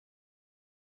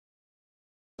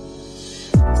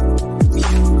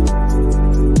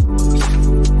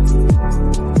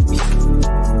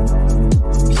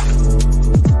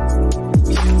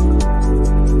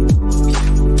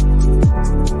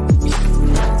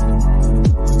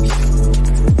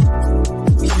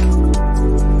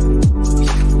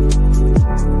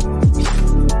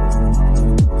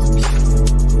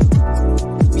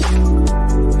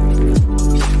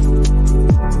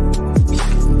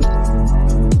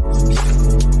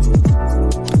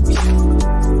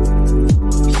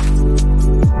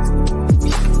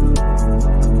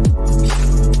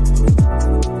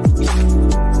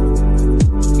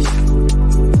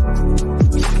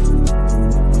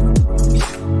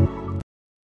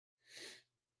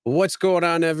What's going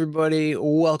on, everybody?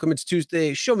 Welcome. It's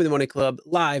Tuesday. Show Me the Money Club,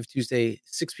 live Tuesday,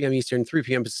 6 p.m. Eastern, 3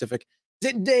 p.m. Pacific,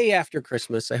 the day after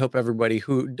Christmas. I hope everybody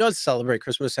who does celebrate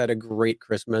Christmas had a great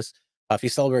Christmas. If you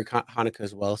celebrate Hanukkah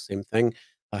as well, same thing.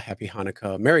 Happy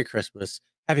Hanukkah, Merry Christmas,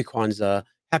 Happy Kwanzaa,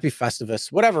 Happy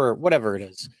Festivus, whatever it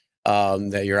is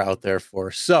that you're out there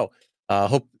for. So,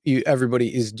 hope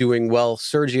everybody is doing well.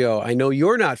 Sergio, I know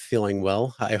you're not feeling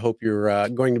well. I hope you're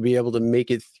going to be able to make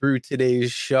it through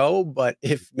today's show. But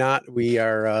if not,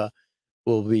 we'll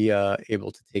be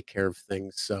able to take care of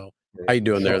things. So, how you The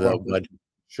doing there, though, bud?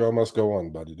 show must go on,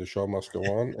 buddy. The show must go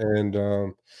on.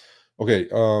 And okay,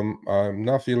 I'm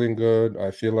not feeling good.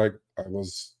 I feel like I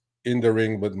was in the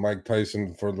ring with Mike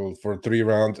Tyson for 3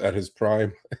 rounds at his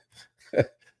prime.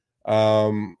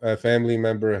 A family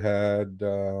member had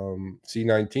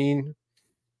C19,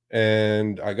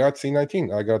 and I got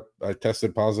C19. I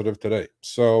tested positive today,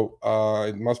 so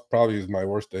it must probably is my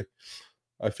worst day.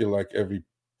 I feel like every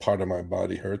part of my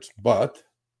body hurts, but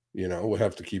we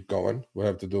have to keep going. We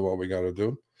have to do what we got to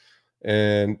do,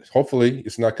 and hopefully,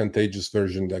 it's not contagious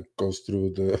version that goes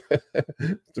through the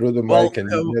through the Well, mic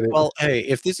and you get it. well, hey,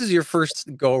 if this is your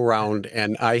first go around,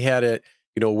 and I had it,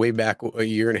 way back a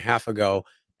year and a half ago,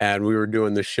 and we were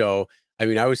doing the show. I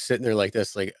mean, I was sitting there like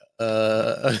this, like,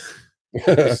 So,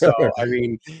 I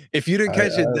mean, if you didn't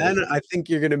catch it then,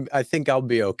 I think I'll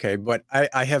be okay, but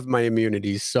I have my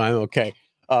immunities, so I'm okay.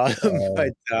 But,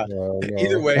 No,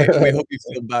 either no. way, we hope you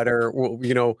feel better. So, We'll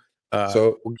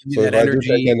give you so if that I do take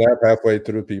a energy. nap halfway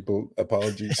through, people,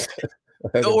 apologies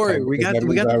ahead Don't of worry, time we because got that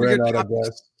we means got I the bigger ran out of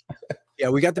topics. gas. Yeah,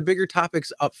 we got the bigger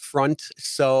topics up front.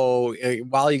 So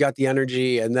while you got the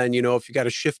energy, and then if you got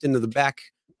to shift into the back,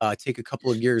 take a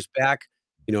couple of gears back,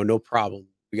 no problem.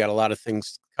 We got a lot of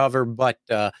things to cover, but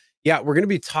yeah, we're going to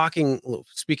be talking. Well,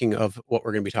 speaking of what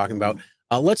we're going to be talking about,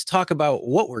 let's talk about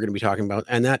what we're going to be talking about,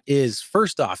 and that is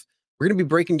first off, we're going to be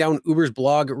breaking down Uber's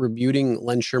blog rebuting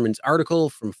Len Sherman's article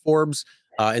from Forbes.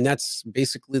 And that's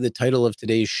basically the title of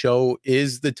today's show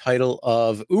is the title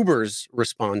of Uber's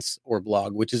response or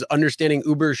blog, which is understanding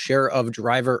Uber's share of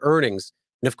driver earnings.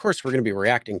 And of course, we're going to be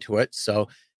reacting to it. So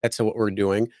that's what we're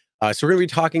doing. So we're going to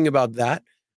be talking about that.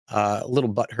 A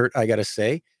little butthurt, I got to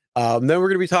say. Then we're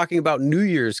going to be talking about New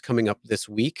Year's coming up this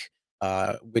week,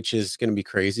 which is going to be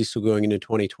crazy. So going into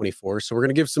 2024. So we're going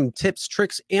to give some tips,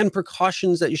 tricks, and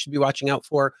precautions that you should be watching out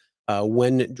for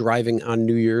when driving on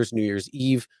New Year's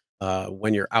Eve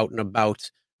when you're out and about.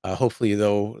 Hopefully,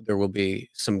 though, there will be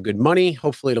some good money.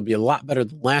 Hopefully, it'll be a lot better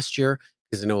than last year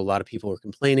because I know a lot of people are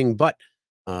complaining, but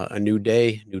a new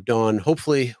day, new dawn.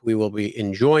 Hopefully, we will be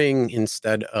enjoying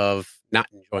instead of not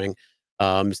enjoying.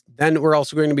 Then we're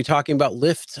also going to be talking about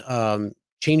Lyft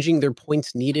changing their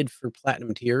points needed for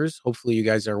platinum tiers. Hopefully, you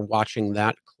guys are watching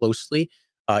that closely.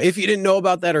 If you didn't know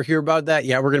about that or hear about that,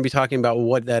 yeah, we're going to be talking about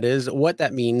what that is, what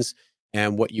that means,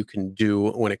 and what you can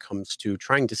do when it comes to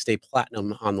trying to stay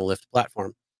platinum on the Lyft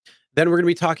platform. Then we're going to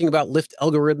be talking about Lyft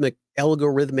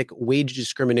algorithmic wage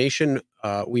discrimination.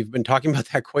 We've been talking about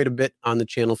that quite a bit on the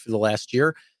channel for the last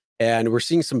year, and we're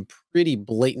seeing some pretty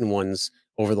blatant ones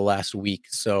over the last week.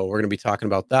 So we're going to be talking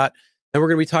about that. Then we're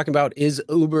going to be talking about is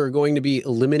Uber going to be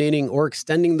eliminating or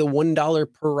extending the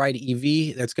 $1 per ride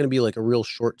EV? That's going to be like a real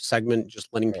short segment, just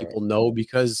letting people know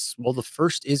because, well, the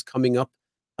first is coming up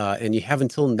and you have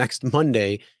until next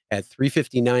Monday at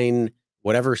 3:59,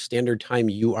 whatever standard time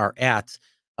you are at,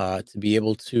 to be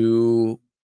able to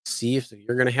see if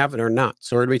you're going to have it or not.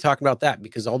 So we're going to be talking about that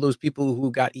because all those people who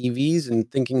got EVs and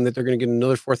thinking that they're going to get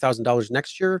another $4,000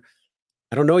 next year,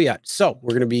 I don't know yet. So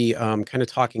we're going to be kind of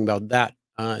talking about that.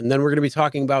 And then we're going to be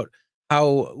talking about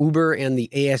how Uber and the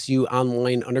ASU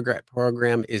online undergrad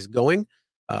program is going.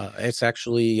 It's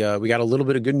actually, we got a little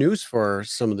bit of good news for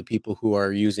some of the people who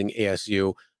are using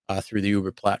ASU through the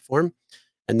Uber platform.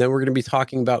 And then we're going to be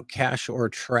talking about cash or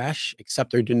trash,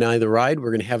 accept or deny the ride.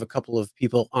 We're going to have a couple of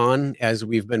people on as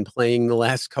we've been playing the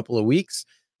last couple of weeks.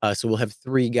 So we'll have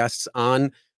 3 guests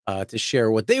on to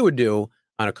share what they would do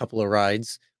on a couple of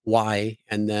rides, why,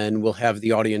 and then we'll have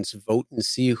the audience vote and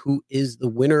see who is the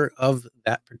winner of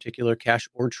that particular cash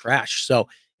or trash. So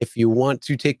if you want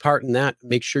to take part in that,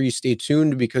 make sure you stay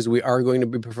tuned because we are going to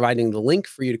be providing the link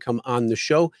for you to come on the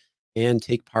show and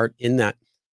take part in that.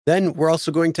 Then we're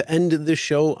also going to end the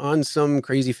show on some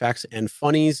crazy facts and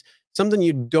funnies, something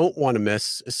you don't want to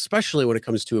miss, especially when it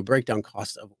comes to a breakdown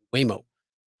cost of Waymo.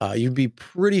 You'd be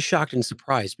pretty shocked and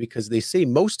surprised because they say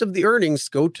most of the earnings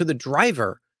go to the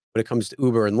driver when it comes to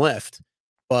Uber and Lyft,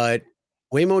 but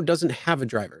Waymo doesn't have a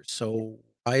driver. So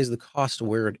why is the cost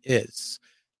where it is?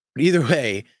 But either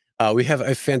way, we have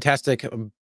a fantastic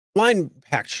line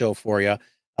packed show for you.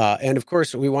 And of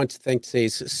course, we want to thank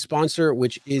today's sponsor,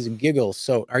 which is Giggle.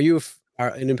 So, are you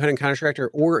an independent contractor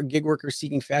or a gig worker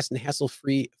seeking fast and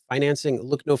hassle-free financing?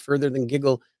 Look no further than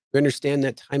Giggle. We understand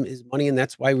that time is money, and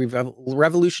that's why we've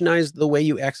revolutionized the way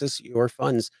you access your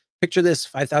funds. Picture this: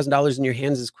 $5,000 in your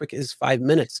hands as quick as 5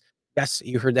 minutes. Yes,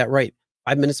 you heard that right.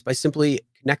 5 minutes by simply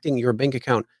connecting your bank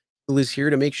account. Giggle is here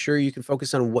to make sure you can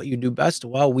focus on what you do best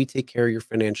while we take care of your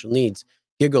financial needs.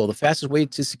 Giggle, the fastest way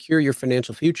to secure your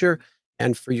financial future.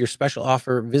 And for your special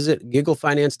offer, visit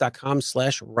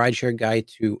gigglefinance.com/rideshare guide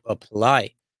to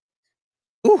apply.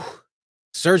 Ooh,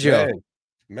 Sergio, how you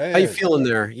Man, feeling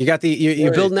there? You got you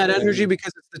great, building that energy man.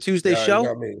 because it's the Tuesday Yeah, you show?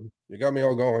 got me. You got me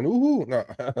all going. Ooh, no.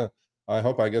 I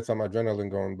hope I get some adrenaline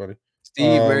going, buddy.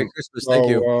 Steve, Merry Christmas. Thank So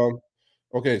you.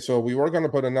 okay, so we were gonna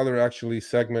put another actually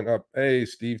segment up. Hey,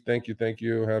 Steve, thank you.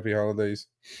 Happy holidays.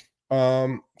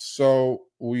 So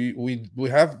we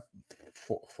have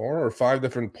four or five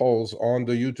different polls on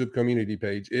the YouTube community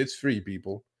page. It's free,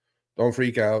 people. Don't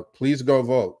freak out. Please go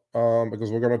vote.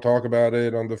 Because we're gonna talk about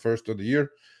it on the first of the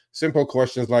year. Simple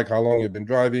questions like how long you've been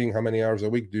driving, how many hours a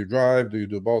week do you drive, do you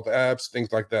do both apps,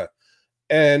 things like that.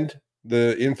 And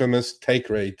the infamous take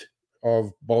rate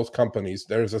of both companies.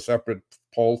 There's a separate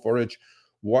poll for each.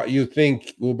 What you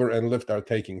think Uber and Lyft are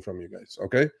taking from you guys?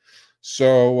 Okay,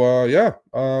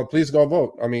 so please go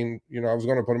vote. I mean, I was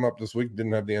going to put them up this week,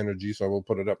 didn't have the energy, so we'll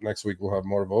put it up next week. We'll have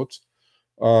more votes.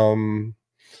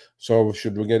 So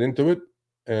should we get into it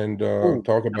and Oh,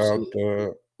 talk about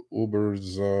absolutely.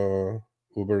 Uber's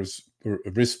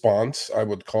response, I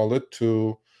would call it,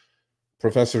 to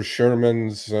Professor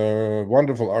Sherman's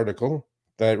wonderful article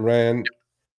that ran a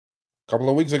couple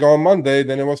of weeks ago on Monday.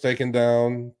 Then it was taken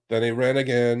down. Then it ran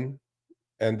again,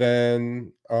 and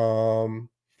then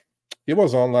he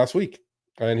was on last week,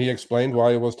 and he explained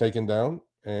why it was taken down,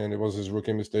 and it was his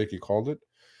rookie mistake. He called it,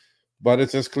 but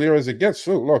it's as clear as it gets.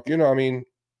 So look, I mean,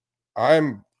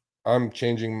 I'm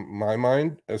changing my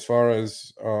mind as far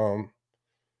as what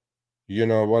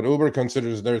Uber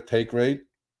considers their take rate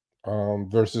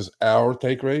versus our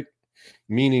take rate,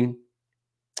 meaning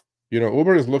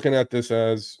Uber is looking at this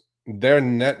as their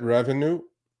net revenue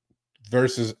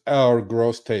versus our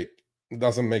gross take. It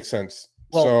doesn't make sense.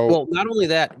 So Well, not only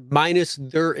that, minus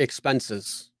their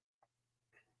expenses.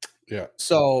 yeah,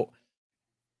 So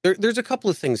there's a couple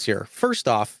of things here. First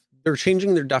off, they're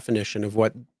changing their definition of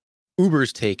what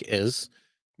Uber's take is.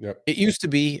 yep, It used to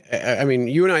be, I mean,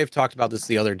 you and I have talked about this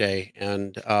the other day,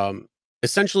 and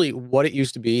essentially what it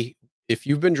used to be, if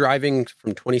you've been driving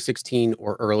from 2016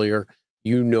 or earlier,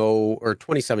 or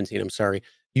 2017, I'm sorry,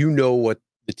 what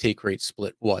the take rate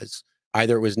split was.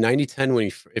 Either it was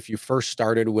 90/10 if you first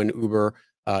started when Uber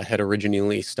had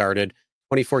originally started.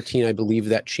 2014, I believe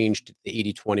that changed to the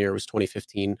 80/20, or it was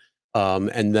 2015.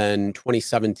 And then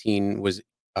 2017 was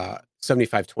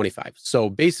 75/25. So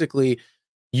basically,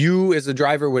 you as a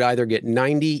driver would either get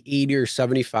 90, 80, or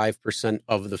 75%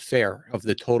 of the fare, of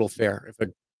the total fare. If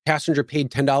a passenger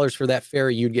paid $10 for that fare,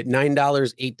 you'd get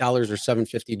 $9, $8, or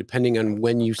 $7.50, depending on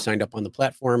when you signed up on the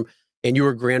platform, and you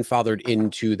were grandfathered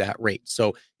into that rate.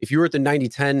 So if you were at the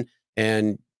 90/10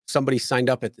 and somebody signed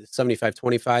up at the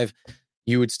 75/25,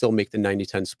 you would still make the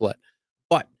 90/10 split.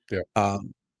 But yeah,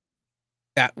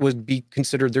 that would be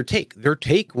considered their take. Their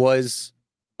take was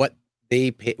what they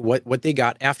pay, what they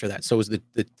got after that. So it was the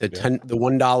yeah, 10, the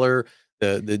 $1,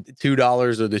 the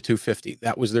 $2, or the 250.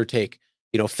 That was their take.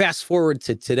 Fast forward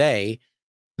to today,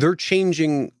 they're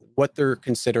changing what they're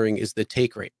considering is the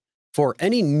take rate for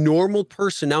any normal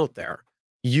person out there.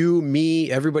 You, me,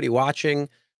 everybody watching.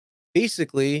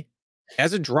 Basically,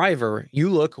 as a driver, you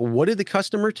look. What did the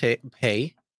customer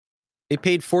pay? They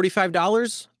paid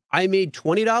 $45. I made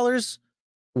 $20.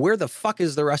 Where the fuck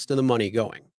is the rest of the money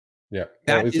going? yeah.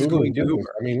 Well, That it's is Uber's going to business.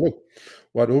 Uber. I mean, look,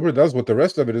 what Uber does with the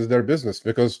rest of it is their business.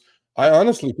 Because I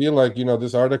honestly feel like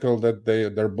this article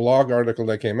their blog article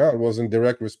that came out was in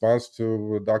direct response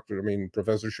to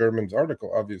Professor Sherman's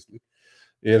article. Obviously,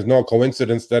 it is no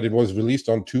coincidence that it was released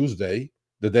on Tuesday,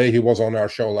 the day he was on our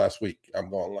show last week. I'm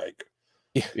going like,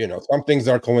 Yeah. some things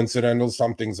are coincidental,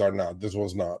 some things are not. This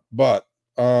was not. But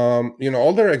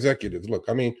all their executives, look,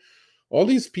 I mean, all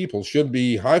these people should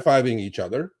be high-fiving each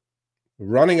other,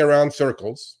 running around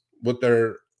circles with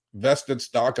their vested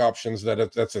stock options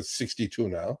that's at 62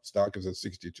 now. Stock is at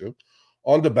 62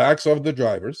 on the backs of the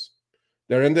drivers.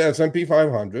 They're in the S&P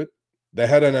 500. They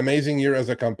had an amazing year as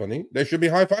a company. They should be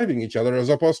high-fiving each other as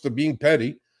opposed to being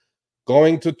petty,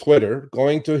 going to Twitter,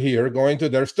 going to here, going to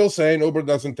there, still saying Uber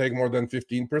doesn't take more than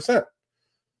 15%.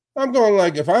 I'm going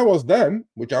like, if I was them,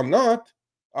 which I'm not,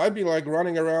 I'd be like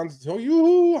running around, so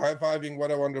you high-fiving,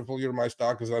 what a wonderful year. My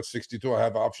stock is at 62. I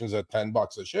have options at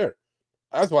 $10 a share.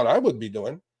 That's what I would be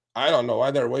doing. I don't know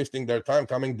why they're wasting their time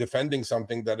coming defending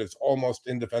something that is almost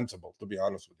indefensible, to be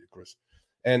honest with you, Chris.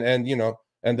 And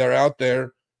and they're out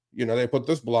there, they put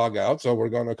this blog out, so we're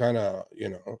going to kind of,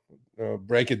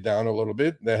 break it down a little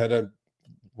bit. They had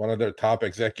one of their top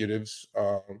executives,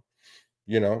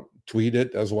 tweet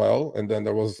it as well. And then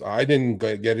I didn't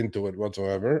get into it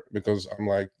whatsoever because I'm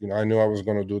like, I knew I was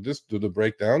going to do the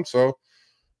breakdown. So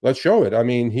let's show it. I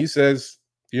mean, he says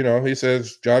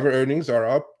driver earnings are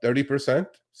up 30%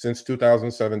 since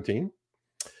 2017.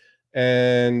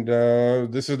 And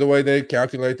this is the way they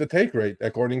calculate the take rate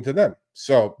according to them.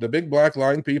 So the big black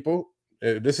line, people,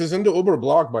 this is in the Uber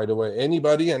blog, by the way.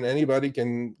 Anybody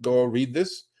can go read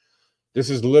this. This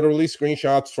is literally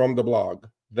screenshots from the blog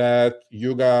that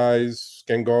you guys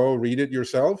can go read it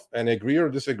yourself and agree or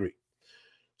disagree.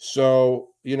 So,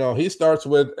 he starts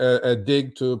with a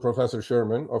dig to Professor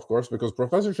Sherman, of course, because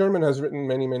Professor Sherman has written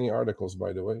many, many articles,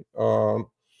 by the way.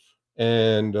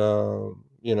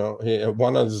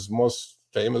 One of his most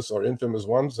famous or infamous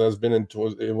ones has been in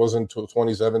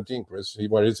 2017, Chris,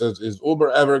 where he says, is Uber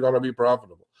ever going to be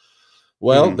profitable?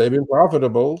 Well, they've been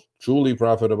profitable, truly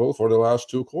profitable for the last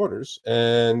 2 quarters.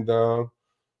 And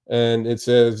it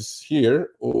says here,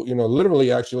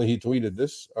 literally, actually, he tweeted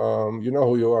this. You know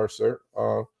who you are, sir.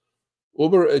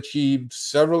 Uber achieved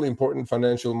several important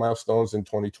financial milestones in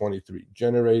 2023,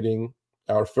 generating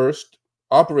our first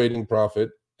operating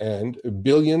profit and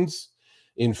billions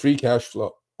in free cash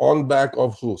flow. On back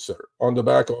of who, sir? On the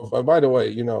back of, by the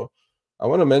way, I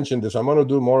want to mention this. I'm going to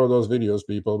do more of those videos,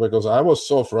 people, because I was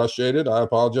so frustrated. I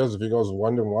apologize if you guys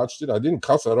went and watched it. I didn't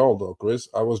cuss at all, though, Chris.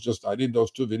 I did those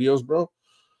 2 videos, bro.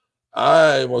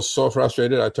 I was so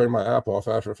frustrated. I turned my app off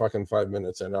after fucking 5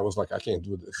 minutes, and I was like, I can't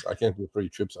do this. I can't do free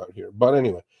trips out here. But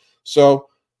anyway, so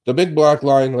the big black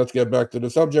line, let's get back to the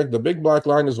subject. The big black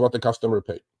line is what the customer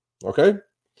paid, okay?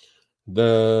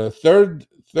 The third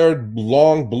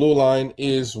long blue line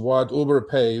is what Uber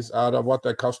pays out of what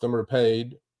the customer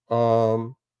paid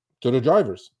to the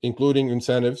drivers, including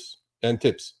incentives and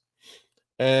tips.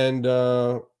 And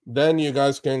then you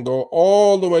guys can go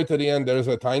all the way to the end. There's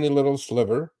a tiny little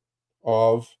sliver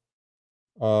of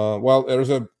there's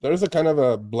a kind of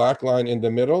a black line in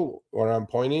the middle where I'm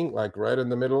pointing, like right in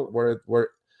the middle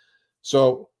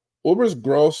so Uber's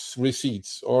gross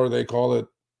receipts, or they call it,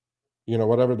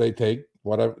 whatever they take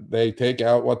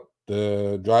out what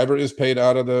the driver is paid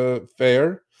out of the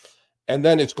fare, and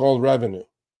then it's called revenue.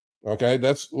 Okay,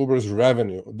 that's Uber's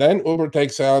revenue. Then Uber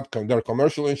takes out their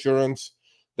commercial insurance.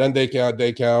 Then they count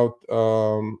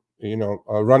running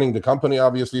the company.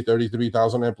 Obviously,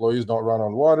 33,000 employees don't run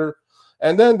on water.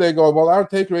 And then they go, well, our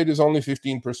take rate is only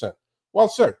 15%. Well,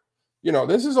 sir,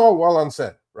 this is all well and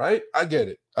said, right? I get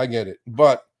it.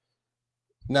 But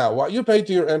now, what you pay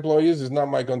to your employees is not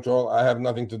my control. I have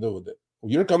nothing to do with it.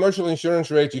 Your commercial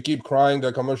insurance rates, you keep crying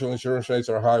that commercial insurance rates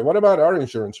are high. What about our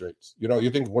insurance rates?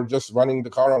 You think we're just running the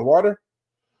car on water?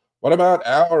 What about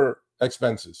our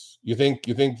expenses? You think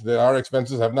that our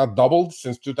expenses have not doubled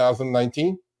since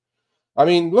 2019? I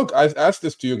mean, look, I've asked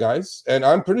this to you guys, and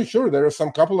I'm pretty sure there are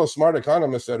some couple of smart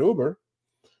economists at Uber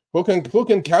who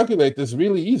can calculate this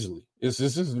really easily. This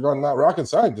is not rocket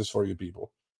science for you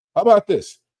people. How about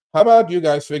this? How about you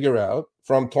guys figure out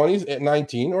from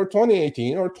 2019 or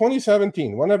 2018 or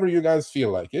 2017, whenever you guys feel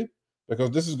like it,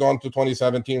 because this is going to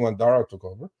 2017 when Dara took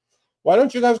over. Why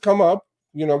don't you guys come up,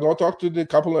 go talk to the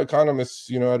couple of economists,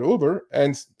 at Uber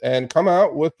and come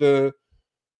out with the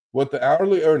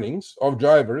hourly earnings of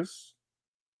drivers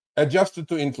adjusted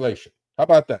to inflation. How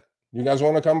about that? You guys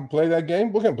want to come play that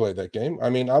game? We can play that game. I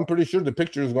mean, I'm pretty sure the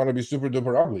picture is going to be super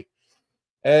duper ugly.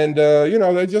 And,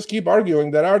 they just keep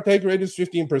arguing that our take rate is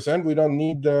 15%. We don't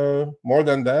need more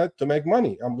than that to make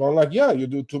money. I'm going like, yeah, you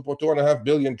do 2.5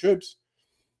 billion trips.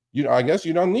 I guess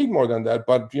you don't need more than that.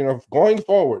 But, going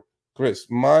forward, Chris,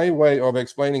 my way of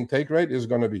explaining take rate is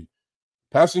going to be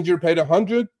passenger paid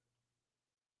 100.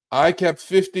 I kept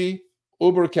 50.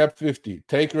 Uber kept 50.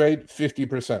 Take rate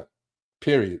 50%.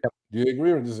 Period. Yep. Do you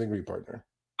agree or disagree, partner?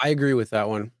 I agree with that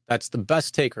one. That's the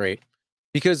best take rate,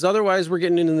 because otherwise we're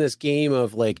getting into this game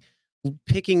of like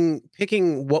picking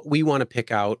what we want to pick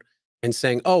out and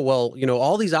saying, oh, well,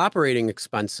 all these operating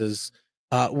expenses,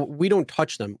 we don't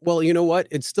touch them. Well, you know what?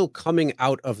 It's still coming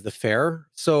out of the fare,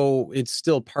 so it's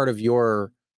still part of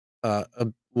your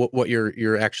what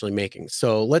you're actually making.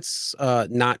 So let's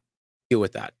not deal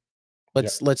with that.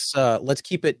 Let's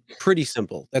keep it pretty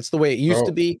simple. That's the way it used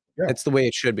to be. Yeah. That's the way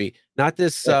it should be. Not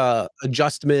this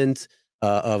adjustment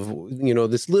of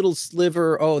this little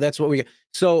sliver. Oh, that's what we get.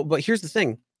 So, but here's the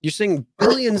thing: you're saying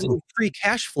billions in free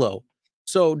cash flow.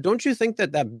 So, don't you think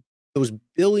that those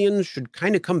billions should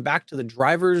kind of come back to the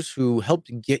drivers who helped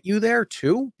get you there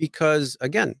too, because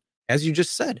again, as you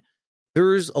just said,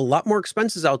 there's a lot more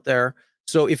expenses out there.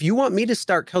 So if you want me to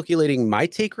start calculating my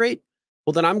take rate,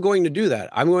 well, then I'm going to do that.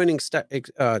 I'm going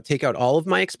to take out all of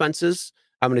my expenses.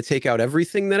 I'm going to take out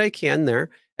everything that I can there.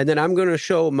 And then I'm going to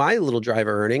show my little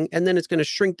driver earning. And then it's going to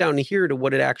shrink down to here to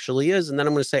what it actually is. And then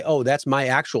I'm going to say, oh, that's my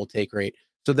actual take rate.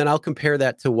 So then I'll compare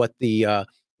that to what the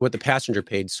passenger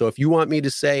paid. So if you want me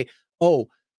to say, oh,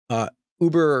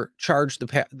 Uber charged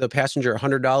the passenger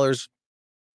 $100,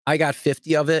 I got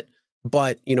 50 of it,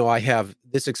 but I have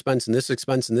this expense and this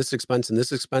expense and this expense and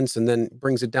this expense, and then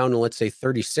brings it down to, let's say,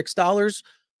 $36.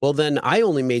 Well, then I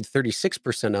only made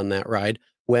 36% on that ride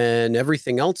when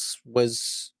everything else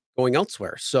was going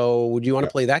elsewhere. So would you want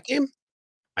to play that game?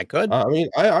 I could. I mean,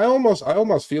 I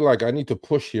almost feel like I need to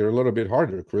push here a little bit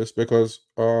harder, Chris, because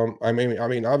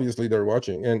obviously they're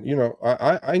watching, and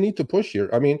I need to push here.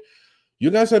 I mean,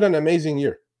 you guys had an amazing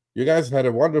year. You guys had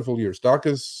a wonderful year. Stock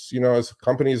is, as a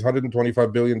company is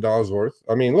 $125 billion worth.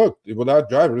 I mean, look, without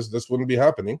drivers, this wouldn't be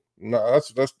happening. No,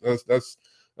 that's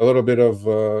a little bit of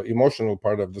emotional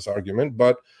part of this argument,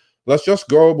 but let's just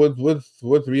go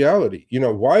with reality.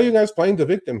 Why are you guys playing the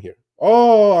victim here?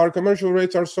 Oh, our commercial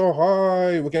rates are so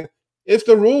high. It's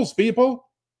the rules, people.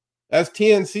 As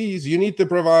TNCs, you need to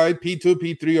provide P2,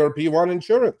 P3, or P1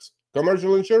 insurance,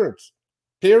 commercial insurance,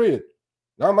 period.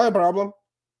 Not my problem.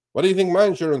 What do you think my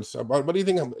insurance, what do you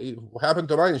think happened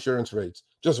to my insurance rates?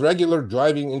 Just regular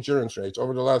driving insurance rates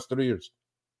over the last 3 years.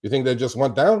 You think they just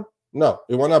went down? No,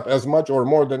 it went up as much or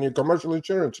more than your commercial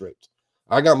insurance rates.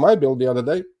 I got my bill the other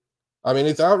day. I mean,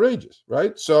 it's outrageous,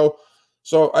 right? So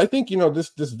I think,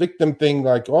 this victim thing,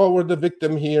 like, oh, we're the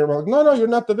victim here. Well, no, you're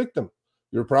not the victim.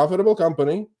 You're a profitable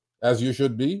company, as you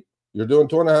should be. You're doing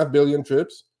 2.5 billion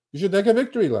trips. You should take a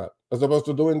victory lap, as opposed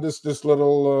to doing this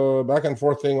little back and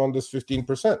forth thing on this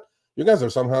 15%. You guys are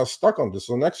somehow stuck on this.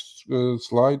 So next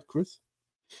slide, Chris.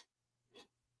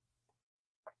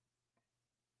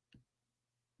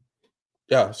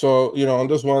 Yeah, so on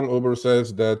this one, Uber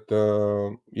says that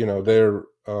their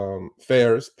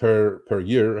fares per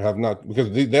year have not, because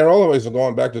they're always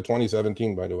going back to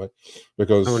 2017, by the way,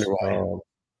 because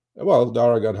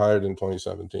Dara got hired in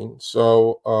 2017.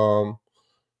 So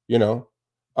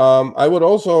I would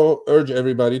also urge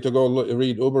everybody to go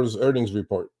read Uber's earnings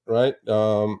report, right?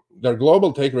 Their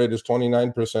global take rate is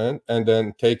 29%, and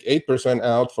then take 8%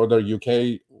 out for their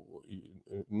UK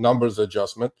numbers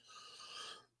adjustment.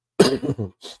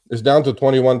 It's down to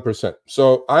 21%.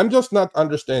 So I'm just not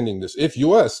understanding this. If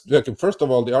US, first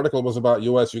of all, the article was about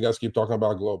US. You guys keep talking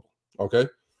about global, okay?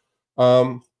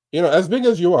 As big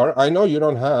as you are, I know you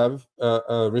don't have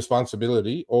a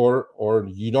responsibility or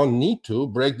you don't need to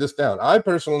break this down. I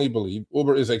personally believe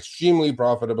Uber is extremely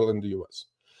profitable in the US.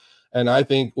 And I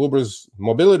think Uber's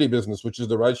mobility business, which is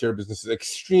the rideshare business, is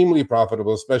extremely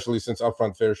profitable, especially since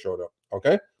upfront fare showed up,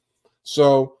 okay?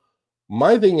 So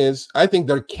my thing is, I think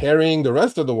they're carrying the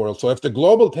rest of the world. So if the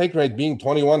global take rate being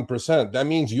 21%, that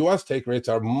means US take rates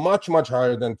are much, much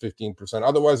higher than 15%.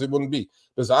 Otherwise, it wouldn't be.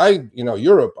 Because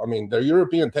Europe, their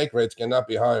European take rates cannot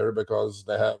be higher because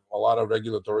they have a lot of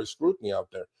regulatory scrutiny out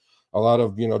there. A lot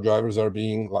of, drivers are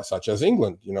being, such as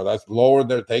England, that's lowered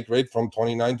their take rate from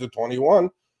 29 to 21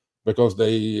 because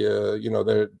they,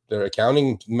 their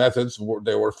accounting methods,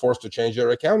 they were forced to change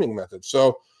their accounting methods.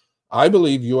 So I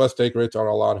believe U.S. take rates are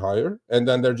a lot higher, and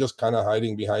then they're just kind of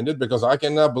hiding behind it, because I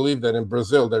cannot believe that in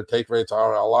Brazil, their take rates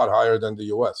are a lot higher than the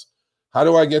U.S. How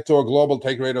do I get to a global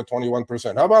take rate of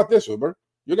 21%? How about this, Uber?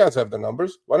 You guys have the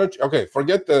numbers. Why don't you? Okay,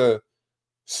 forget the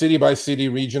city by city,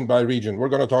 region by region. We're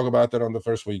going to talk about that on the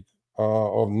first week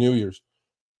of New Year's.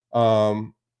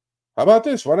 How about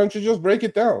this? Why don't you just break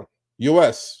it down?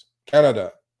 U.S.,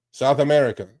 Canada, South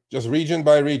America, just region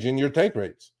by region, your take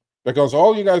rates. Because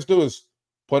all you guys do is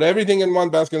put everything in one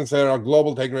basket and say our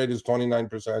global take rate is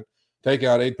 29%. Take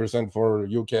out 8% for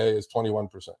UK is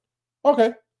 21%.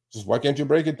 Okay, just why can't you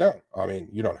break it down?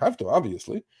 You don't have to,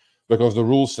 obviously, because the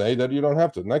rules say that you don't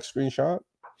have to. Next screenshot.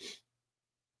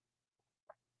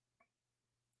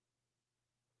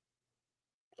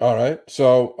 All right,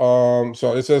 so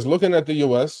it says, looking at the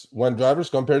US, when drivers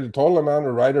compare the total amount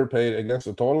a rider paid against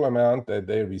the total amount that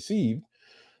they received,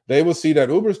 they will see that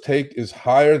Uber's take is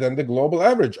higher than the global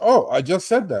average. Oh, I just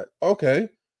said that. Okay.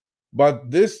 But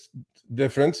this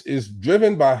difference is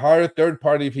driven by higher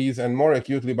third-party fees and more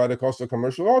acutely by the cost of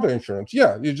commercial auto insurance.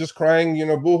 Yeah, you're just crying,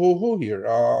 boo-hoo-hoo here.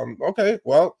 Okay,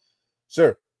 well,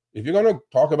 sir, if you're going to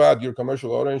talk about your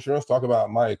commercial auto insurance, talk about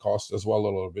my costs as well a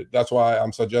little bit. That's why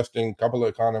I'm suggesting a couple of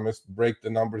economists break the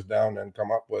numbers down and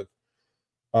come up with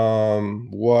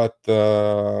what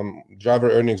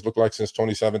driver earnings look like since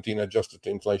 2017 adjusted to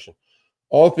inflation.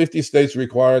 All 50 states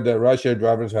require that rideshare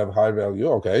drivers have high value.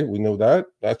 Okay, we know that.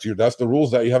 That's the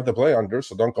rules that you have to play under,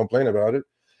 so don't complain about it.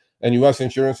 And U.S.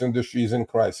 insurance industry is in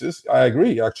crisis. I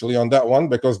agree, actually, on that one,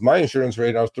 because my insurance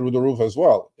rate are through the roof as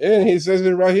well. And he says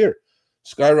it right here.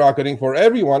 Skyrocketing for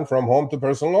everyone from home to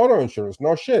personal auto insurance.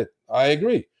 No shit. I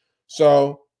agree.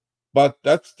 So, but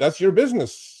that's your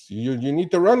business. You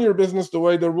need to run your business the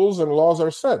way the rules and laws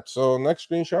are set. So next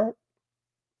screenshot.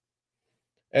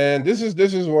 And this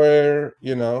is where,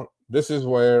 this is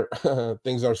where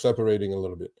things are separating a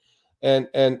little bit. And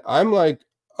I'm like,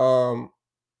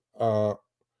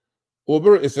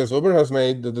 Uber, it says Uber has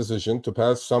made the decision to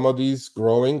pass some of these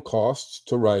growing costs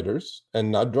to riders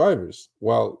and not drivers.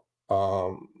 Well,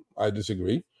 I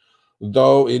disagree.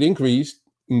 Though it increased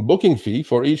booking fee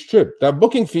for each trip. That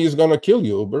booking fee is going to kill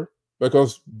you, Uber,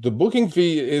 because the booking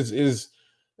fee is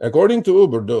according to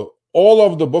Uber, all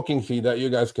of the booking fee that you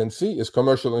guys can see is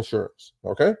commercial insurance.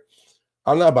 Okay,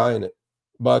 I'm not buying it,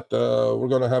 but we're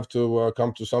going to have to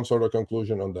come to some sort of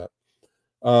conclusion on that.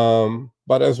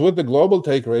 But as with the global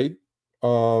take rate,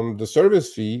 the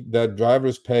service fee that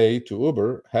drivers pay to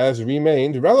Uber has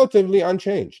remained relatively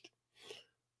unchanged.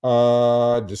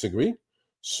 Disagree.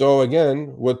 So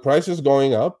again, with prices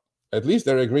going up, at least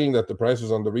they're agreeing that the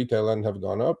prices on the retail end have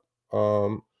gone up.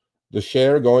 The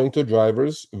share going to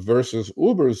drivers versus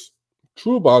Uber's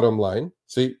true bottom line.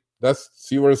 See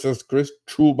where it says, Chris,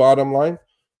 true bottom line.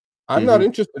 I'm not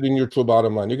interested in your true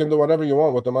bottom line. You can do whatever you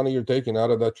want with the money you're taking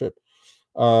out of that trip.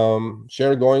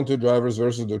 Share going to drivers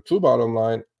versus the true bottom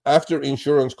line after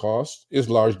insurance costs is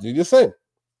largely the same.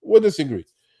 We disagree.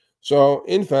 So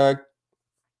in fact,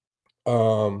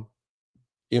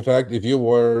 if you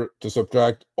were to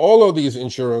subtract all of these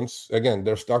insurance, again,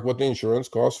 they're stuck with the insurance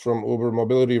costs from Uber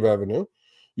mobility revenue,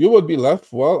 you would be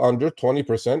left well under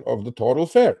 20% of the total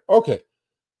fare. Okay.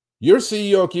 Your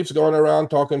CEO keeps going around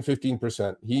talking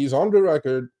 15%. He's on the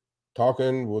record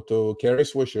talking to Kara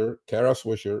Swisher,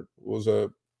 who's a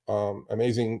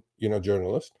amazing,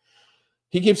 journalist.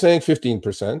 He keeps saying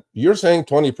 15%. You're saying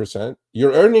 20%.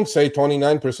 Your earnings say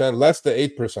 29%, less the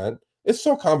 8%. It's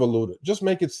so convoluted. Just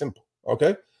make it simple,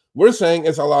 okay? We're saying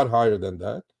it's a lot higher than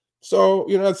that. So,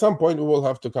 at some point we will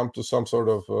have to come to some sort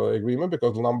of agreement,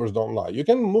 because the numbers don't lie. You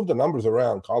can move the numbers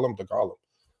around column to column,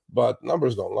 but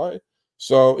numbers don't lie.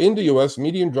 So in the US,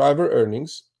 median driver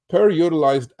earnings per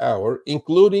utilized hour,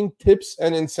 including tips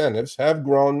and incentives, have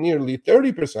grown nearly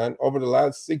 30% over the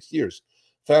last 6 years,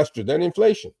 faster than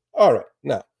inflation. All right,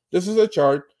 now, this is a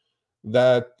chart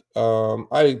that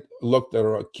I looked at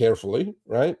carefully,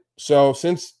 right? So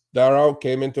since Darrow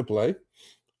came into play,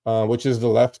 which is the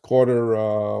left quarter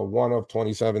one of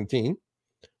 2017,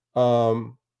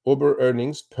 Uber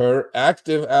earnings per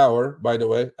active hour, by the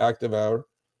way, active hour,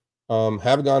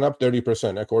 have gone up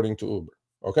 30% according to Uber.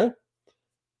 Okay.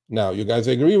 Now, you guys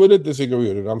agree with it, disagree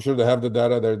with it? I'm sure they have the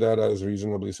data. Their data is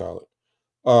reasonably solid.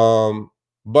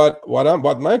 But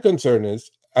what my concern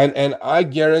is, and I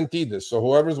guarantee this. So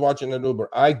whoever's watching an Uber,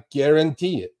 I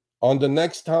guarantee it. On the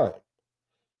next time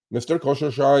Mr.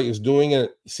 Khosrowshahi is doing a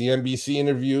CNBC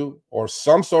interview or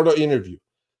some sort of interview,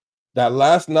 that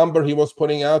last number he was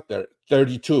putting out there,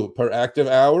 32 per active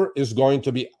hour, is going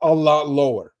to be a lot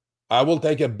lower. I will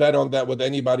take a bet on that with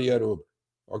anybody at Uber.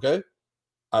 Okay,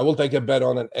 I will take a bet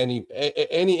on it.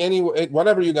 Any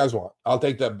whatever you guys want, I'll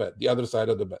take that bet. The other side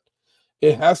of the bet,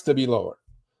 it has to be lower,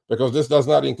 because this does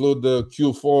not include the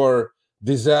Q4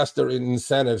 disaster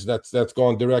incentives that's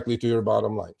going directly to your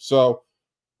bottom line. So,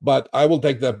 but I will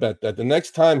take that bet that the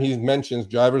next time he mentions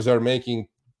drivers are making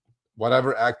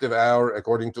whatever active hour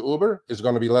according to Uber is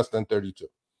going to be less than 32.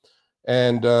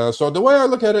 And so the way I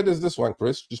look at it is this one,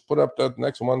 Chris. Just put up that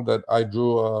next one that I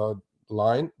drew a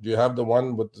line. Do you have the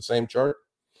one with the same chart?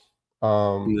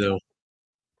 No.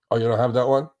 Oh, you don't have that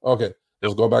one? Okay.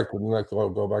 Let's go back to the next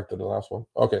one. Go back to the last one.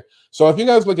 Okay. So if you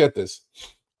guys look at this,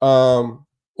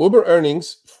 Uber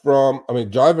earnings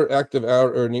driver active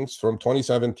hour earnings from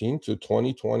 2017 to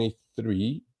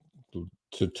 2023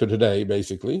 to today,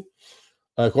 basically,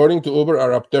 according to Uber,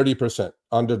 are up 30%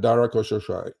 under Dara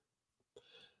Khosrowshahi.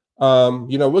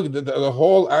 The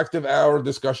whole active hour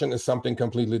discussion is something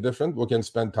completely different. We can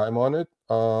spend time on it.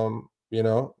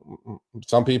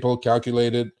 Some people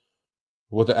calculated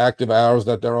with the active hours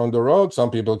that they're on the road.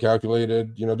 Some people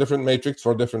calculated, different matrix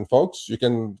for different folks. You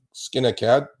can skin a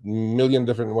cat a million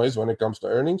different ways when it comes to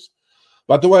earnings.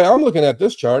 But the way I'm looking at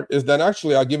this chart is that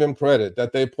actually I'll give him credit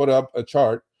that they put up a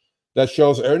chart that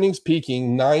shows earnings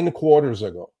peaking 9 quarters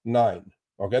ago. 9.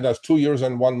 Okay, that's 2 years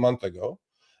and 1 month ago.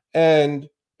 And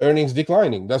earnings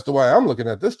declining. That's the way I'm looking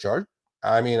at this chart.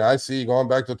 I mean, I see going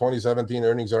back to 2017,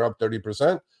 earnings are up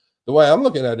 30%. The way I'm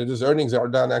looking at it is earnings are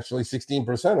down actually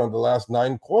 16% on the last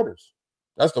 9 quarters.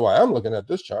 That's the way I'm looking at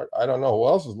this chart. I don't know who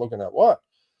else is looking at what.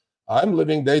 I'm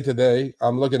living day to day.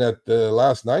 I'm looking at the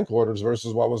last 9 quarters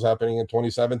versus what was happening in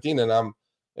 2017. And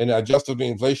adjusted to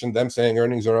inflation, them saying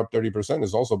earnings are up 30%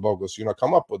 is also bogus.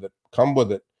 Come up with it. Come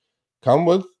with it. Come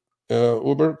with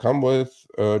Uber, come with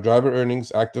driver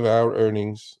earnings, active hour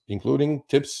earnings, including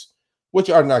tips, which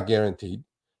are not guaranteed,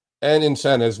 and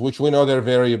incentives, which we know they're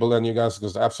variable, and you guys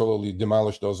just absolutely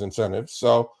demolish those incentives.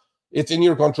 So it's in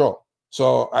your control.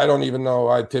 So I don't even know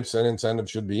why tips and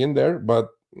incentives should be in there, but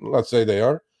let's say they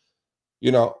are.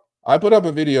 I put up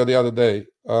a video the other day,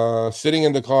 sitting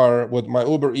in the car with my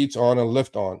Uber Eats on and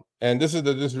Lyft on. And this is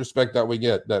the disrespect that we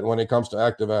get that when it comes to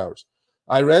active hours.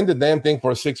 I ran the damn thing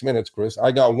for 6 minutes, Chris.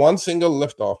 I got one single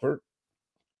Lyft offer,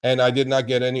 and I did not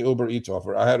get any Uber Eats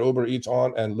offer. I had Uber Eats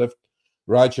on and Lyft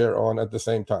rideshare on at the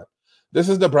same time. This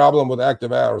is the problem with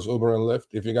active hours, Uber and Lyft,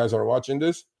 if you guys are watching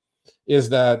this, is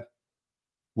that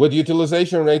with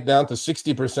utilization rate down to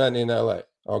 60% in LA,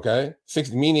 okay?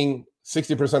 Meaning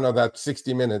 60% of that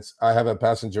 60 minutes, I have a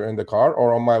passenger in the car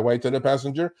or on my way to the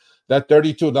passenger, that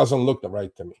 32 doesn't look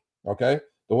right to me, okay?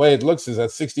 The way it looks is at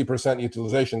 60%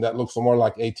 utilization, that looks more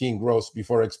like 18 gross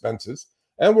before expenses.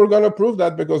 And we're going to prove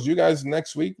that because you guys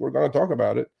next week, we're going to talk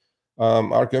about it.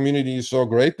 Our community is so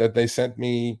great that they sent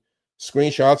me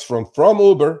screenshots from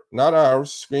Uber, not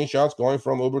ours, screenshots going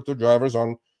from Uber to drivers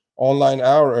on online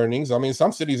hour earnings. I mean,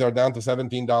 some cities are down to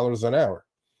 $17 an hour.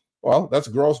 Well, that's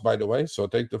gross, by the way. So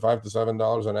take the $5 to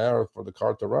 $7 an hour for the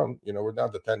car to run. We're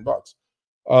down to $10.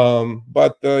 The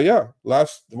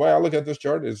way I look at this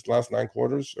chart is last 9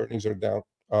 quarters earnings are down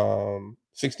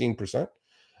 16%,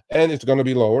 and it's going to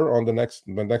be lower on the next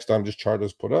time this chart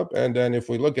is put up. And then if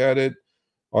we look at it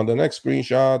on the next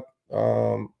screenshot,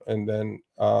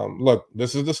 look,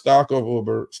 this is the stock of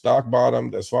Uber. Stock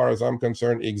bottomed, as far as I'm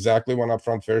concerned, exactly when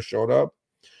upfront fare showed up.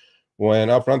 When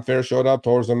upfront fare showed up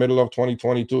towards the middle of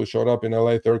 2022, it showed up in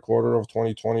LA third quarter of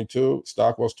 2022.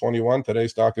 Stock was 21.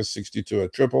 Today's stock is 62, a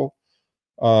triple.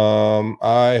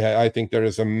 I think there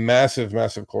is a massive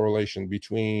correlation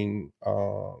between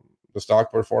the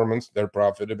stock performance, their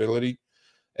profitability,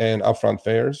 and upfront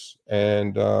fares.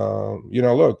 And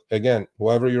look, again,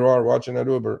 whoever you are watching at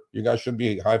Uber, you guys should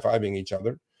be high-fiving each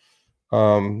other,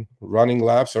 running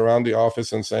laps around the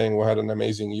office and saying we had an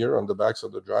amazing year on the backs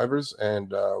of the drivers, and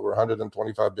we're a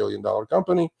 $125 billion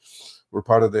company. We're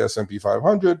part of the S&P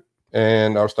 500,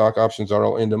 and our stock options are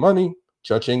all in the money.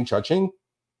 Cha-ching, cha-ching.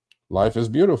 Life is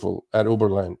beautiful at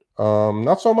Uberland.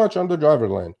 Not so much on the driver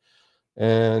land.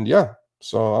 And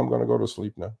so I'm going to go to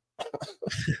sleep now.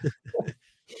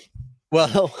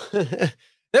 Well,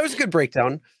 that was a good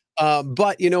breakdown.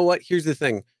 But you know what? Here's the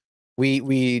thing.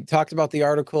 We talked about the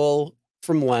article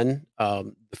from Len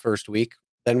the first week.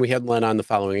 Then we had Len on the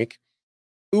following week.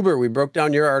 Uber, we broke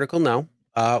down your article now.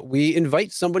 We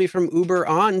invite somebody from Uber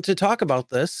on to talk about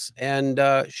this and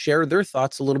share their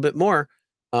thoughts a little bit more,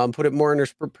 put it more in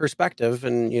perspective,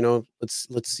 and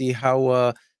let's see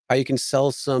how you can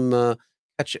sell some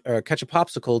catch a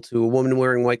popsicle to a woman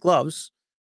wearing white gloves,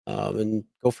 and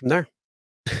go from there.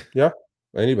 Yeah,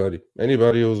 anybody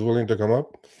who's willing to come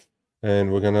up,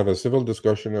 and we're gonna have a civil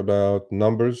discussion about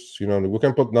numbers. We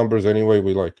can put numbers any way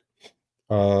we like.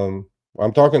 I'm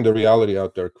talking the reality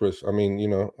out there, Chris. I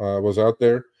mean, I was out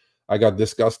there. I got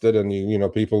disgusted, and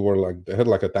people were like, they had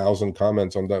like 1,000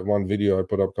 comments on that one video I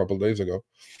put up a couple days ago.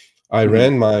 I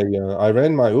ran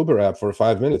my Uber app for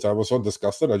 5 minutes. I was so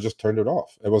disgusted, I just turned it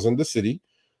off. It was in the city.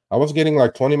 I was getting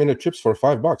like 20-minute trips for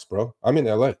 $5, bro. I'm in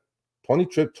LA.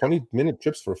 20-minute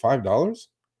trips for $5.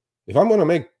 If I'm gonna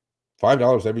make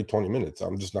 $5 every 20 minutes,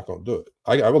 I'm just not gonna do it.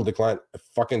 I will decline a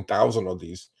fucking 1,000 of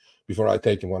these before I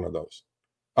take one of those.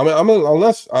 I mean,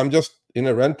 unless I'm just in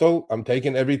a rental, I'm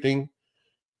taking everything.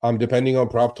 I'm depending on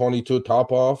Prop 22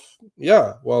 top off.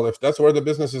 Yeah, well, if that's where the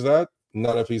business is at,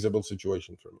 not a feasible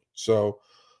situation for me. So,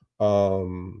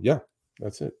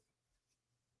 that's it.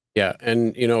 Yeah,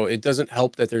 and it doesn't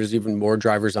help that there's even more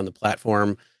drivers on the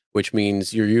platform, which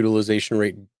means your utilization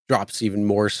rate drops even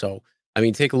more so. I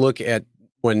mean, take a look at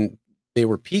when they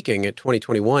were peaking at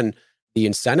 2021, the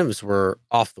incentives were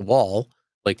off the wall,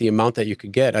 like the amount that you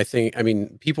could get.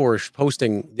 People were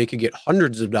posting they could get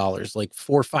hundreds of dollars, like $400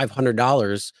 or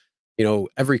 $500,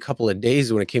 every couple of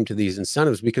days when it came to these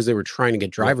incentives, because they were trying to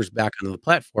get drivers back onto the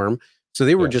platform. So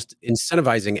they were just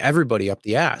incentivizing everybody up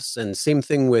the ass. And same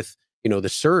thing with, the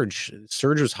surge.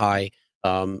 Surge was high.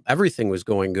 Everything was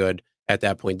going good at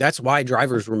that point. That's why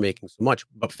drivers were making so much.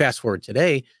 But fast forward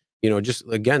today, just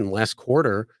again, last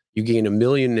quarter, you gain 1.5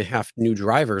 million new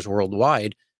drivers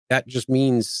worldwide. That just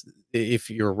means if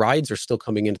your rides are still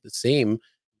coming in at the same,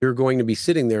 you're going to be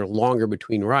sitting there longer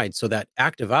between rides. So that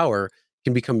active hour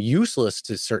can become useless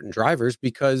to certain drivers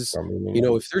because, I mean,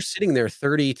 if they're sitting there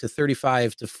 30 to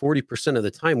 35 to 40% of the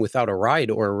time without a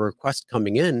ride or a request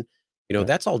coming in, yeah,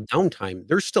 that's all downtime.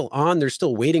 They're still on, they're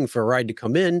still waiting for a ride to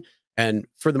come in. And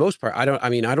for the most part, I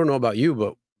mean, I don't know about you,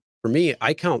 but for me,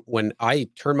 I count when I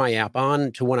turn my app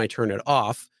on to when I turn it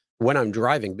off when I'm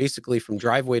driving, basically from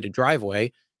driveway to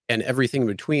driveway, and everything in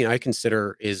between I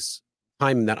consider is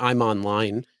time that I'm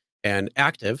online and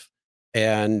active.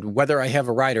 And whether I have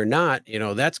a ride or not,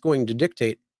 that's going to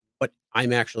dictate what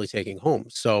I'm actually taking home.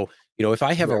 So, if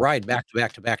I have a yeah, ride back to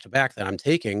back to back to back that I'm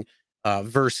taking,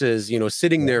 versus,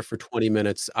 sitting yeah. there for 20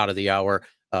 minutes out of the hour,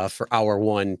 for hour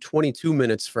one, 22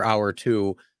 minutes for hour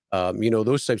two,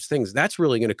 those types of things, that's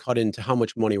really going to cut into how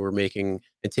much money we're making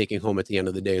and taking home at the end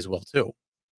of the day as well, too.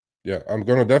 Yeah, I'm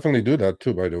gonna definitely do that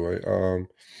too, by the way.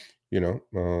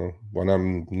 When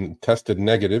I'm tested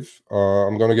negative,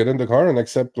 I'm gonna get in the car and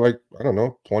accept, like, I don't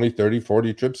know, 20, 30,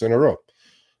 40 trips in a row.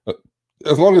 Uh,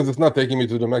 As long as it's not taking me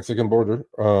to the Mexican border,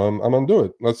 I'm gonna do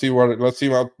it. Let's see what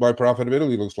my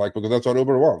profitability looks like, because that's what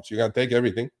Uber wants. You gotta take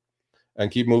everything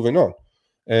and keep moving on.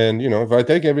 And if I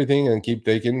take everything and keep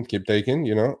taking,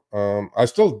 I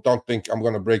still don't think I'm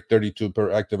gonna break 32 per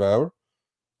active hour.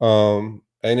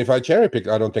 And if I cherry pick,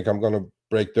 I don't think I'm going to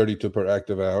break 32 per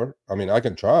active hour. I mean, I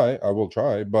can try, I will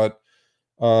try, but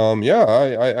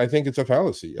yeah, I think it's a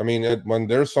fallacy. I mean, when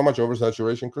there's so much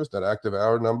oversaturation, Chris, that active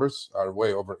hour numbers are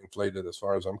way overinflated as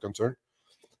far as I'm concerned.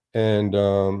 And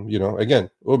again,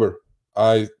 Uber,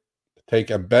 I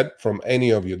take a bet from any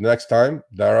of you. Next time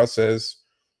Dara says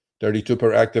 32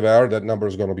 per active hour, that number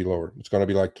is going to be lower. It's going to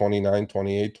be like 29,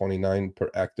 28, 29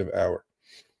 per active hour.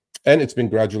 And it's been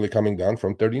gradually coming down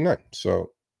from 39.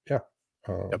 So yeah.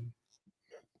 Yep. Um,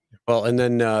 Well, and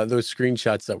then those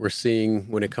screenshots that we're seeing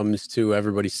when it comes to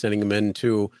everybody sending them in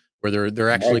too, where they're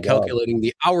my actually God. calculating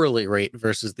the hourly rate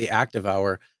versus the active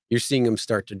hour, you're seeing them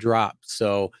start to drop.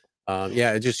 So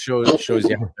yeah, it just shows you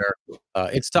out there.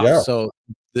 It's tough. Yeah. So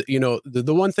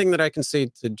the one thing that I can say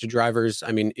to drivers,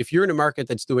 I mean, if you're in a market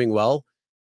that's doing well,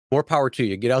 more power to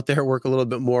you. Get out there, work a little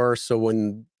bit more. So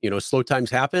when, slow times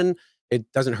happen, it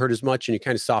doesn't hurt as much and you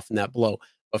kind of soften that blow.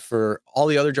 But for all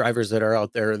the other drivers that are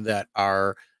out there that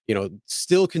are,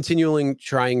 still continuing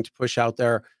trying to push out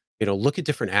there, look at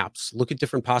different apps, look at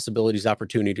different possibilities,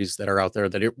 opportunities that are out there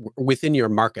that are within your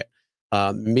market.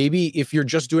 Maybe if you're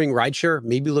just doing rideshare,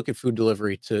 maybe look at food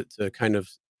delivery to kind of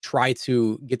try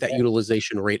to get that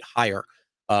utilization rate higher.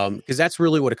 Because that's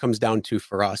really what it comes down to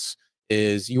for us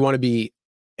is you want to be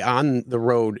on the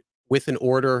road with an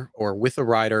order or with a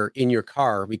rider in your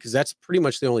car, because that's pretty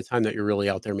much the only time that you're really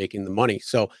out there making the money.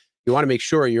 So you want to make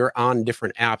sure you're on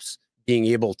different apps, being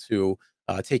able to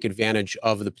take advantage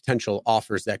of the potential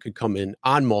offers that could come in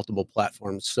on multiple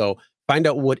platforms. So find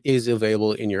out what is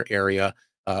available in your area.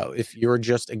 If you're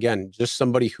just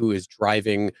somebody who is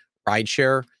driving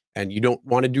rideshare and you don't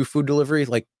want to do food delivery,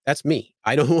 like that's me.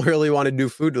 I don't really want to do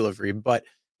food delivery, but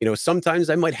sometimes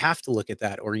I might have to look at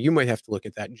that, or you might have to look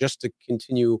at that just to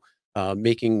continue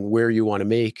making where you want to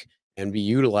make and be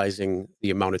utilizing the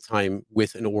amount of time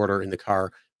with an order in the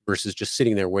car versus just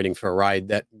sitting there waiting for a ride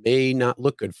that may not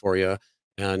look good for you.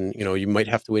 And, you might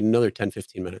have to wait another 10,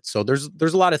 15 minutes. So there's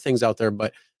a lot of things out there,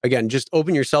 but again, just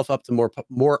open yourself up to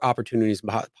more opportunities,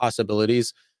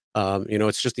 possibilities.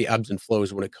 It's just the ebbs and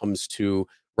flows when it comes to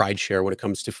rideshare, when it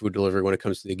comes to food delivery, when it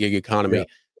comes to the gig Yeah. economy.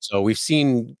 So we've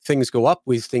seen things go up,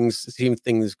 seen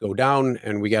things go down,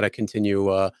 and we got to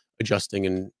continue adjusting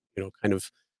and kind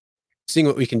of seeing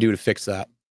what we can do to fix that.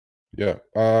 Yeah.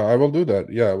 I will do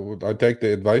that. Yeah. I take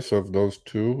the advice of those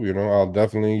two. I'll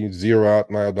definitely zero out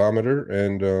my odometer,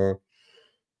 and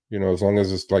as long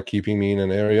as it's like keeping me in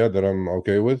an area that I'm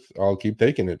okay with, I'll keep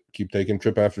taking it. Keep taking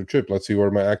trip after trip. Let's see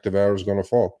where my active hour is going to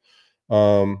fall.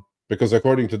 Because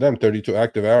according to them, 32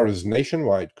 active hours is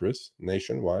nationwide, Chris.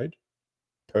 Nationwide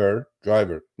per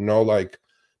driver. No, like,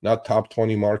 not top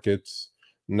 20 markets,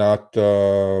 not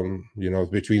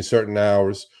between certain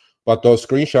hours. But those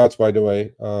screenshots, by the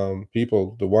way,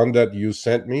 people, the one that you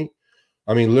sent me,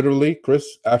 I mean, literally, Chris,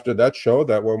 after that show,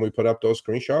 that when we put up those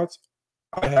screenshots,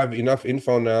 I have enough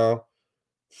info now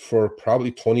for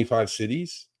probably 25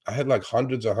 cities. I had like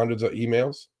hundreds of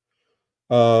emails.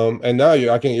 And now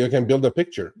you can build a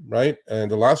picture, right? And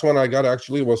the last one I got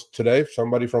actually was today.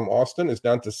 Somebody from Austin is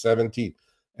down to 17.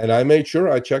 And I made sure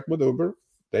I checked with Uber.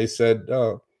 They said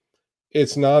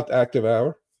it's not active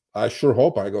hour. I sure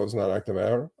hope I go it's not active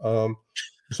hour.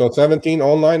 So 17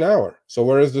 online hour. So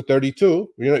where is the 32?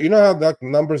 You know how that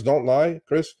numbers don't lie,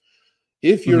 Chris?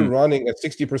 If you're Mhm. running at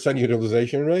 60%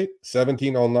 utilization rate,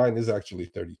 17 online is actually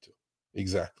 32.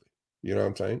 Exactly. You know what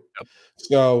I'm saying? Yep.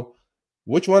 So,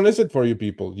 which one is it for you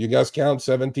people? You guys count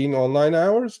 17 online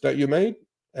hours that you made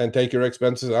and take your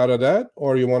expenses out of that?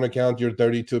 Or you want to count your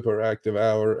 32 per active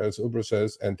hour, as Uber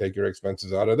says, and take your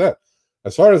expenses out of that?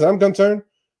 As far as I'm concerned,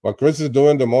 what Chris is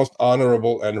doing, the most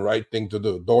honorable and right thing to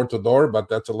do, door to door, but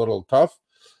that's a little tough.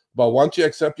 But once you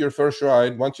accept your first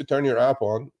ride, once you turn your app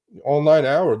on, online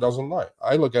hour doesn't lie.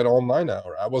 I look at online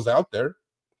hour. I was out there,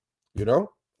 you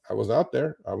know, I was out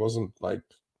there. I wasn't like,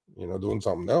 doing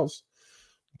something else.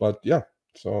 But yeah,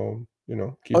 so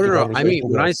Oh, keep no, the no. I mean, conversation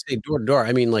when going. I say door to door,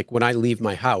 I mean like when I leave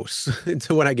my house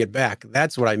to when I get back.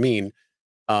 That's what I mean.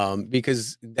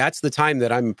 Because that's the time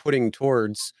that I'm putting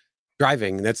towards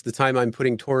driving. That's the time I'm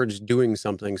putting towards doing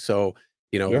something. So,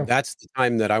 Yeah, that's the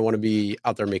time that I want to be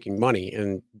out there making money,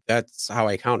 and that's how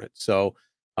I count it. So,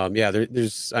 yeah,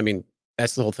 I mean,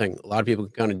 that's the whole thing. A lot of people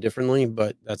count it differently,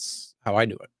 but that's how I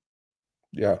do it.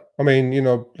 yeah. I mean,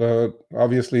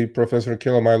 obviously Professor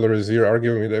Killamiller is here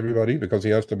arguing with everybody because he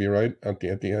has to be right at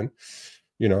the end.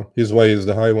 His way is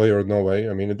the highway or no way.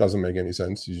 I mean, it doesn't make any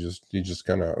sense. He just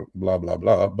kind of blah blah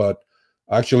blah. But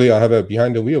actually, I have a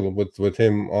behind the wheel with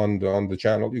him on the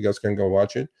channel. You guys can go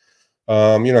watch it.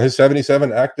 His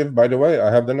 77 active, by the way,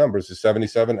 I have the numbers. His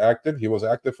 77 active. He was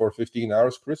active for 15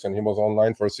 hours, Chris, and he was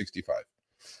online for 65.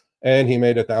 And he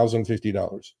made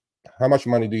 $1,050. How much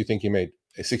money do you think he made?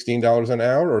 $16 an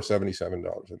hour or $77 an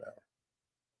hour?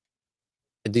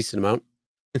 A decent amount.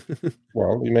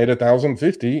 Well, he made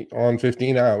 1,050 on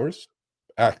 15 hours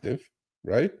active,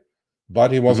 right?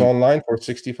 But he was Mhm. online for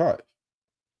 65.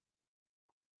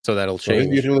 So that'll So his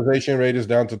change. utilization rate is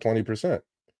down to 20%.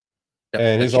 Yep,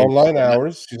 And that his changes online a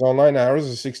lot. hours,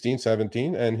 is 16,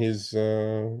 17, and his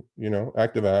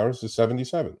active hours is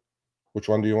 77. Which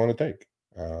one do you want to take?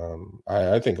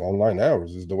 I think online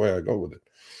hours is the way I go with it.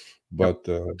 Yep,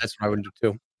 But that's what I would do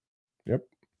too. yep.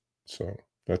 So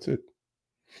that's it.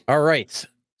 All right.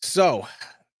 So,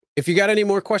 if you got any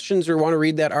more questions or want to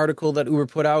read that article that Uber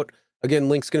put out, again,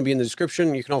 link's going to be in the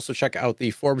description. You can also check out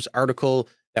the Forbes article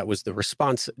that was the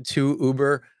response to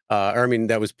Uber. Or I mean,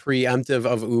 that was preemptive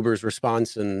of Uber's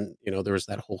response, and there was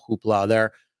that whole hoopla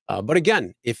there. But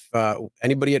again, if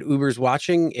anybody at Uber is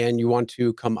watching and you want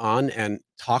to come on and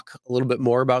talk a little bit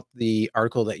more about the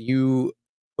article that you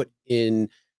put in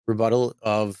rebuttal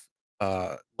of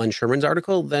Len Sherman's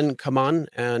article, then come on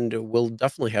and we'll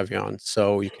definitely have you on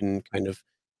so you can kind of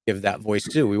give that voice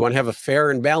too. We want to have a fair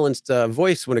and balanced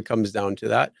voice when it comes down to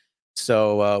that.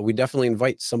 So we definitely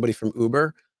invite somebody from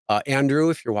Uber. Andrew,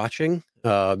 if you're watching,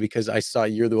 because I saw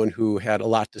you're the one who had a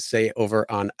lot to say over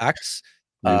on X.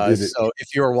 You did it. So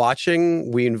if you're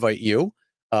watching, we invite you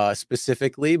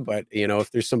specifically. But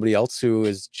if there's somebody else who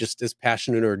is just as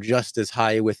passionate or just as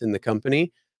high within the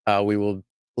company, we will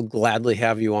we'll gladly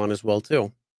have you on as well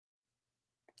too.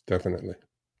 Definitely.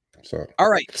 So All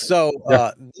right. So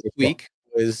yeah. this Let's go. week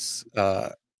was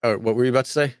what were you about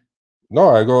to say? No,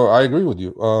 I agree with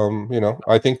you.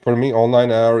 I think for me,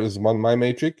 online hour is my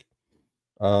metric.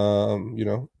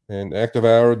 And active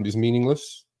hour is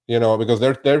meaningless. Because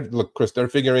they're look, Chris, they're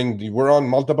figuring we're on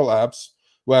multiple apps.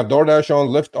 We have DoorDash on,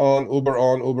 Lyft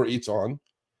on, Uber Eats on.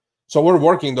 So we're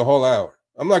working the whole hour.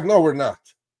 I'm like, no, we're not.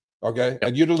 Okay. Yep.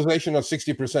 At utilization of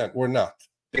 60%, we're not.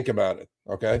 Think about it.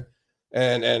 Okay.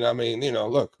 And I mean,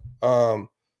 look,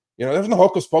 there's no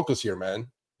hocus pocus here, man.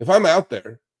 If I'm out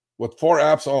there with 4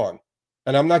 apps on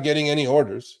and I'm not getting any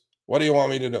orders, what do you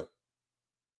want me to do?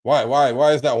 Why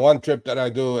is that one trip that I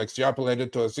do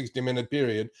extrapolated to a 60-minute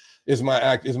period is my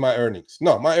earnings?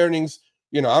 No, my earnings,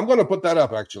 I'm gonna put that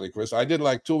up actually, Chris. I did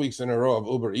like 2 weeks in a row of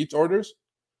Uber Eats orders.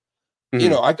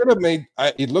 Mhm. I could have made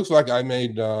it looks like I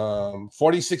made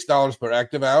 $46 per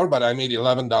active hour, but I made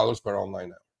 $11 per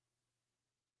online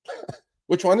hour.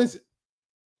 Which one is it?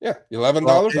 Yeah, Well,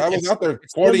 $11. I was out there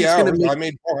it's the one 40 that's going to hours. make I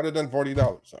made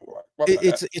 $440. So what the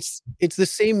heck? it's the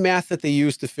same math that they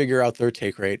use to figure out their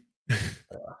take rate.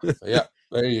 So yeah,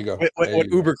 there you go. There What you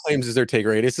go. Uber claims is their take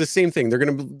rate. It's the same thing.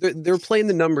 They're playing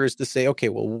the numbers to say, okay,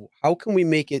 well, how can we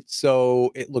make it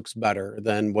so it looks better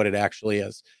than what it actually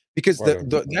is? Because Whatever.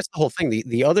 that's the whole thing.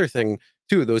 The other thing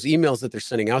too, those emails that they're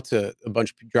sending out to a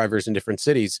bunch of drivers in different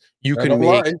cities, you I can don't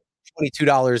make lie.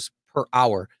 $22 per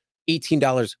hour,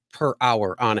 $18 per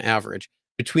hour on average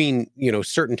between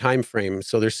certain time frames.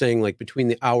 So they're saying like between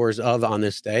the hours of on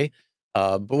this day.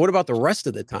 But what about the rest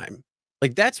of the time?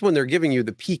 Like, that's when they're giving you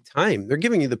the peak time. They're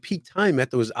giving you the peak time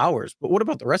at those hours. But what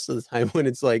about the rest of the time when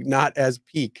it's, like, not as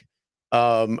peak?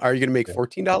 Are you gonna make Yeah.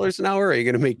 $14 an hour? Are you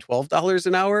gonna make $12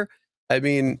 an hour? I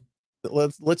mean,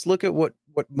 let's look at what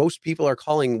most people are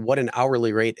calling what an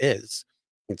hourly rate is.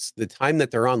 It's the time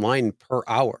that they're online per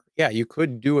hour. Yeah, you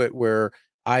could do it where,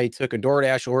 I took a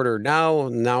DoorDash order now.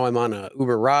 Now I'm on a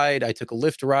Uber ride. I took a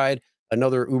Lyft ride,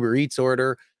 another Uber Eats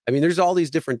order. I mean, there's all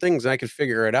these different things, and I could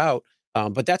figure it out.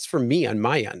 But that's for me on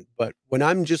my end. But when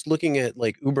I'm just looking at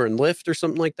like Uber and Lyft or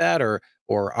something like that, or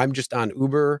I'm just on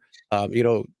Uber,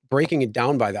 breaking it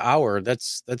down by the hour,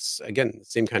 that's again the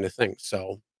same kind of thing.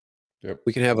 So Yep.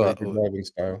 we can have Like your driving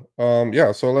style.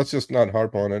 Yeah, so let's just not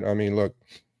harp on it. I mean, look,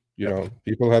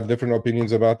 people have different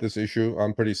opinions about this issue.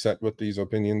 I'm pretty set with these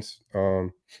opinions.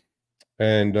 So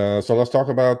let's talk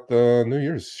about New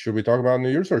Year's. Should we talk about New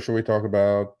Year's, or should we talk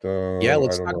about Yeah, I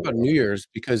let's don't talk know. about New Year's,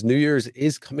 because New Year's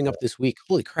is coming up this week.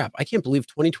 Holy crap. I can't believe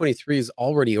 2023 is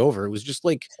already over. It was just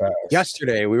like Fast.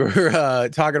 yesterday we were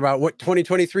talking about what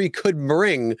 2023 could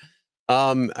bring.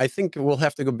 I think we'll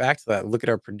have to go back to that, look at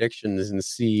our predictions and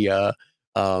see what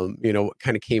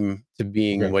kind of came to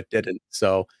being and what didn't.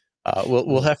 So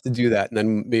we'll have to do that, and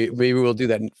then maybe we'll do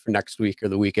that for next week or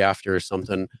the week after or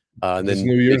something. And This then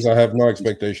New Year's, I have no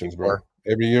expectations, bro. before.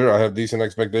 Every year I have decent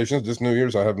expectations. This New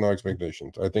Year's, I have no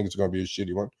expectations. I think it's going to be a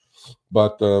shitty one,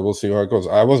 but we'll see how it goes.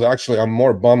 I'm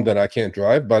more bummed that I can't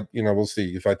drive, but we'll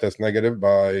see. If I test negative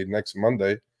by next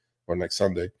Monday or next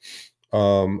Sunday,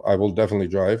 I will definitely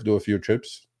drive, do a few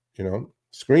trips,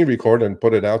 screen record and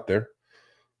put it out there,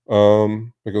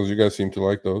 because you guys seem to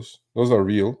like those. Those are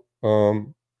real.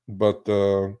 But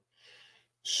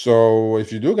so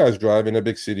if you do guys drive in a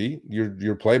big city,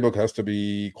 your playbook has to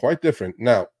be quite different.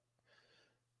 Now,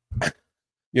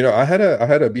 I had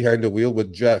a behind the wheel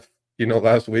with Jeff,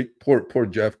 last week. Poor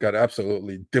Jeff got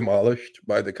absolutely demolished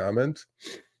by the comments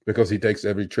because he takes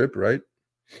every trip, right?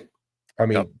 I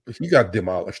mean, he got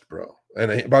demolished, bro.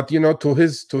 But to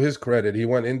his credit, he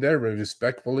went in there and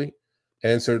respectfully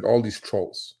answered all these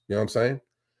trolls. You know what I'm saying?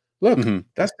 Look,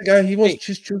 that's the guy. He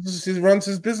runs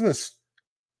his business.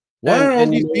 Why are all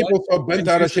these people so bent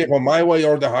out of shape on my way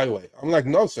or the highway? I'm like,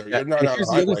 no, sir, you're not on the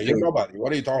highway. You're nobody.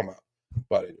 What are you talking about?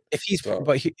 But if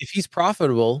he's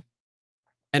profitable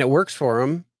and it works for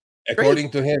him,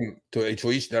 according to him,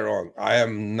 to each their own. I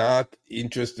am not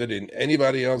interested in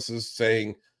anybody else's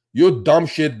saying you dumb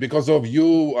shit because of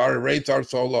you. Our rates are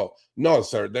so low. No,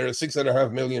 sir, there are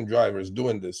 6.5 million drivers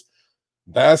doing this.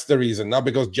 That's the reason, not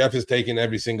because Jeff is taking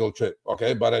every single trip.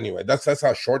 Okay, but anyway, that's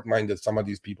how short-minded some of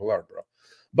these people are, bro.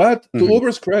 But to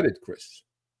Uber's credit, Chris,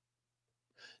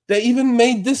 they even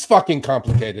made this fucking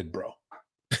complicated, bro.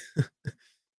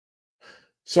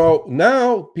 So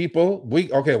now people,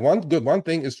 one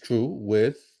thing is true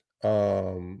with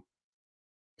upfront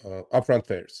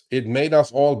fares. It made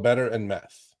us all better in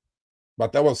math,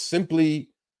 but that was simply,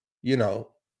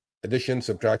 addition,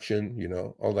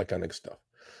 subtraction, all that kind of stuff.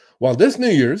 Well, this New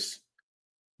Year's,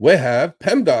 we have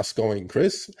PEMDAS going,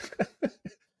 Chris.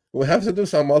 We have to do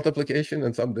some multiplication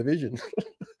and some division.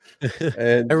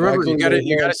 And remember, you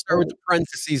gotta start with the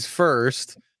parentheses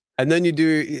first, and then at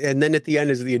the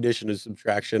end is the addition and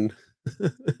subtraction.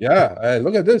 Yeah,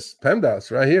 look at this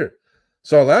PEMDAS right here.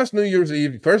 So last New Year's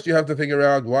Eve, first you have to figure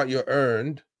out what you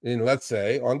earned in, let's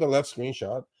say, on the left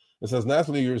screenshot, it says last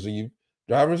New Year's Eve,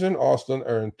 drivers in Austin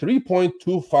earned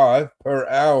 3.25 per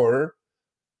hour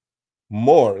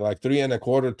more, like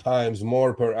 3.25 times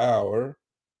more per hour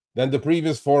than the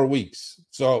previous 4 weeks.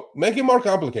 So make it more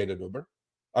complicated, Uber.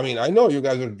 I mean, I know you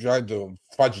guys are trying to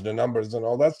fudge the numbers and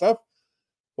all that stuff.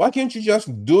 Why can't you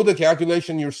just do the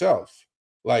calculation yourself?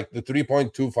 Like the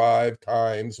 3.25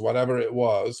 times whatever it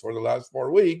was for the last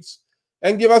 4 weeks,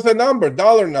 and give us a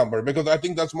dollar number, because I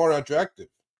think that's more attractive.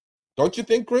 Don't you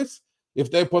think, Chris? If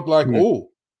they put like,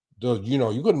 you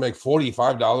could make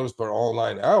 $45 per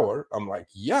online hour. I'm like,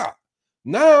 yeah.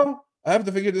 Now I have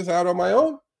to figure this out on my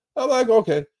own. I'm like,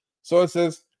 okay. So it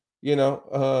says,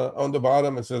 on the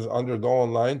bottom, it says under go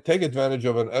online, take advantage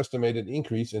of an estimated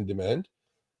increase in demand.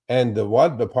 And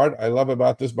the part I love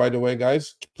about this, by the way,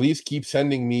 guys, please keep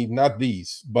sending me, not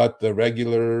these, but the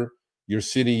regular, your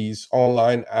city's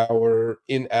online hour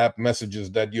in-app messages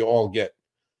that you all get.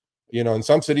 In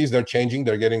some cities, they're changing,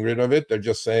 they're getting rid of it. They're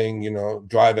just saying,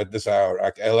 drive at this hour.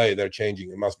 Like LA, they're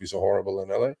changing. It must be so horrible in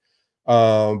LA.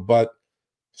 But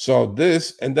so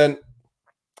this, and then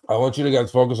I want you to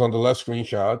guys focus on the left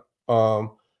screenshot.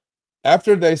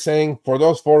 After they saying for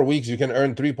those 4 weeks, you can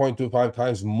earn 3.25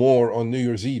 times more on New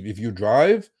Year's Eve if you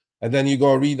drive, and then you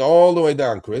go read all the way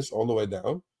down, Chris, all the way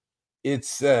down. It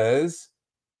says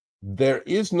there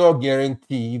is no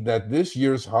guarantee that this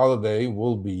year's holiday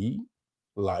will be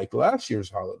like last year's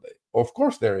holiday. Of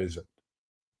course there isn't.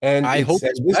 And I hope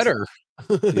it's better.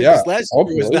 Yeah, last year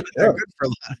was not that good for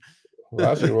that.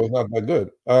 Last year was not that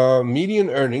good. Median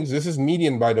earnings. This is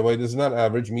median, by the way. This is not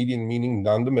average. Median meaning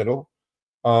down the middle.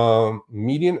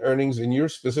 Median earnings in your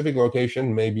specific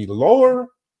location may be lower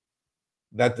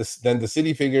then the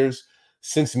city figures,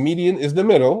 since median is the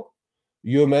middle,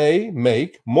 you may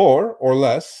make more or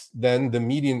less than the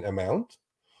median amount.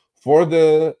 For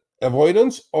the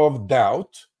avoidance of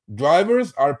doubt,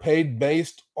 drivers are paid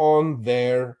based on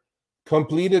their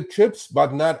completed trips,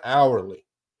 but not hourly.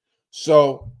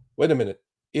 So, wait a minute.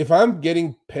 If I'm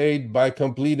getting paid by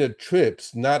completed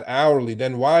trips, not hourly,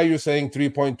 then why are you saying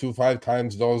 3.25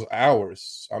 times those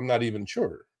hours? I'm not even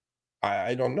sure.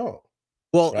 I don't know.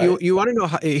 Well, Right? you want to know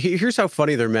how, here's how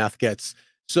funny their math gets.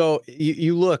 So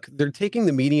you look, they're taking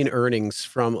the median earnings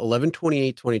from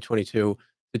 11/28/2022 to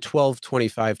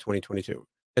 12/25/2022.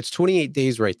 That's 28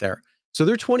 days right there. So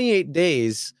their 28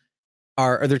 days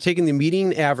are they're taking the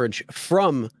median average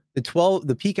from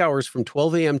the peak hours from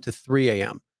 12 a.m. to 3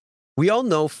 a.m. We all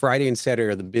know Friday and Saturday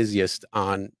are the busiest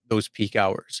on those peak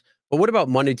hours. But what about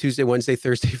Monday, Tuesday, Wednesday,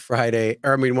 Thursday, Friday?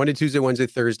 Or I mean, Monday, Tuesday, Wednesday,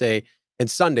 Thursday,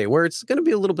 and Sunday, where it's going to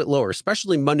be a little bit lower,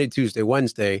 especially Monday, Tuesday,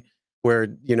 Wednesday,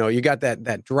 where you got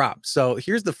that drop. So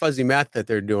here's the fuzzy math that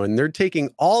they're doing. They're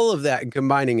taking all of that and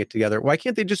combining it together. Why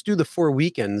can't they just do the 4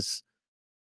 weekends?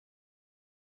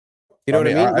 You know I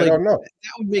what I mean, mean? I Like don't know.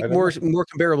 that would I make don't know. more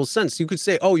comparable sense. You could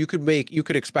say, oh, you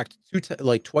could expect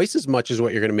like twice as much as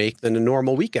what you're going to make than a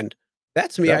normal weekend.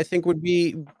 That to me, Yeah, I think would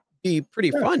be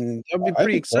pretty yeah, fun. That would be I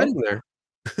pretty think so. exciting there.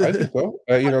 I think so.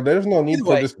 There's no need Either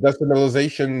for way, this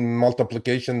decimalization,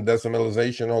 multiplication,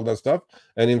 decimalization, all that stuff.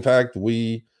 And in fact,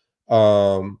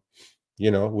 um, I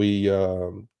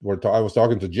was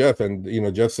talking to Jeff,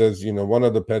 and Jeff says, one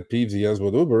of the pet peeves he has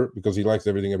with Uber, because he likes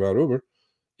everything about Uber,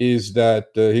 is that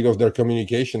he goes, their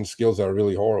communication skills are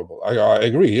really horrible. I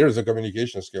agree. Here's a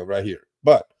communication skill right here,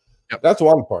 but yep. that's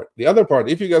one part. The other part,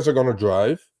 if you guys are going to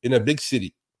drive in a big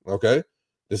city, okay,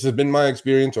 this has been my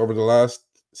experience over the last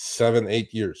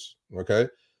 7-8 years. Okay,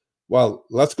 well,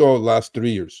 let's go last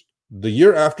 3 years. The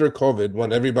year after COVID,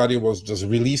 when everybody was just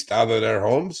released out of their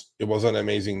homes, it was an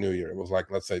amazing new year. It was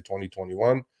like, let's say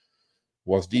 2021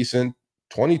 was decent.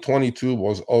 2022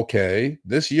 was okay.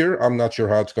 This year, I'm not sure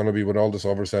how it's going to be with all this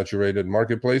oversaturated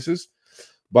marketplaces,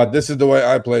 but this is the way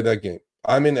I play that game.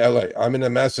 I'm in LA. I'm in a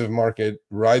massive market.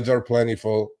 Rides are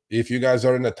plentiful. If you guys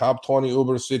are in the top 20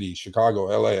 Uber cities, Chicago,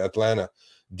 LA, Atlanta,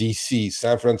 DC,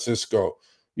 San Francisco,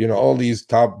 all these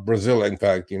top Brazil, in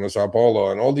fact, Sao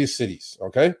Paulo and all these cities,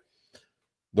 okay?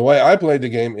 The way I play the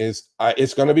game is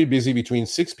it's going to be busy between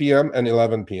 6 p.m. and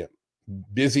 11 p.m.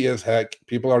 Busy as heck.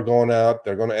 People are going out.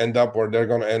 They're going to end up where they're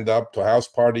going to end up, to house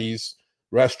parties,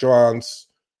 restaurants,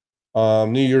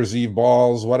 New Year's Eve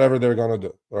balls, whatever they're going to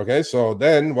do. Okay. So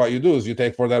then what you do is you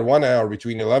take, for that 1 hour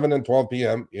between 11 and 12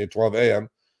 p.m., 12 a.m.,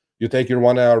 you take your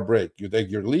 1 hour break. You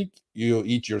take your leak, you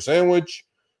eat your sandwich,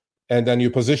 and then you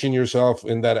position yourself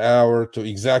in that hour to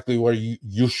exactly where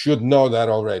you should know that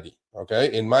already.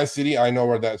 Okay. In my city, I know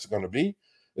where that's going to be.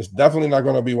 It's definitely not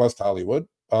going to be West Hollywood.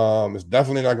 It's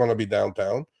definitely not going to be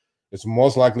downtown. It's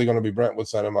most likely going to be Brentwood,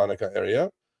 Santa Monica area.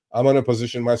 I'm going to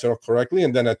position myself correctly.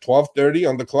 And then at 12:30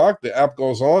 on the clock, the app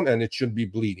goes on and it should be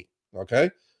bleeding. Okay.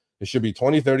 It should be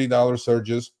 $20, $30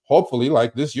 surges, hopefully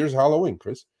like this year's Halloween,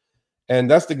 Chris. And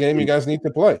that's the game you guys need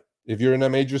to play if you're in a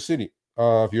major city.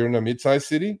 If you're in a mid-sized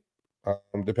city,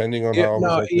 depending on Yeah, how no,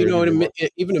 oversaturated you are.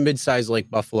 even a mid-size like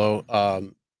Buffalo,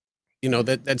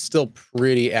 that's still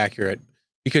pretty accurate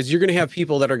because you're going to have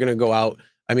people that are going to go out.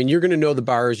 I mean, you're going to know the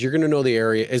bars, you're going to know the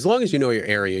area. As long as you know your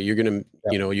area, you're going to,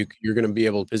 Yeah. you're going to be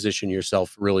able to position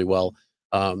yourself really well.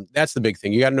 That's the big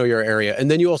thing. You got to know your area,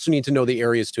 and then you also need to know the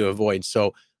areas to avoid.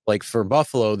 So, like for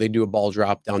Buffalo, they do a ball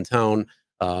drop downtown.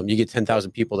 You get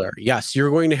 10,000 people there. Yes,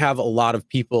 you're going to have a lot of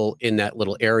people in that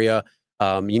little area.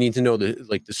 You need to know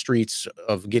the streets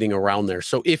of getting around there.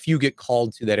 So if you get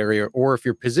called to that area, or if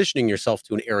you're positioning yourself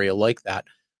to an area like that,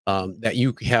 that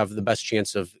you have the best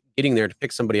chance of getting there to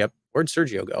pick somebody up. Where'd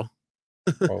Sergio go?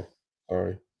 Oh,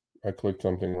 sorry. I clicked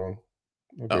something wrong.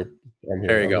 Oh, Okay. I'm here.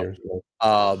 there you I'm go. here.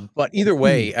 So, But either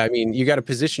way, I mean, you got to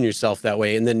position yourself that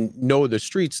way and then know the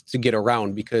streets to get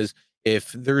around, because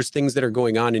if there's things that are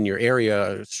going on in your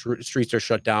area, streets are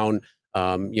shut down,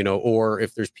 or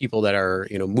if there's people that are,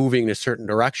 moving in a certain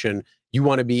direction, you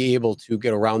want to be able to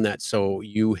get around that. So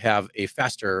you have a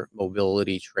faster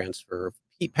mobility transfer of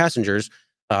passengers.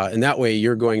 And that way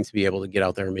you're going to be able to get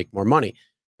out there and make more money.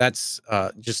 That's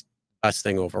just the best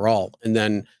thing overall. And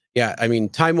then, yeah, I mean,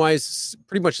 time wise,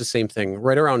 pretty much the same thing.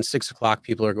 Right around 6 o'clock,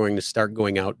 people are going to start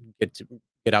going out,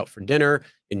 get out for dinner,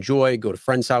 enjoy, go to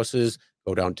friends' houses,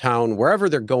 go downtown, wherever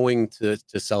they're going to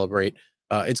celebrate.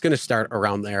 It's going to start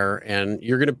around there, and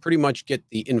you're going to pretty much get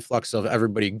the influx of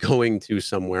everybody going to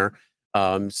somewhere.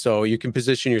 So you can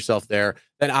position yourself there.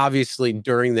 Then, obviously,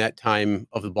 during that time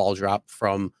of the ball drop,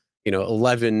 from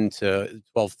 11 to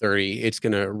 12:30, it's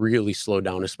going to really slow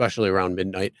down, especially around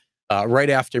midnight. Right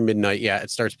after midnight, yeah, it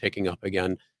starts picking up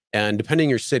again. And depending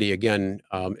your city, again,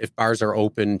 if bars are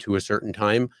open to a certain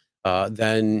time,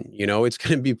 then it's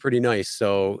going to be pretty nice.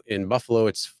 So in Buffalo,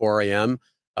 it's 4 a.m.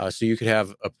 So you could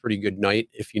have a pretty good night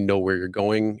if you know where you're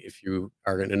going. If you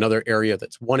are in another area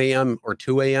that's 1 a.m. or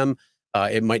 2 a.m.,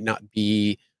 it might not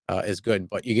be as good.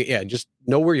 But just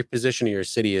know where your position in your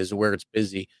city is, where it's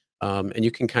busy, and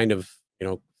you can kind of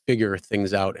figure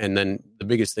things out. And then the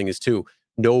biggest thing is too,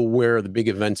 know where the big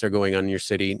events are going on in your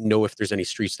city. Know if there's any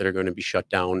streets that are going to be shut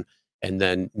down, and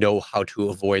then know how to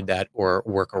avoid that or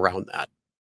work around that.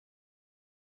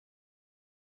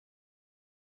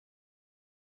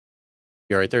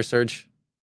 You all right there, Serge?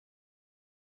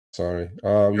 Sorry.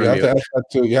 You're You on have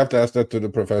to mute. ask that to the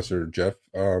professor, Jeff.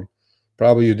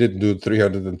 Probably you didn't do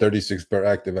 336 per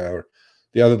active hour.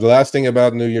 The last thing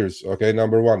about New Year's, okay,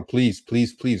 number one, please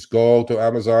go to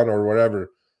Amazon or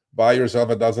wherever, buy yourself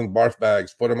a dozen barf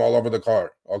bags, put them all over the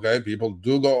car. Okay, people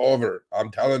do go over.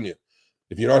 I'm telling you,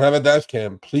 if you don't have a dash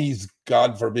cam, please,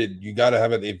 God forbid, you got to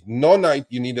have it. If no night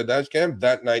you need a dash cam,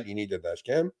 that night you need a dash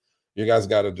cam. You guys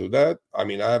got to do that. I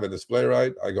mean, I have a display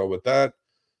right. I go with that.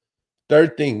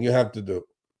 Third thing you have to do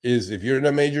is if you're in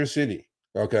a major city,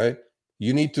 okay,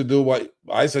 you need to do what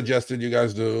I suggested you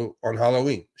guys do on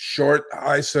Halloween. Short,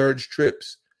 high surge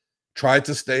trips. Try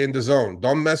to stay in the zone.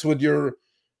 Don't mess with your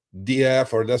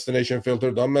DF or destination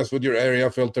filter. Don't mess with your area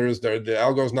filters. The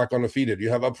algo is not going to feed it. You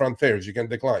have upfront fares. You can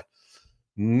decline.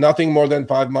 Nothing more than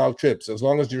 5-mile trips. As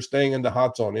long as you're staying in the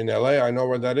hot zone. In LA, I know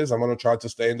where that is. I'm going to try to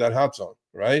stay in that hot zone,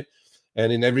 right?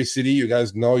 And in every city, you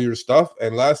guys know your stuff.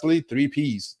 And lastly, 3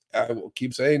 Ps. I will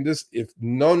keep saying this. If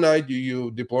no night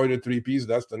you deploy the 3 Ps,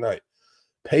 that's the night.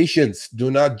 Patience.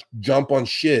 Do not jump on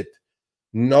shit.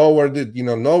 Know where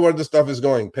the stuff is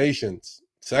going. Patience.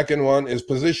 Second one is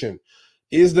position.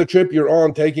 Is the trip you're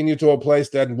on taking you to a place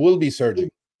that will be surging?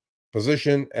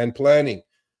 Position and planning.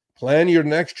 Plan your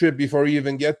next trip before you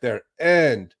even get there.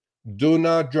 And do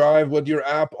not drive with your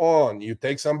app on. You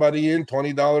take somebody in,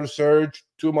 $20 surge,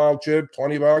 2-mile trip,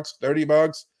 $20,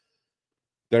 $30.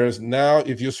 There's now,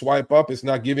 if you swipe up, it's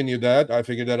not giving you that. I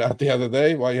figured that out the other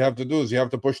day. What you have to do is you have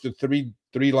to push the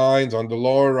three lines on the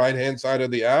lower right-hand side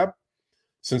of the app.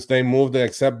 Since they moved the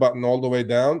accept button all the way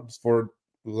down for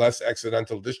less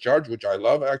accidental discharge, which I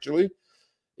love actually,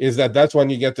 that's when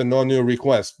you get the no new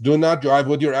request. Do not drive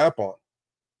with your app on.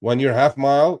 When you're half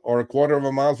mile or a quarter of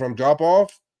a mile from drop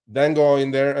off, then go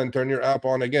in there and turn your app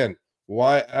on again.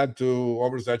 Why add to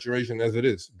oversaturation as it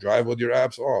is? Drive with your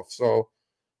apps off. So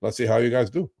let's see how you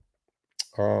guys do.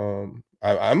 I'm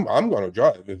gonna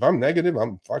drive. If I'm negative,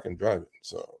 I'm fucking driving.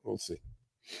 So we'll see.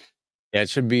 Yeah, it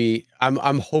should be.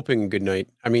 I'm hoping good night.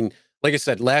 I mean, like I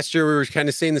said, last year we were kind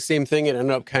of saying the same thing. It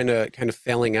ended up kind of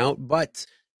failing out. But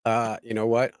you know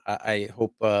what? I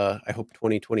hope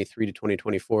 2023 to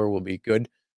 2024 will be good.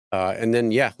 And then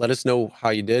let us know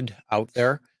how you did out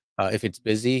there. If it's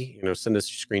busy, send us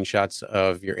screenshots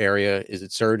of your area. Is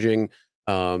it surging?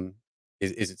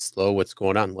 Is it slow? What's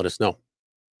going on? Let us know.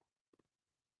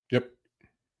 Yep.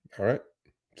 All right.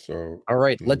 So all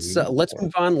right, let's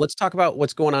move on. Let's talk about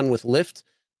what's going on with Lyft.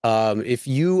 If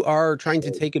you are trying to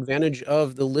take advantage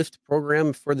of the Lyft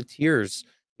program for the tiers,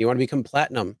 you want to become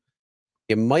platinum,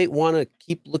 you might want to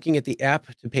keep looking at the app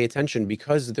to pay attention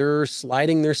because they're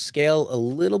sliding their scale a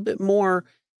little bit more.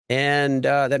 And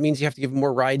that means you have to give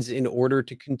more rides in order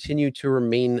to continue to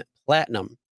remain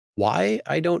platinum. Why?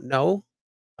 I don't know.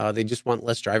 They just want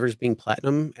less drivers being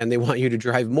platinum and they want you to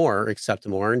drive more, accept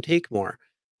more, and take more.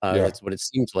 That's what it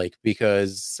seems like,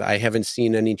 because I haven't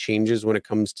seen any changes when it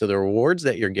comes to the rewards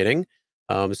that you're getting.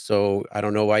 So I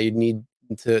don't know why you'd need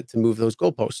to move those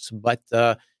goalposts. But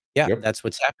that's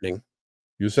what's happening.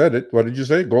 You said it. What did you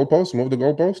say? Goalpost? Move the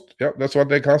goalpost? Yep, that's what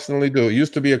they constantly do. It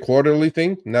used to be a quarterly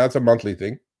thing. Now it's a monthly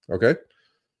thing. Okay.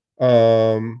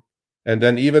 And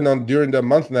then even during the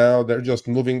month now, they're just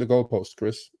moving the goalpost,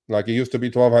 Chris. Like it used to be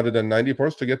 1,290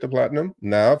 points to get the platinum.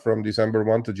 Now from December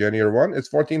 1 to January 1,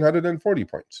 it's 1,440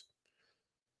 points.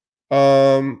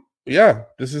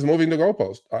 This is moving the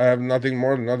goalpost. I have nothing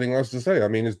less to say. I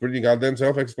mean, it's pretty goddamn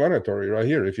self-explanatory right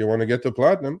here. If you want to get to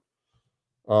platinum,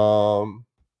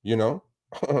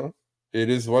 it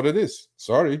is what it is.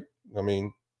 Sorry. I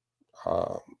mean,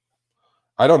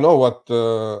 I don't know what.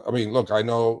 Look, I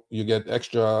know you get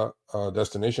extra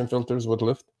destination filters with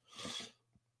Lyft,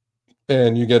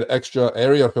 and you get extra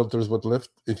area filters with Lyft.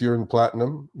 If you're in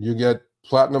platinum, you get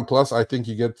platinum plus. I think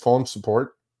you get phone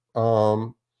support.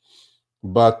 That's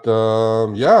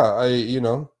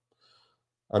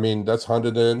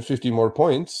 $150 more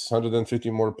points.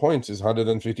 $150 more points is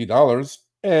 $150.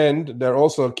 And they're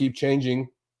also keep changing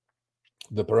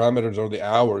the parameters or the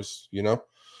hours,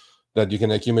 that you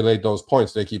can accumulate those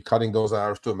points. They keep cutting those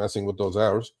hours too, messing with those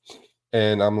hours.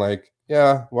 And I'm like,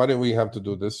 yeah, why do we have to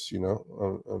do this? I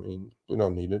mean, we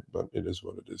don't need it, but it is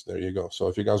what it is. There you go. So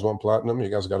if you guys want platinum, you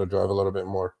guys got to drive a little bit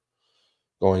more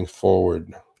going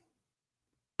forward.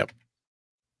 Yep.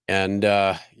 And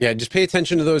just pay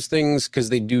attention to those things because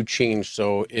they do change.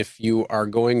 So if you are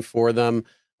going for them,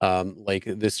 like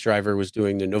this driver was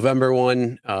doing the November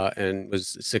one and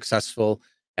was successful,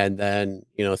 and then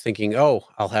thinking, oh,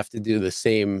 I'll have to do the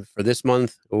same for this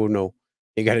month. Oh no,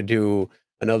 you got to do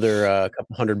another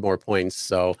couple hundred more points.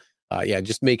 So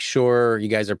just make sure you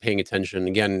guys are paying attention.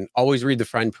 Again, always read the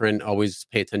fine print. Always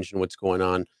pay attention to what's going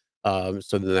on,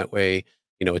 so that way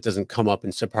it doesn't come up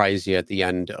and surprise you at the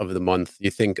end of the month. You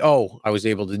think, oh, I was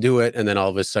able to do it. And then all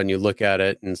of a sudden you look at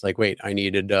it and it's like, wait, I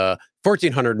needed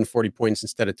 1,440 points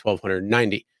instead of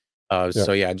 1,290.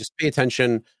 So just pay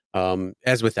attention.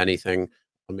 As with anything,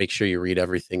 make sure you read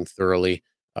everything thoroughly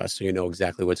so you know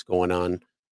exactly what's going on.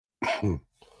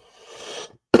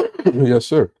 Yes,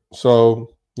 sir.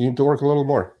 So you need to work a little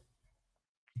more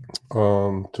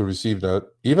to receive that.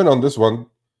 Even on this one,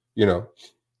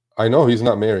 I know he's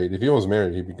not married. If he was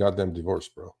married, he'd be goddamn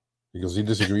divorced, bro, because he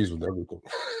disagrees with everything.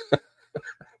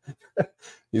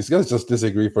 These guys just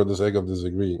disagree for the sake of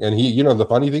disagreeing. And he, the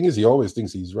funny thing is he always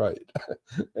thinks he's right.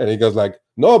 And he goes like,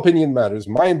 no opinion matters,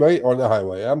 my way or the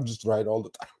highway. I'm just right all the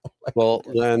time. Well,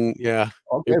 then, yeah.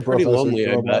 Okay, you're pretty Professor lonely,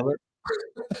 I bet. Kilomailer.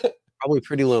 Probably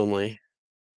pretty lonely.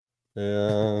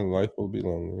 Yeah, life will be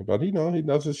lonely. But he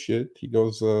does his shit. He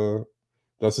goes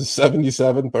does his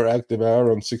 77 per active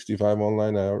hour on 65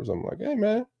 online hours. I'm like, hey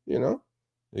man,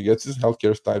 he gets his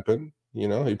healthcare stipend,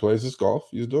 he plays his golf,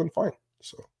 he's doing fine.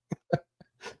 So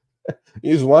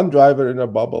he's one driver in a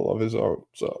bubble of his own.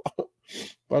 So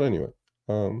but anyway,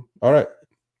 all right.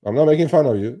 I'm not making fun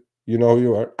of you. You know who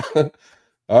you are.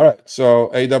 All right.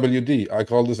 So AWD. I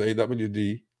call this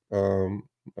AWD,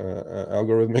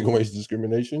 algorithmic wage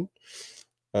discrimination.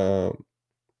 How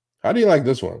do you like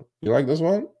this one? You like this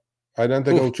one?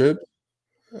 Identical trip.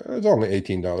 It's only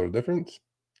 $18 difference,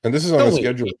 and this is on a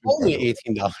scheduled. Only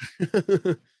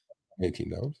 $18.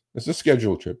 $18. It's a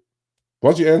scheduled trip.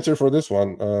 What's your answer for this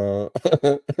one,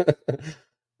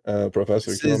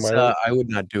 Professor Kilomailer? I would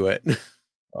not do it.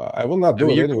 I will not do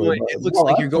it anyway. It looks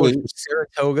like you're going from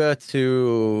Saratoga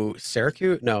to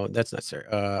Syracuse. No, that's not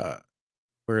Syracuse.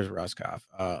 Where's Roscoff?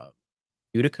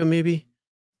 Utica, maybe.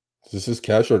 This is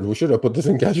cash, or we should have put this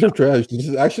in cash or trash. This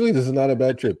is not a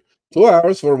bad trip. 2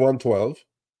 hours for 112.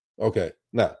 Okay,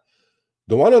 now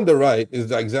the one on the right is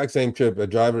the exact same trip. A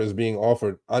driver is being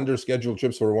offered under scheduled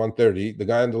trips for 130. The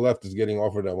guy on the left is getting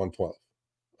offered at 112.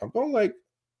 I'm going like,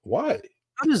 why?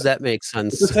 How does that make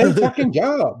sense? It's the same fucking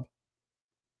job.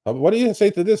 What do you say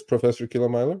to this, Professor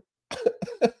Kilomailer?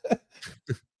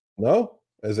 No?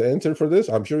 As an answer for this?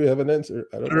 I'm sure you have an answer.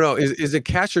 I don't know. Is it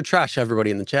cash or trash,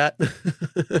 everybody in the chat?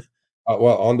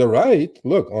 Well, on the right,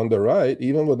 look,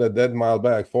 even with a dead mile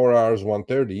back, 4 hours,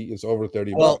 130, it's over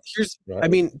 30 bucks. Right? I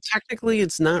mean, technically,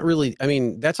 it's not really,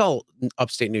 that's all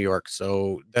upstate New York,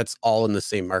 so that's all in the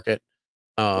same market.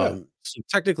 So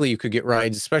technically, you could get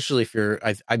rides, especially if you're,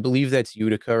 I believe that's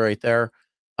Utica right there.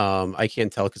 I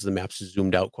can't tell because the map's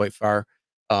zoomed out quite far.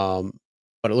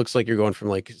 But it looks like you're going from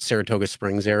like Saratoga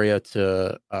Springs area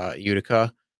to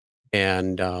Utica.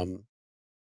 And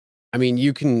I mean,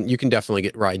 you can definitely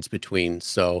get rides between.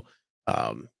 So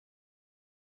I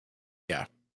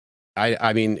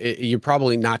mean, you're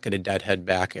probably not going to deadhead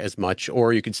back as much,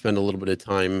 or you could spend a little bit of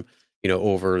time,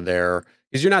 over there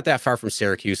because you're not that far from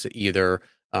Syracuse either.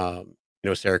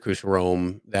 Syracuse,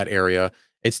 Rome, that area.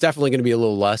 It's definitely going to be a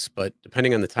little less, but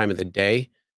depending on the time of the day,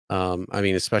 I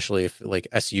mean, especially if like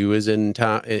SU is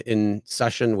in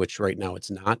session, which right now it's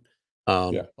not.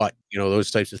 But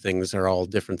those types of things are all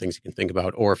different things you can think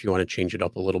about, or if you want to change it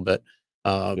up a little bit.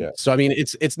 So I mean,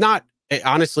 it's not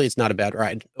honestly, it's not a bad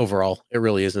ride overall. It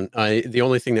really isn't. The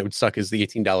only thing that would suck is the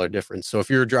 $18 difference. So if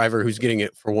you're a driver who's getting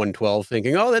it for 112,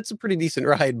 thinking, oh, that's a pretty decent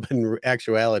ride, but in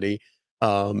actuality,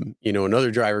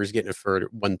 another driver is getting it for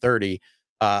 130.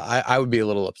 I would be a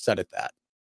little upset at that.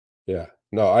 Yeah.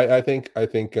 No, I think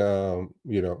the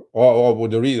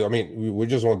reason, I mean, we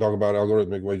just want to talk about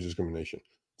algorithmic wage discrimination.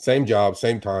 Same job,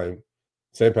 same time,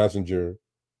 same passenger,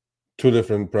 two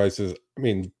different prices. I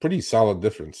mean, pretty solid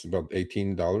difference, about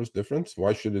 $18 difference.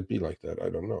 Why should it be like that? I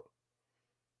don't know.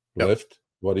 Yep. Lyft,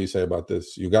 what do you say about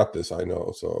this? You got this, I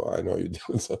know. So I know you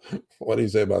do. So what do you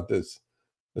say about this?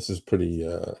 This is pretty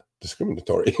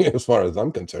discriminatory as far as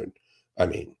I'm concerned. I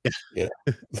mean,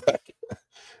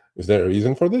 is there a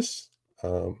reason for this?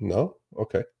 No.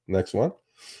 Okay. Next one.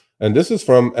 And this is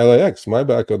from LAX, my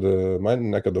neck of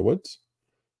the woods.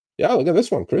 Yeah, look at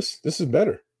this one, Chris. This is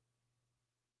better.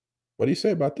 What do you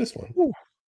say about this one? Whew,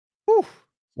 whew.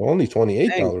 Only $28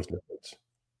 Dang. difference.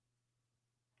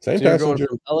 Same So you're going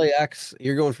passenger. from LAX.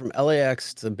 You're going from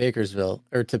LAX to Bakersville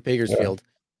or to Bakersfield.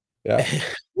 Yeah.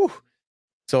 Whew.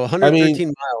 So I mean, 113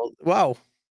 miles. Wow.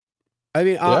 I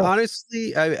mean, yeah.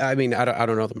 honestly, I mean, I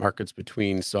don't know the markets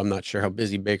between, so I'm not sure how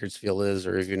busy Bakersfield is,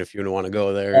 or even if you want to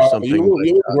go there or something. You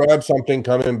will grab something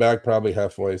coming back probably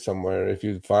halfway somewhere. If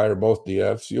you fire both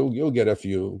DFs, you'll get a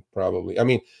few probably. I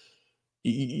mean,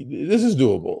 this is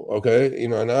doable. Okay, you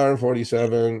know, an hour and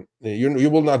 47. You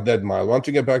will not dead mile. Once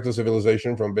you get back to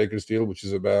civilization from Bakersfield, which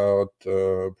is about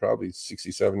probably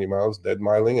 60, 70 miles dead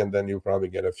miling, and then you'll probably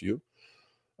get a few.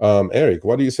 Eric,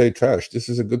 what do you say, Trash? This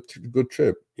is a good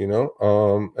trip, you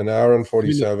know. An hour and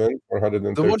 47 for The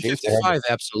 113. 155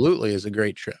 absolutely is a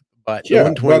great trip, but the Yeah,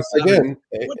 but 127,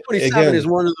 127 again, is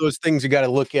one of those things you got to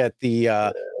look at the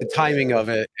timing of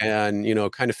it, and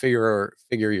kind of figure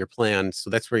your plan.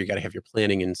 So that's where you got to have your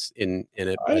planning in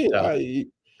it. But I I mean,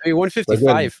 again,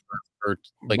 155 for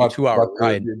like a but 2-hour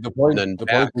ride, the and point then the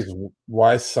point back. is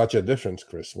why such a difference,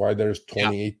 Chris? Why there's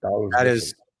Yeah, $28 that difference?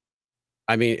 is.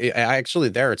 I mean, actually,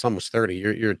 there it's almost 30.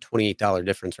 You're $28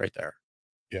 difference right there.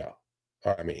 Yeah,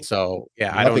 I mean, So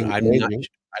yeah, nothing is I'm not. changing.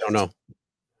 I don't know.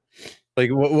 Like,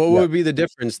 what Yeah, would be the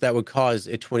difference that would cause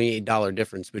a $28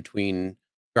 difference between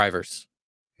drivers?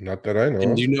 not that I know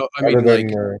And of. I Other mean, than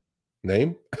like,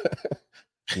 name,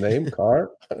 name,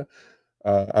 car.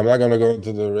 I'm not gonna go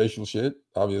into the racial shit,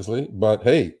 obviously, but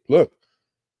hey, look,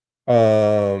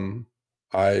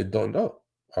 I don't know.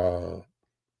 Uh,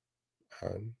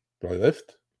 do I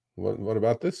lift? What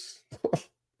about this?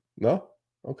 No?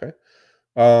 Okay.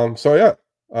 So yeah,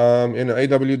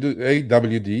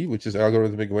 AWD, which is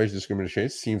algorithmic wage discrimination,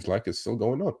 seems like it's still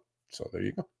going on. So there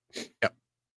you go. yeah.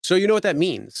 So you know what that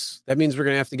means? That means we're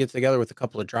gonna have to get together with a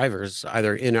couple of drivers,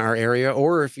 either in our area,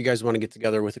 or if you guys want to get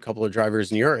together with a couple of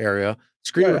drivers in your area,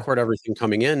 screen Yeah, yeah. record everything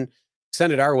coming in,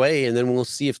 send it our way, and then we'll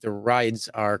see if the rides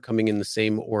are coming in the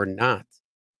same or not.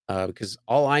 Because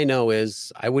all I know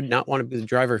is I would not want to be the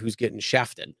driver who's getting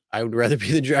shafted. I would rather be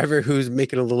the driver who's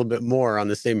making a little bit more on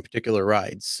the same particular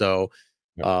ride. So,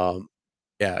 Yeah, um,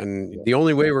 yeah, and yeah, the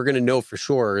only way we're going to know for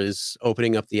sure is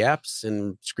opening up the apps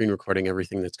and screen recording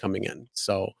everything that's coming in.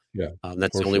 So, yeah,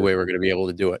 that's for the only sure. way we're going to be able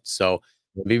to do it. So,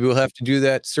 Yeah, maybe we'll have to do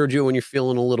that, Sergio. When you're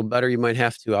feeling a little better, you might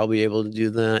have to. I'll be able to do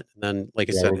that. And then, like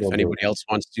I yeah, said, we're if gonna do it. anybody else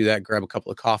wants to do that, grab a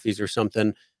couple of coffees or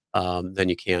something, then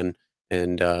you can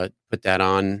and put that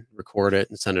on, record it,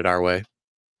 and send it our way.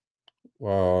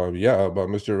 Yeah, but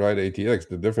Mr. Right ATX,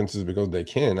 the difference is because they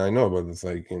can. I know, but it's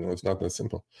like it's not that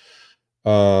simple.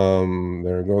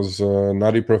 There goes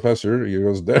Naughty Professor. He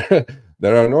goes there.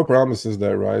 There are no promises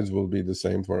that rides will be the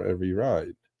same for every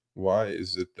ride. Why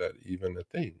is it that even a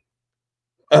thing?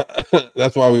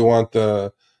 That's why we want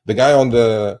the guy on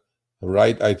the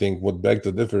right. I think would beg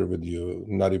to differ with you,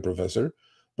 Naughty Professor,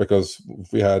 because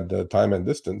if we had time and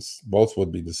distance, both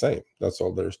would be the same. That's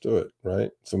all there is to it, right?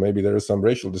 So maybe there is some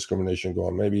racial discrimination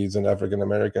going. Maybe he's an African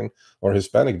American or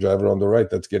Hispanic driver on the right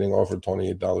that's getting offered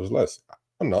 $28 less. I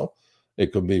don't know.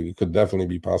 It could be. It could definitely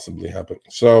be possibly happening.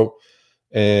 So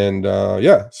and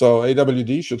yeah, so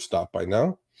AWD should stop by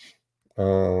now,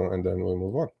 and then we'll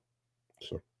move on.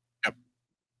 So.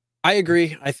 I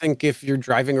agree. I think if you're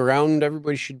driving around,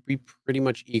 everybody should be pretty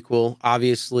much equal.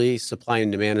 Obviously, supply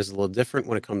and demand is a little different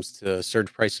when it comes to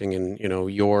surge pricing and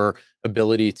your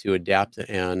ability to adapt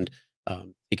and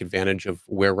take advantage of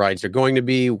where rides are going to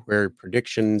be, where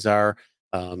predictions are,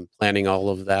 planning all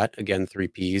of that. Again, 3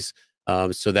 Ps.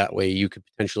 So that way you could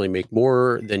potentially make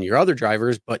more than your other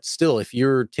drivers, but still, if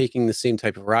you're taking the same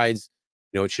type of rides,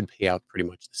 it should pay out pretty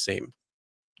much the same,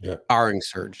 Yeah. barring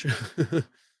surge.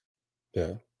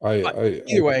 Yeah, But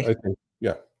either way, I think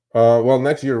yeah. Well,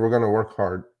 next year we're gonna work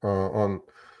hard on,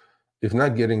 if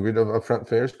not getting rid of upfront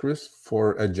fares, Chris,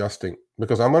 for adjusting.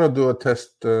 Because I'm gonna do a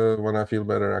test when I feel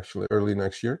better, actually, early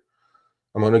next year.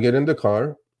 I'm gonna get in the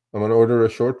car. I'm gonna order a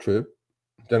short trip.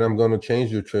 Then I'm gonna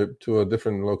change the trip to a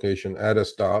different location at a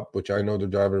stop, which I know the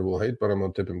driver will hate, but I'm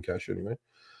gonna tip him cash anyway.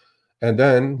 And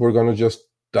then we're going to just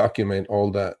document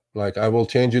all that. Like I will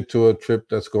change it to a trip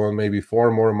that's going maybe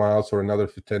 4 more miles for another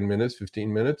 10 minutes,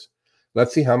 15 minutes.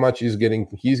 Let's see how much he's getting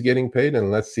paid,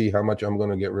 and let's see how much I'm going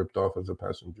to get ripped off as a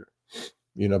passenger. thanks,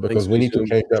 Because we need to Vizu.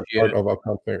 change that Appreciate part it. of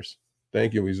upfront fares.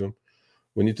 Thank you, Wizum.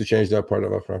 We need to change that part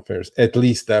of upfront fares, at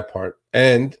least that part.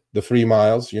 And the free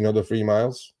miles, the free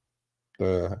miles,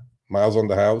 the miles on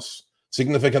the house,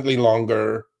 significantly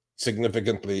longer,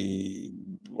 significantly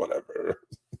whatever.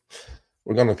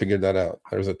 We're gonna figure that out.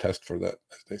 There's a test for that,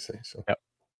 as they say. So Yep.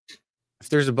 If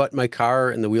there's a butt in my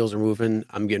car and the wheels are moving,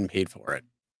 I'm getting paid for it.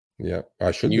 Yeah,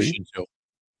 I should And you be. should too.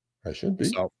 I should be.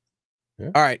 So,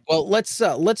 Yeah. all right. Well, let's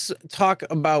talk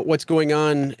about what's going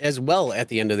on as well at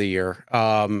the end of the year.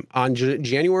 On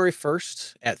January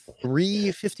 1st at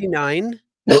 3:59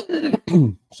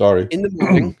 Sorry. in the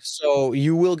morning. So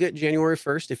you will get January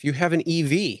 1st if you have an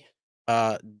EV.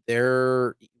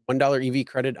 Their $1 EV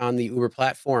credit on the Uber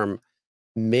platform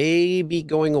may be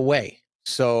going away.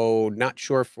 So not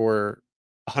sure for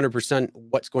 100%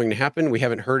 what's going to happen. We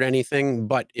haven't heard anything,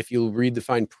 but if you read the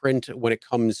fine print when it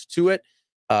comes to it,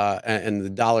 and the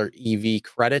dollar EV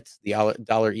credit, the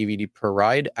dollar EVD per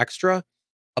ride extra,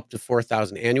 up to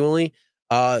 4,000 annually,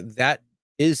 that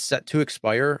is set to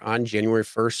expire on January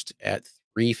 1st at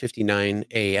 3:59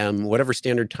 a.m., whatever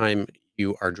standard time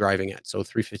you are driving at. So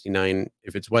 3:59,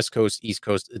 if it's West Coast, East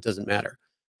Coast, it doesn't matter.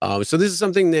 So this is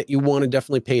something that you want to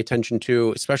definitely pay attention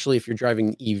to, especially if you're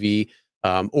driving EV,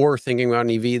 or thinking about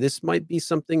an EV. This might be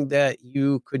something that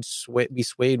you could be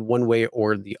swayed one way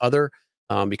or the other,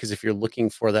 because if you're looking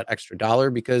for that extra dollar,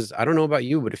 because I don't know about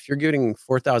you, but if you're getting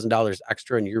 $4,000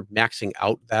 extra and you're maxing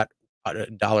out that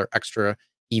dollar extra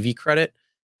EV credit,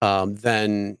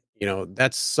 then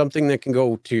that's something that can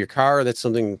go to your car. That's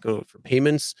something that can go for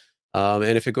payments,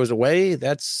 and if it goes away,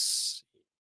 that's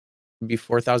be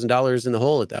 $4,000 in the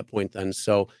hole at that point. Then,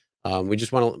 so we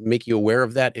just want to make you aware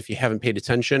of that if you haven't paid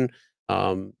attention.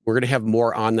 We're going to have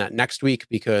more on that next week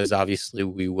because obviously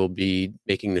we will be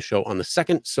making the show on the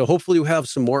 2nd. So hopefully we'll have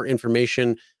some more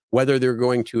information, whether they're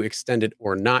going to extend it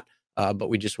or not. But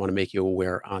we just want to make you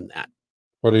aware on that.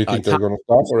 What do you think they're Tom, going to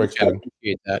stop or extend?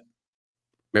 appreciate that.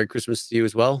 Merry Christmas to you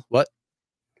as well. What?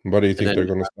 What do you And think then they're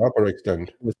going to stop or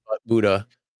extend? with Buddha,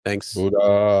 thanks.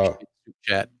 Buddha,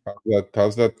 Chat.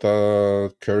 how's that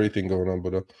curry thing going on,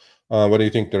 Buddha? What do you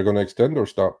think they're going to extend or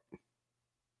stop?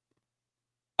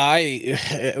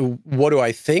 What do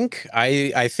I think?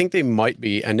 I think they might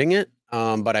be ending it,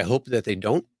 but I hope that they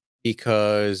don't,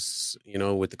 because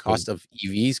with the cost of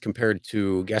EVs compared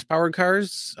to gas powered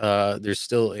cars, there's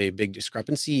still a big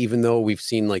discrepancy. Even though we've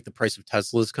seen like the price of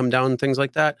Teslas come down and things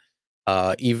like that,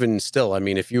 even still, I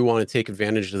mean, if you want to take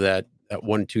advantage of that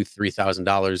 $1,000, $2,000,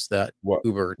 $3,000 that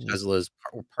Uber Tesla's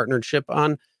partnership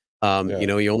on,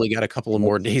 you only got a couple of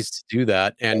more days to do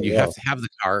that, and you have to have the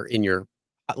car in your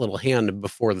hot little hand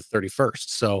before the 31st.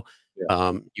 So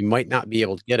you might not be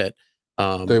able to get it.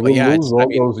 They will lose all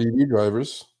those EV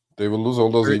drivers. They will lose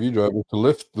all those EV drivers to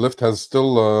Lyft. Lyft has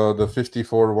still the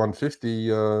 54,150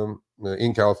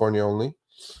 in California only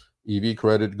EV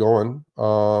credit going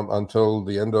until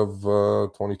the end of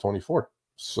 2024.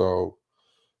 So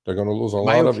they're going to lose a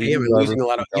lot of EV drivers.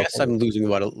 Yes, I'm losing a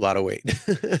lot of weight.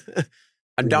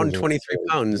 I'm down 23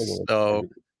 pounds. So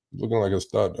looking like a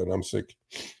stud, and I'm sick.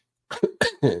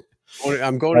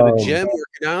 I'm going to the gym,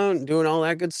 working out, doing all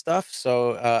that good stuff.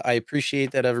 So I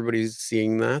appreciate that everybody's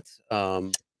seeing that.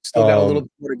 Still got a little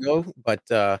bit more to go, but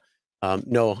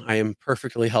no, I am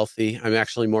perfectly healthy. I'm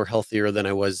actually more healthier than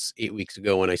I was 8 weeks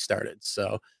ago when I started.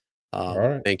 So all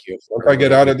right. Thank you. Once I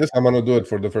get out of this, I'm going to do it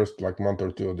for the first month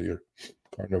or two of the year.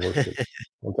 Carnivore shit.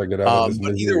 Once I get out of this.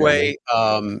 But either way,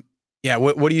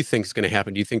 what do you think is going to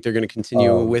happen? Do you think they're going to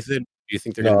continue with it? Do you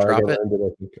think they're going to drop it?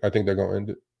 I think they're going to end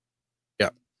it. Yeah.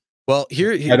 Well,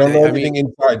 here I don't know anything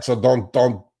inside, so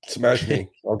don't smash me,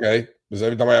 okay? Because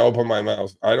every time I open my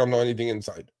mouth, I don't know anything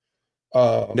inside.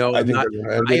 No, I am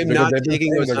not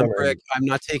taking Ozempic. I'm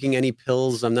not taking any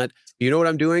pills. I'm not. You know what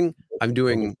I'm doing? I'm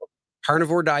doing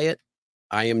carnivore diet.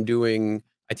 I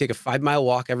take a 5-mile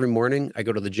walk every morning. I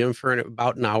go to the gym for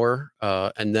about an hour,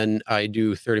 and then I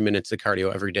do 30 minutes of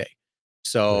cardio every day.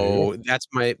 So that's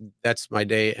my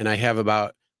day, and I have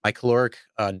about my caloric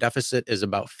deficit is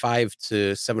about 500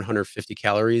 to 750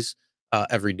 calories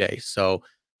every day. So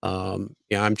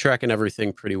I'm tracking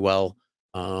everything pretty well.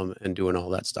 And doing all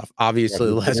that stuff. Obviously,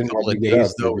 the last couple of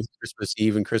days, though, with Christmas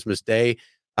Eve and Christmas Day,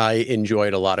 I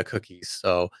enjoyed a lot of cookies.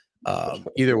 So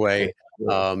either way,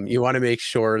 you want to make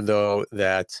sure, though,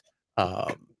 that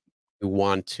you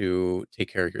want to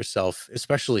take care of yourself,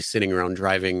 especially sitting around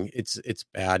driving. It's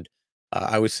bad.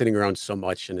 I was sitting around so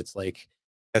much, and it's like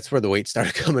that's where the weight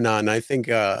started coming on. I think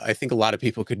a lot of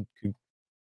people could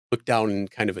look down and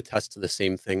kind of attest to the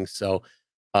same thing. So.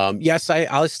 Yes,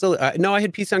 I'll still no, I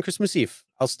had pizza on Christmas Eve.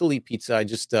 I'll still eat pizza. I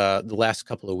just the last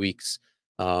couple of weeks,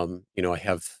 I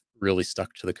have really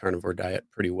stuck to the carnivore diet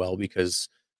pretty well because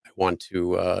I want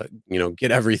to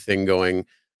get everything going.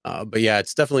 But yeah,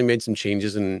 it's definitely made some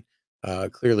changes, and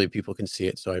clearly people can see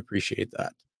it, so I appreciate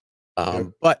that.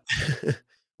 But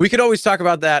we could always talk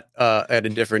about that at a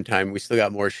different time. We still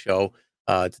got more show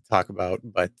to talk about,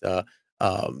 but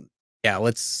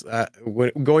let's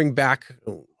going back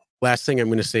last thing I'm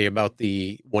going to say about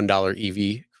the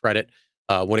 $1 EV credit,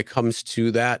 when it comes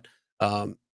to that,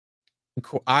 um,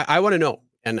 I want to know,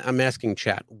 and I'm asking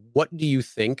chat, what do you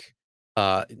think?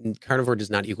 Carnivore does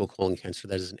not equal colon cancer.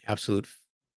 That is an absolute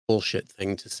bullshit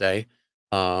thing to say.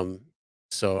 Um,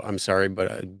 so I'm sorry,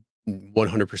 but I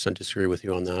 100% disagree with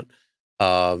you on that.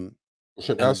 Um, You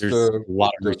should and ask there's a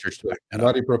lot of research to the back that up.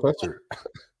 naughty professor.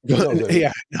 He knows everything.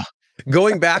 Yeah, no.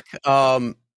 Going back,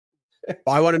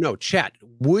 I want to know, chat,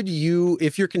 would you,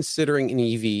 if you're considering an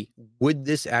EV, would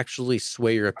this actually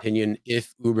sway your opinion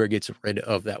if Uber gets rid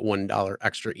of that $1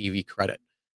 extra EV credit?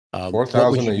 What would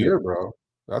 4,000 you a do? year, bro.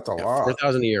 That's a Yeah, lot.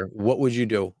 4,000 a year. What would you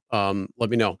do? Let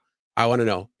me know. I want to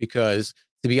know because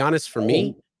to be honest, for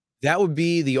me, Oh, that would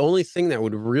be the only thing that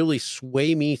would really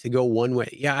sway me to go one way.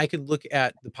 Yeah, I could look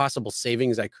at the possible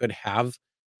savings I could have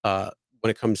uh,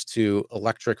 when it comes to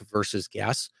electric versus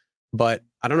gas. But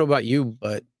I don't know about you,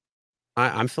 but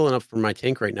I'm filling up for my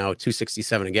tank right now at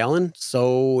 267 a gallon,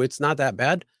 so it's not that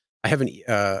bad. I have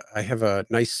a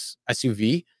nice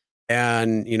SUV,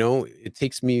 and it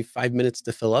takes me 5 minutes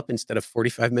to fill up instead of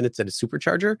 45 minutes at a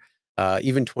supercharger.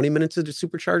 Even 20 minutes at a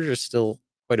supercharger is still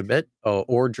quite a bit.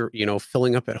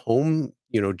 Filling up at home,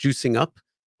 juicing up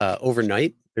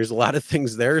overnight. There's a lot of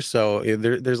things there, so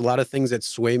there's a lot of things that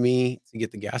sway me to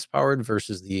get the gas powered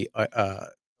versus the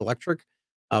electric.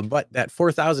 But that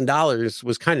 $4,000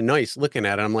 was kind of nice looking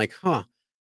at it. I'm like, huh,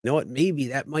 you know what? Maybe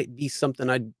that might be something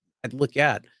I'd look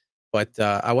at. But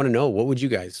I want to know, what would you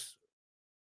guys?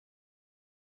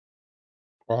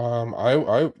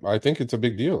 I think it's a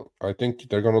big deal. I think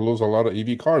they're going to lose a lot of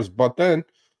EV cars. But then,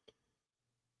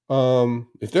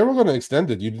 if they were going to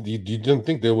extend it, you didn't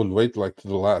think they would wait like to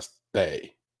the last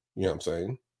day. You know what I'm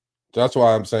saying? That's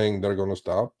why I'm saying they're going to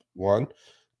stop. One,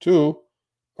 two.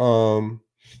 Um,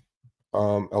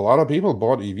 a lot of people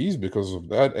bought EVs because of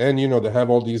that, and they have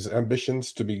all these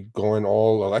ambitions to be going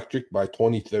all electric by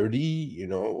 2030.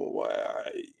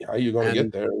 How are you going to get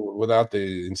And there without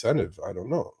the incentive? I don't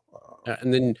know.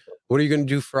 and then what are you going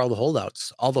to do for all the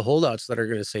holdouts? All the holdouts that are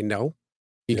going to say no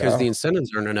because the Yeah,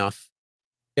 incentives aren't enough.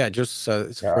 Yeah, just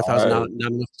it's yeah, 4,000 not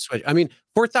enough to switch. I mean,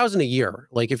 4,000 a year.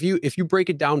 Like if you break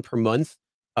it down per month,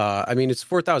 I mean it's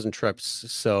 4,000 trips.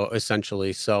 So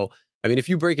essentially, I mean if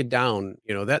you break it down,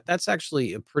 that's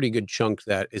actually a pretty good chunk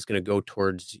that is going to go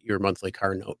towards your monthly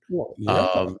car note. well, yeah.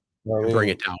 Um, I to bring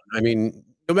mean, it down. I mean,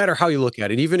 no matter how you look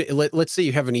at it, even let's say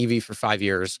you have an EV for 5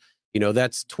 years,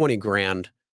 that's 20 grand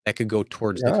that could go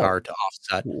towards the yeah. car to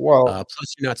offset. Well,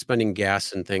 Plus, you're not spending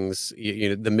gas and things.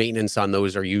 The maintenance on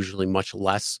those are usually much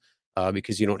less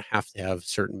because you don't have to have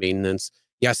certain maintenance.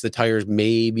 Yes, the tires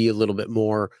may be a little bit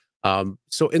more.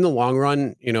 So in the long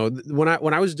run,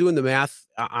 when I was doing the math,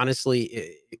 honestly,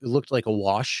 it looked like a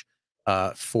wash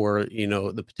for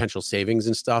the potential savings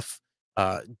and stuff.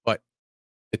 But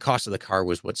the cost of the car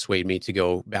was what swayed me to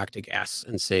go back to gas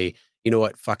and say, you know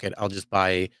what, fuck it, I'll just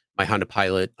buy my Honda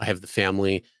Pilot. I have the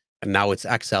family, and now it's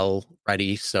XL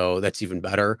ready, so that's even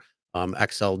better.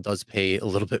 XL does pay a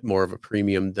little bit more of a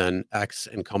premium than X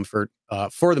in comfort.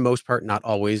 For the most part, not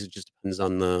always. It just depends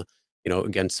on the,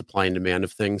 again, supply and demand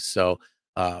of things. So,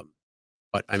 um,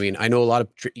 but I mean, I know a lot of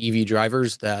EV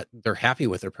drivers that they're happy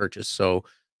with their purchase. So,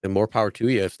 the more power to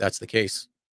you if that's the case.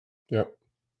 yeah,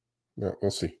 yeah.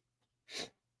 We'll see.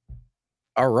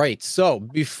 All right. So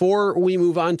before we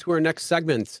move on to our next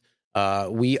segment,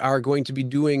 we are going to be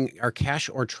doing our cash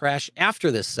or trash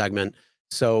after this segment.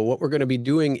 So what we're going to be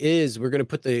doing is we're going to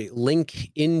put the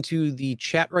link into the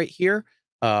chat right here.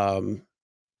 Um,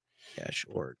 Cash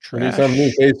or We need some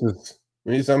new trash. faces.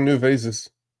 We need some new faces.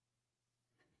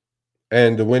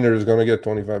 And the winner is going to get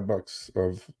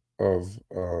 $25 of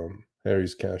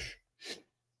Harry's cash.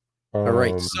 All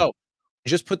right. Um, So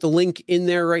just put the link in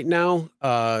there right now.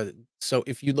 So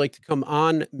if you'd like to come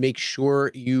on, make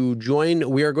sure you join.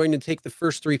 We are going to take the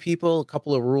first three people. A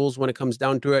couple of rules when it comes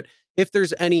down to it. If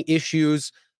there's any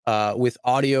issues with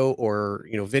audio or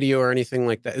video or anything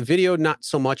like that, video not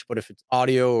so much, but if it's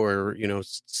audio or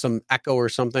some echo or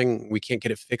something, we can't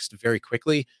get it fixed very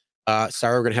quickly.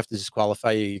 Sorry, we're gonna have to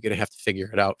disqualify you. You're gonna have to figure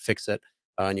it out, fix it,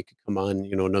 and you could come on,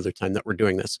 another time that we're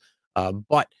doing this.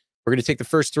 But we're going to take the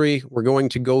first three. We're going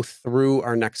to go through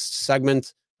our next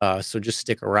segment. So just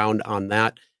stick around on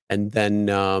that. And then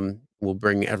we'll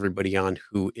bring everybody on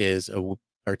who is a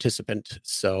participant.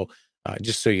 So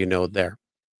just so you know there.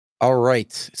 All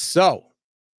right. So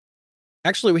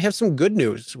actually, we have some good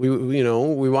news. We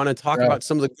want to talk yeah, about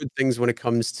some of the good things when it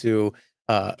comes to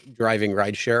driving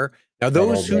rideshare. Now, not all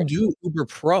those who bad. do Uber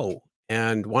Pro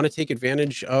and want to take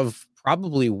advantage of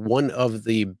probably one of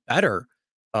the better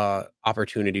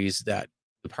opportunities that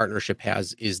the partnership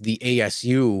has is the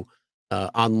ASU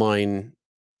online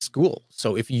school.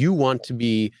 So if you want to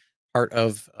be part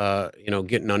of,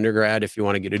 getting undergrad, if you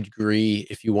want to get a degree,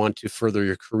 if you want to further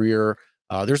your career,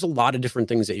 there's a lot of different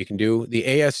things that you can do. The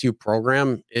ASU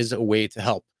program is a way to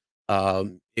help.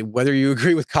 Whether you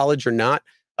agree with college or not,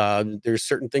 there's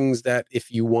certain things that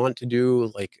if you want to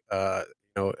do, like a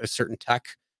certain tech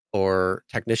or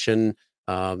technician,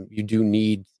 you do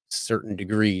need certain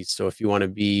degrees. So if you want to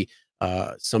be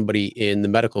somebody in the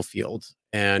medical field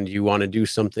and you want to do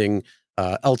something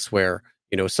elsewhere,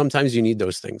 sometimes you need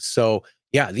those things. So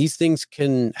yeah, these things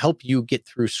can help you get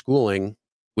through schooling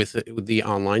with the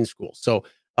online school. So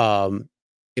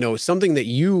something that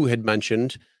you had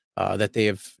mentioned that they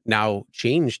have now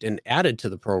changed and added to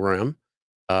the program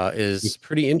is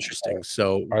pretty interesting.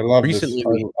 So I love this. recently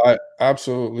we I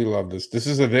absolutely love this. This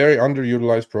is a very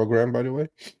underutilized program, by the way.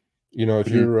 If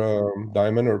Mhm. you're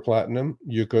diamond or platinum,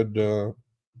 you could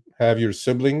have your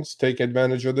siblings take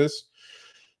advantage of this.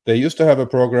 They used to have a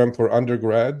program for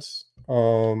undergrads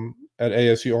at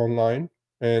ASU Online,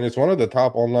 and it's one of the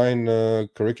top online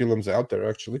curriculums out there,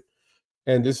 actually.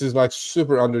 And this is like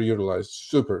super underutilized,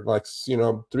 super, like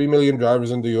 3 million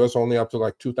drivers in the US, only up to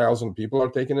like 2,000 people are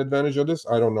taking advantage of this.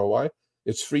 I don't know why.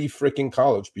 It's free freaking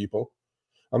college, people.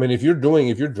 I mean, if you're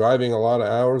driving a lot of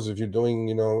hours, if you're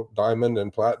doing, diamond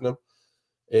and platinum,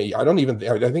 I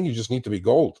think you just need to be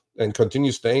gold and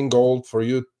continue staying gold for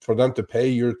them to pay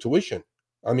your tuition.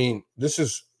 I mean, this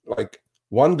is like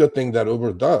one good thing that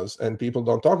Uber does, and people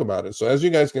don't talk about it. So as you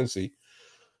guys can see,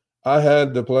 I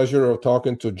had the pleasure of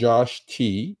talking to Josh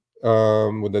T,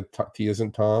 with the T as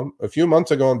in Tom, a few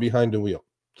months ago on Behind the Wheel.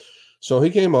 So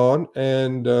he came on,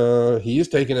 and he is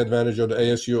taking advantage of the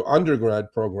ASU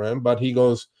undergrad program, but he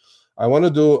goes, I want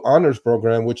to do honors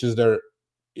program, which is their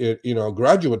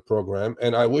graduate program,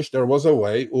 and I wish there was a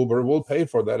way Uber will pay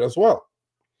for that as well.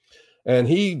 And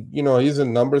he's a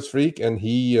numbers freak, and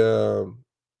he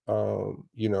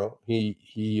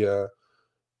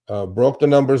broke the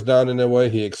numbers down in a way.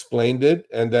 He explained it,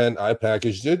 and then I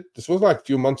packaged it. This was like a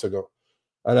few months ago,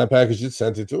 and I packaged it,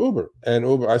 sent it to Uber. And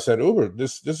Uber, I said, Uber,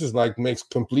 this is like makes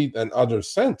complete and utter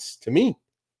sense to me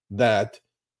that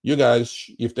you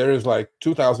guys, if there is like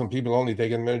 2,000 people only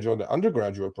taking advantage of the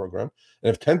undergraduate program,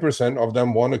 and if 10% of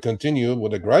them want to continue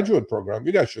with the graduate program,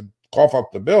 you guys should cough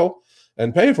up the bill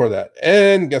and pay for that.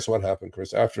 And guess what happened,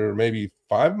 Chris? After maybe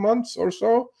 5 months or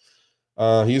so,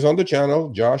 he's on the channel,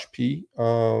 Josh P.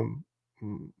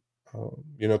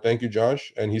 Thank you,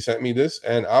 Josh. And he sent me this,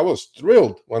 and I was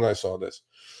thrilled when I saw this.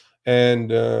 And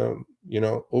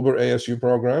Uber ASU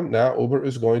program, now Uber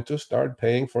is going to start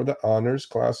paying for the honors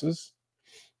classes,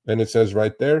 and it says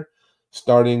right there,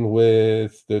 starting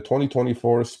with the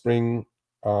 2024 spring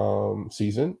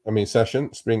spring A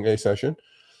session.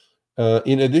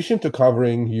 In addition to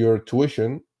covering your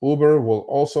tuition, Uber will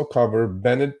also cover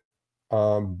Barrett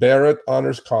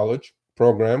Honors College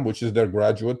program, which is their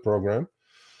graduate program.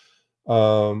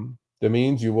 This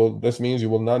means you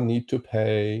will not need to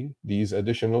pay these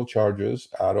additional charges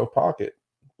out of pocket.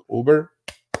 Uber,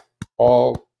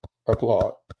 all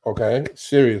applaud. Okay,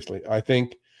 seriously, I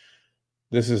think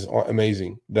this is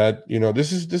amazing. That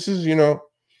this is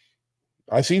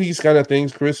I see these kind of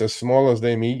things, Chris, as small as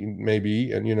they may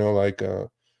be, and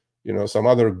some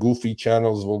other goofy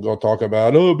channels will go talk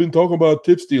about, I've been talking about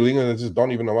tip stealing, and they just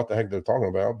don't even know what the heck they're talking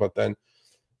about. But then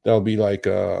they'll be like,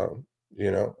 I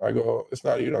go, it's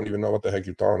not, you don't even know what the heck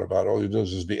you're talking about. All you do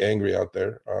is just be angry out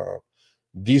there.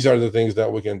 These are the things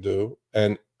that we can do.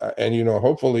 And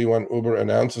hopefully when Uber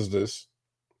announces this,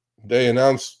 they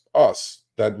announce us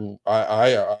that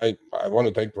I want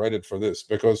to take credit for this,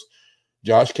 because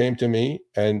Josh came to me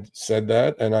and said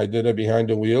that, and I did it behind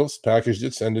the wheels, packaged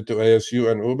it, sent it to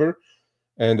ASU and Uber,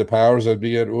 and the powers that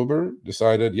be at Uber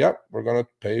decided, yep, we're going to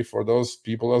pay for those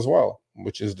people as well,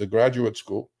 which is the graduate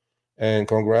school. And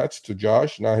congrats to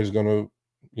Josh. Now he's going to,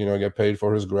 get paid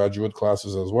for his graduate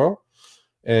classes as well.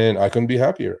 And I couldn't be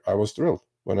happier. I was thrilled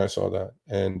when I saw that.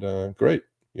 And great.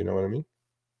 You know what I mean?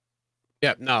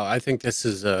 Yeah, no, I think this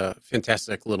is a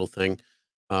fantastic little thing,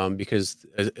 because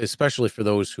especially for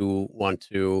those who want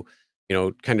to,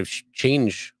 kind of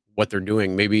change what they're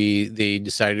doing. Maybe they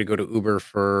decided to go to Uber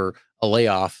for a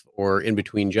layoff or in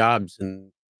between jobs,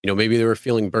 and maybe they were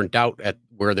feeling burnt out at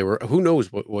where they were. Who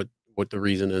knows what the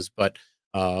reason is? But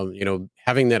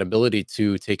having that ability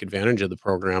to take advantage of the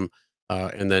program,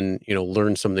 and then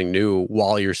learn something new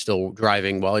while you're still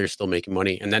driving, while you're still making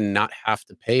money, and then not have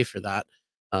to pay for that.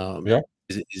 Um, Yeah,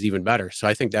 is even better. So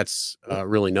I think that's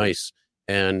really nice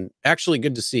and actually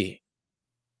good to see.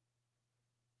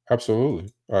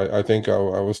 absolutely. I think I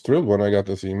was thrilled when I got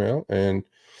this email, and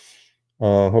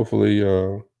hopefully,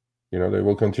 they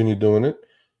will continue doing it.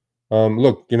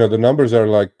 Look, the numbers are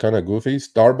like kind of goofy.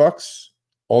 Starbucks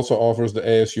also offers the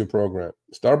ASU program.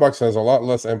 Starbucks has a lot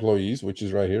less employees, which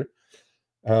is right here,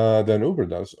 than Uber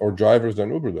does, or drivers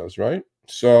than Uber does, right?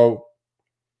 So,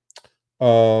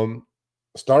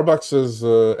 Starbucks's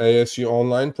ASU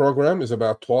online program is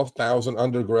about 12,000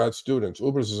 undergrad students.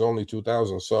 Uber's is only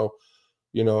 2,000. So,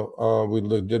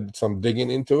 we did some digging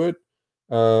into it.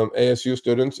 ASU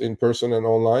students in person and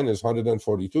online is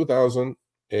 142,000.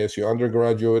 ASU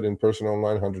undergraduate in person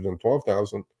online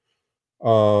 112,000.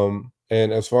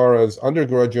 And as far as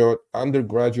undergraduate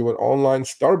online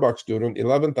Starbucks student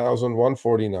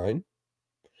 11,149.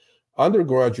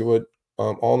 Undergraduate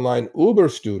online Uber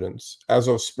students as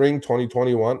of spring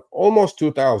 2021 almost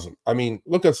 2,000. I mean,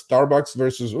 look at Starbucks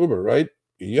versus Uber, right?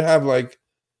 You have like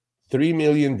 3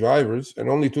 million drivers and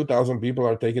only 2,000 people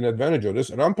are taking advantage of this.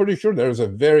 And I'm pretty sure there's a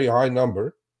very high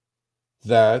number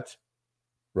that,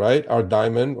 right, are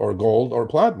diamond or gold or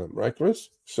platinum, right, Chris?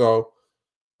 So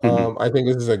I think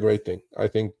this is a great thing. I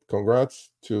think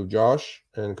congrats to Josh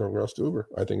and congrats to Uber.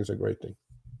 I think it's a great thing.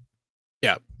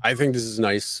 Yeah, I think this is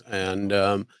nice. And,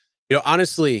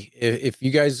 honestly, if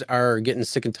you guys are getting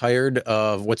sick and tired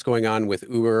of what's going on with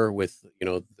Uber, with,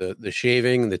 the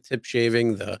shaving, the tip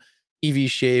shaving, the EV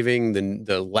shaving,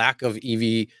 the lack of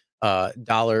EV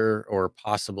dollar or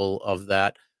possible of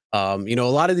that, a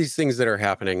lot of these things that are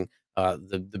happening,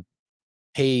 the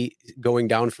pay going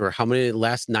down for how many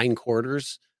last 9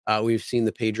 quarters, we've seen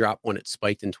the pay drop when it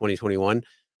spiked in 2021.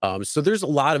 So there's a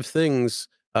lot of things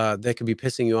that could be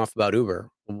pissing you off about Uber.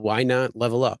 Why not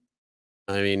level up?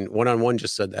 I mean, One-on-One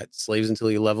just said that slaves until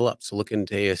you level up. So look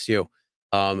into ASU.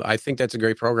 I think that's a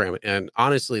great program. And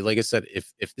honestly, like I said,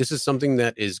 if this is something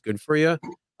that is good for you,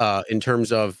 in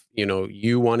terms of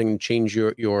you wanting to change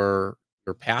your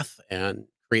path and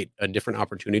create a different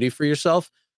opportunity for yourself,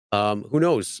 who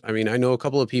knows? I mean, I know a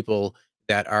couple of people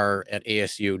that are at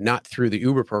ASU, not through the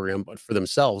Uber program, but for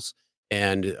themselves.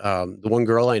 And the one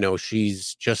girl I know,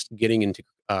 she's just getting into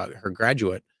her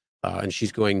graduate, and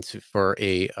she's going for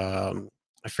a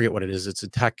I forget what it is. It's a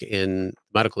tech in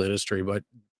medical industry, but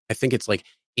I think it's like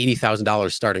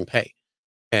 $80,000 starting pay.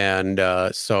 And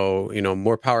so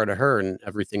more power to her and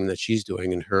everything that she's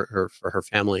doing and her for her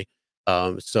family.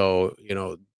 So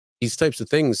these types of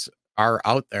things are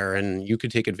out there, and you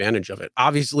could take advantage of it.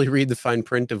 Obviously, read the fine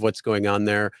print of what's going on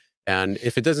there, and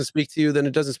if it doesn't speak to you, then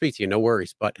it doesn't speak to you. No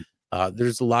worries. But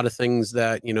there's a lot of things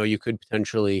that you could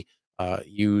potentially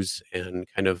use and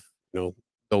kind of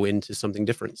go into something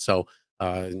different. So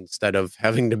instead of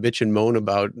having to bitch and moan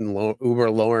about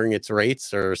Uber lowering its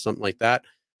rates or something like that,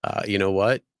 you know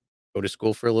what? Go to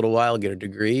school for a little while, get a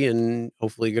degree, and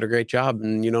hopefully get a great job,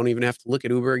 and you don't even have to look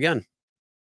at Uber again.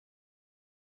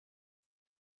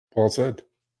 Well said.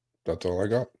 That's all I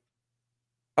got.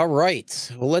 All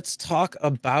right. Well, let's talk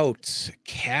about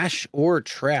cash or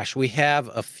trash. We have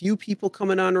a few people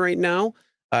coming on right now,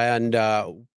 and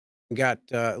we got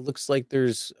looks like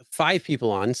there's 5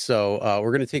 people on, so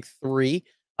we're going to take 3.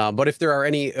 But if there are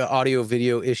any audio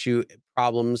video issue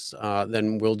problems,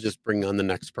 then we'll just bring on the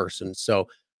next person. So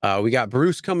we got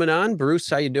Bruce coming on. Bruce,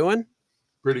 how you doing?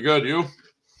 Pretty good. You?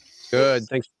 Good.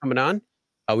 Thanks for coming on.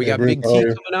 We Hey, got Bruce, Big how T are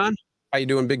you? coming on. How you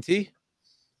doing, Big T?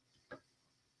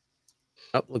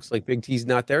 Oh, looks like Big T's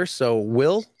not there. So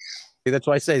Will, that's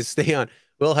why I say stay on.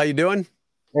 Will, how you doing?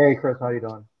 Hey, Chris, how you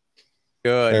doing?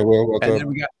 Good. Hey, Will, what's And up? then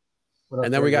we got What up,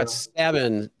 and then we got Sergio?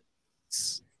 Stabin.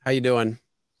 How you doing?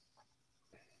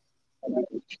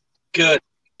 Good.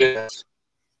 Yes.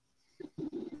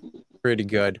 Pretty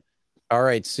good. All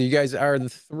right. So you guys are the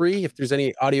 3. If there's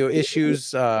any audio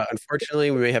issues,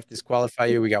 unfortunately, we may have to disqualify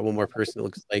you. We got one more person that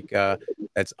looks like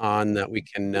that's on that we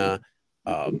can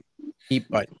keep,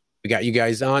 but we got you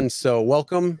guys on. So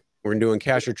welcome. We're doing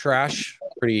cash or trash.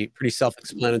 Pretty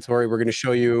self-explanatory. We're going to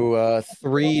show you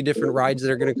 3 different rides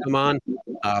that are going to come on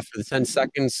for the 10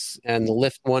 seconds, and the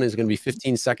Lyft one is going to be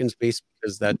 15 seconds based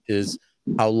because that is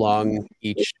how long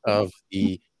each of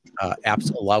the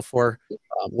apps allow for.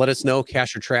 Let us know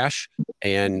cash or trash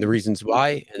and the reasons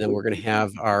why, and then we're going to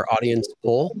have our audience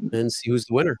poll and see who's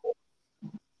the winner.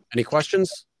 Any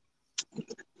questions?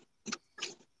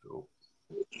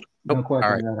 No Nope.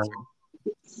 question. All right.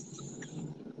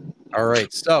 All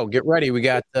right. So get ready. We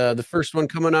got the first one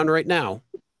coming on right now.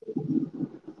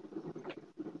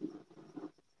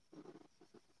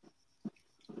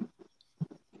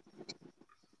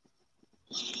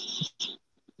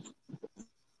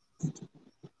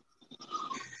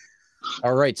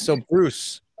 All right. So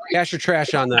Bruce, cash or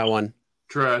trash on that one?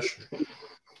 Trash.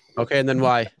 Okay. And then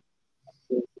why?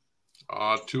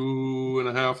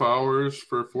 2.5 hours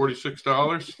for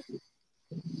 $46.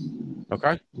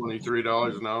 Okay.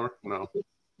 $23 an hour. No.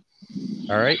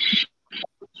 All right.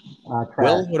 Trash.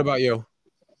 Will, what about you?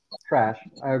 Trash.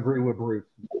 I agree with Bruce.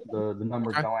 The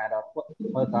numbers Okay. don't add up.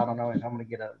 Plus, I don't know if I'm going to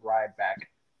get a ride back.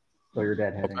 So you're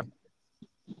deadheading. Okay.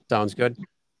 Sounds good.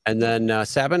 And then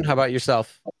Sabin, how about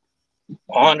yourself?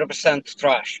 100%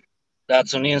 trash.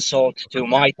 That's an insult to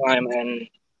my time and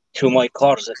to my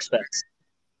car's expense.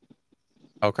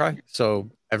 Okay. So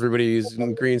everybody's in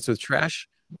agreement with trash.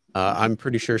 I'm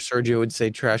pretty sure Sergio would say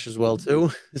trash as well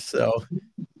too. So,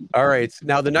 all right.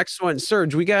 Now the next one,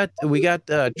 Serge, we got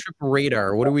Trip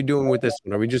Radar. What are we doing with this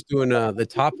one? Are we just doing the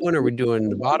top one? Are we doing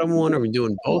the bottom one? Are we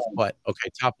doing both? But okay,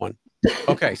 top one.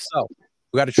 Okay, so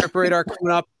we got a Trip Radar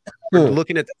coming up. We're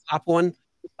looking at the top one.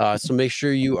 So make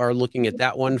sure you are looking at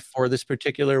that one for this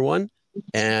particular one.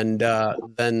 And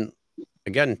then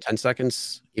again, 10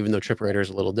 seconds, even though Trip Radar is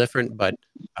a little different, but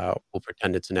we'll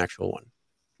pretend it's an actual one.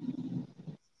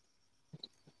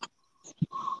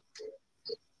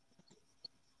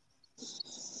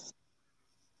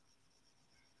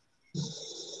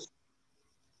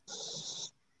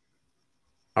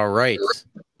 All right.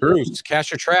 Bruce,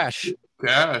 cash or trash?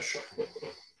 Cash.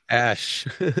 Ash.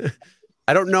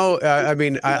 I don't know. I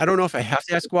mean, I don't know if I have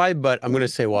to ask why, but I'm going to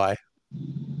say why.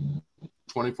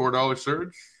 $24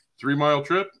 surge, 3-mile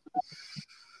trip.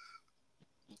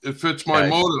 It fits my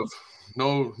motive.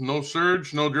 No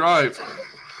surge, no drive.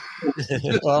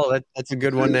 Well, that's a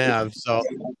good one to have. So,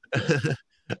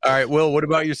 all right, Will, what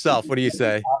about yourself? What do you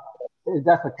say?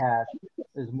 That's a cash.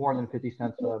 Is more than 50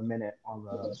 cents a minute on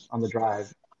the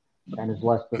drive, and is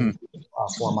less than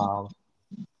 4 miles.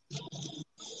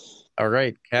 All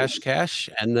right, cash,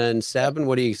 and then Sabin,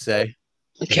 what do you say?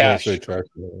 Cash. Say trash.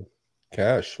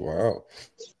 Cash. Wow.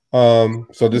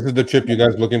 So this is the trip you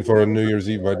guys looking for on New Year's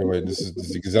Eve, by the way. This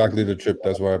is exactly the trip.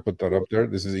 That's why I put that up there.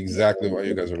 This is exactly what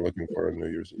you guys are looking for on New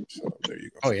Year's Eve. So there you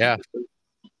go. Oh yeah.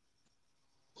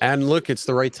 And look, it's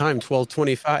the right time.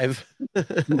 12:25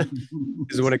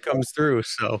 is when it comes through.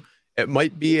 So it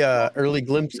might be a early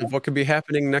glimpse of what could be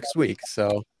happening next week.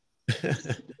 So,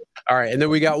 all right, and then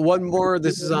we got one more.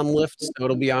 This is on Lyft, so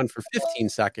it'll be on for 15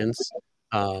 seconds.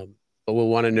 But we'll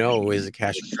want to know, is it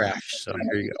cash or trash? So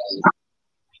here you go.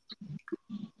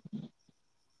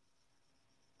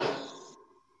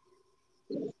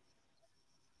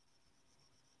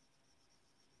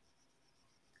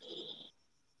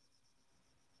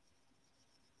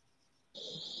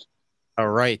 All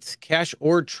right, cash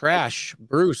or trash,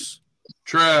 Bruce?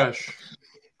 Trash.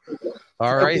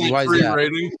 All right, why is that?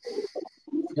 Rating.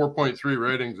 4.3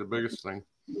 rating is the biggest thing.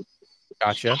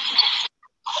 Gotcha.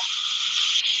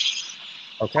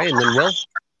 Okay, and then Will?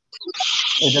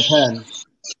 It depends.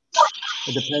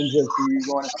 It depends if you're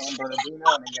going to San Bernardino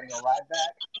and then getting a ride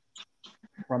back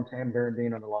from San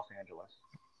Bernardino to Los Angeles.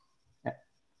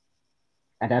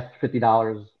 And that's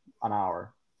 $50 an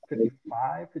hour. $55,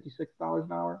 $56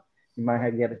 an hour. You might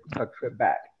have to get a trip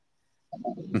back.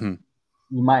 Mm-hmm.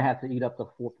 You might have to eat up the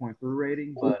 4.3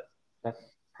 rating, but that's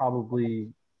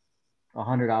probably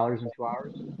 $100 in 2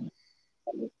 hours.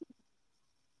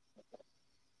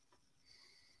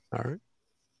 All right.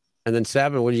 And then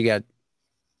Sabin, what do you got?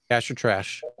 Cash or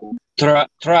trash?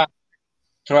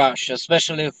 Trash,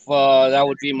 especially if that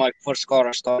would be my first car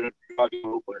I started driving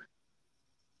Uber.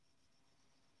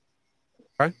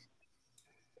 Okay.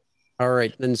 All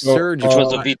right, then Serge, which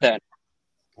was a V10.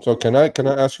 So can I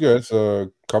ask you guys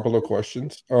a couple of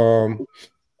questions?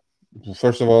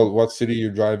 First of all, what city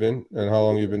you drive in and how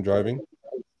long you've been driving,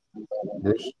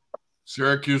 Bruce?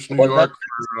 Syracuse, New York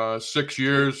for 6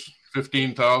 years,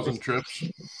 15,000 trips.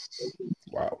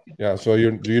 Wow. Yeah. So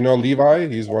do you know Levi?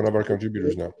 He's one of our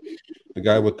contributors now. The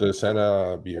guy with the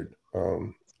Santa beard.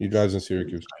 He drives in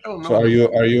Syracuse. I don't know. So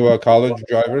are you a college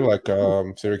driver like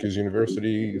Syracuse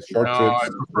University, short trips? I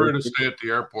prefer to stay at the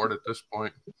airport at this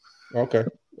point. Okay.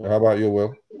 How about you,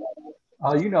 Will?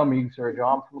 You know me, Sergio.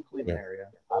 I'm from the Cleveland area.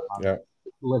 I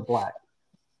live black.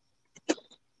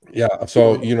 Yeah.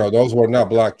 So those were not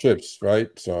black trips, right?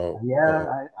 So yeah,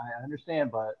 I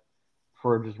understand, but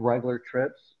for just regular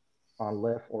trips on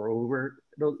Lyft or Uber,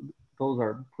 those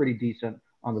are pretty decent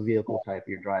on the vehicle type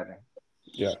you're driving.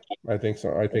 Yeah, I think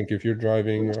so. I think if you're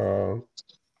driving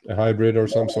a hybrid or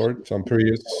some sort, some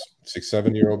Prius,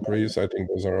 6-7-year-old Prius, I think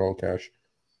those are all cash.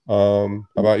 How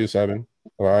about you, Sabin?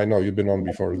 Well, I know you've been on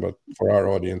before, but for our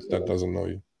audience that doesn't know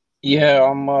you. Yeah,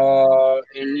 I'm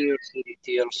in New York City,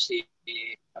 TLC.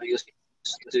 I used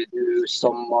to do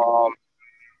some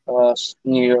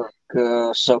New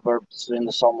York suburbs in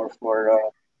the summer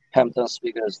for Hamptons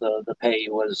because the pay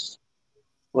was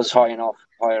high enough,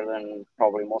 higher than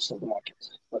probably most of the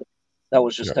markets. But that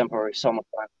was just temporary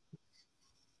summertime.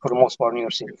 For the most part, New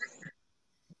York City.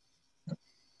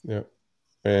 Yeah.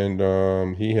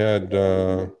 and he had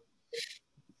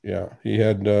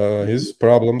his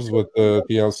problems with the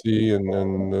PLC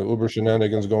and the Uber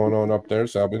shenanigans going on up there,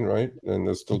 Sabin, right? And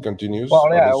it still continues. Well,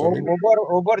 I'm yeah, assuming.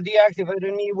 Uber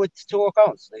deactivated me with 2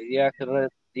 accounts. They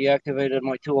deactivated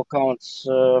my 2 accounts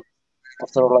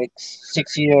after like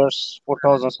 6 years,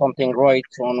 4,000 something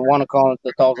rights on one account,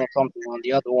 1,000 something on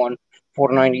the other one,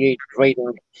 498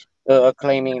 rating,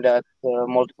 claiming that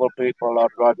multiple people are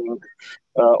driving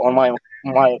on my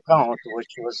account,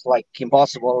 which was like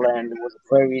impossible, and it was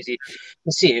very easy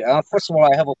to see. First of all,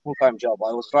 I have a full-time job.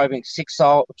 I was driving 6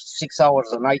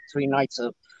 hours a night, 3 nights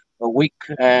a week,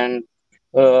 and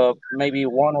maybe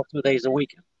 1 or 2 days a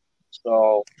week.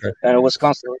 So, Okay. and it was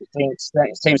constantly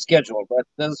same schedule, but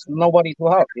there's nobody to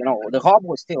help. The hub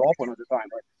was still open at the time,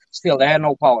 but still they had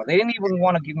no power. They didn't even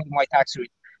want to give me my tax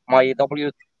my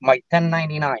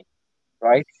 1099,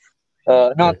 right?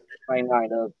 Not Okay. 99.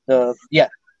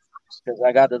 Because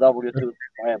I got the W-2 by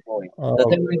my employer. The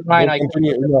 1099 We'll I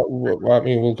continue. I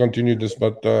mean, we'll continue this,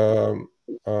 but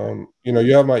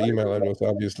you have my email address.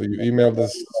 Obviously, you emailed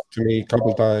this to me a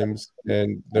couple times,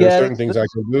 and there are yeah, certain things I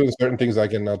can do, and certain things I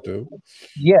cannot do.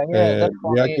 yeah, And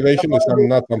reactivation is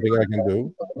not something I can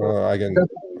do.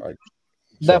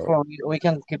 So definitely we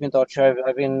can keep in touch.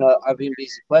 I've been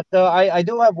busy, but I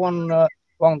do have one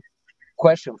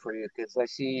question for you, because I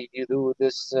see you do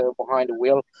this behind the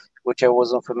wheel, which I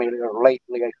wasn't familiar.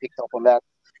 Lately, I picked up on that,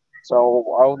 so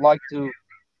I would like to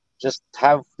just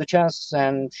have the chance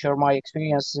and share my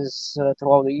experiences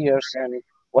throughout the years and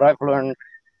what I've learned,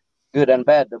 good and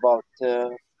bad, about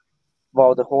the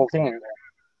whole thing.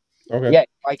 okay. Yeah,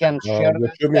 I can share Just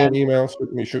that. shoot me an And email.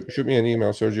 Shoot me an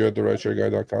email,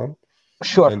 Sergio@therideshareguy.com,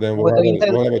 sure, and then with the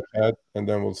intent, we'll have a chat, and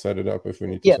then we'll set it up if we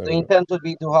need to yeah, set the it up. intent would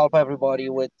be to help everybody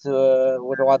with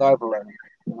what I've learned.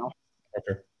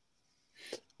 Okay.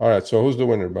 All right. So who's the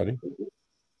winner, buddy?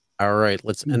 All right,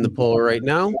 let's end the poll right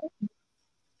now.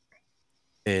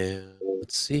 And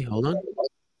let's see. Hold on.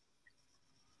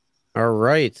 All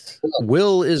right.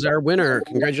 Will is our winner.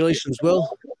 Congratulations, Will.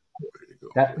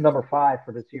 That's number 5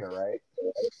 for this year, right?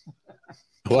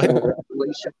 What?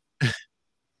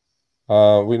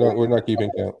 We're not keeping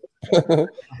count.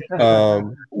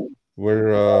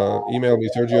 Email me,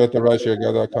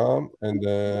 Sergio@therideshareguy.com, and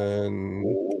then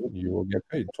you will get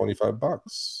paid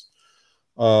 $25.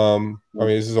 I mean,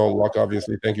 this is all luck,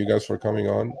 obviously. Thank you guys for coming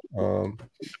on.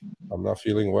 I'm not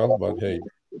feeling well, but hey,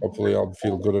 hopefully I'll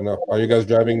feel good enough. Are you guys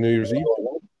driving New Year's Eve?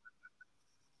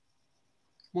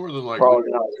 More than likely.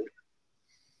 Probably not.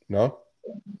 No?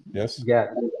 Yes?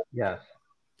 Yes. Yes.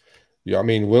 Yeah, I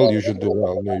mean, Will, you should do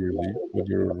well New Year's Eve with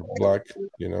your black.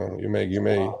 You may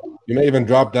even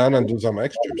drop down and do some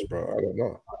extras, bro. I don't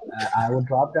know. I will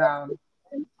drop down.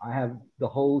 I have the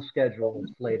whole schedule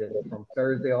slated from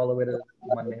Thursday all the way to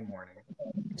Monday morning.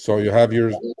 So you have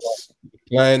your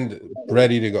planned,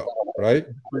 ready to go, right?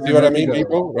 See what I mean,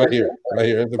 people? Right here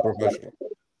is the professional.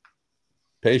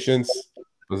 Patience,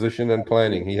 position, and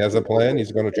planning. He has a plan.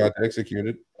 He's going to try to execute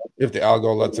it. If the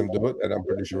algo lets him do it, and I'm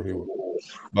pretty sure he will.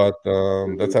 But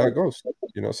that's how it goes.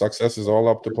 Success is all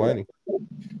up to planning.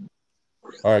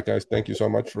 All right, guys. Thank you so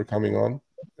much for coming on,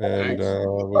 and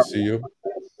we'll see you.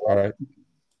 All right.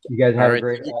 You guys have All a right.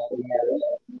 great year. All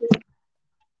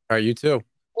right, you too.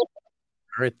 All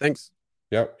right, thanks.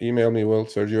 Yep. Email me, Will,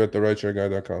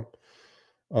 Sergio@therideshareguy.com.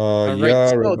 right,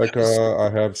 so Rebecca,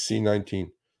 I have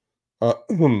C19.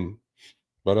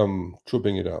 But I'm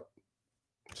trooping it out.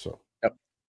 So yep.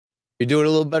 You're doing a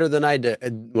little better than I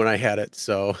did when I had it.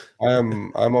 So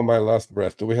I'm on my last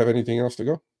breath. Do we have anything else to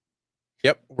go?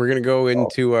 Yep, we're gonna go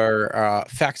into our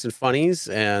facts and funnies,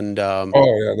 and oh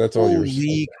yeah, that's all yours.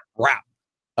 Holy crap!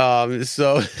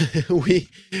 So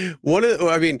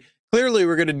clearly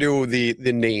we're gonna do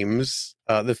the names,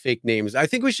 the fake names. I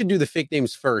think we should do the fake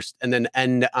names first, and then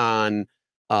end on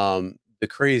the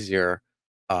crazier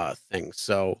things.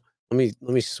 So let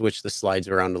me switch the slides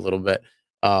around a little bit.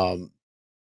 Yeah.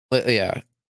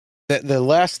 The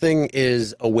last thing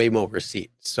is a Waymo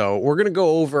receipt. So we're gonna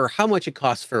go over how much it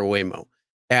costs for a Waymo.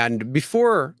 And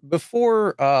before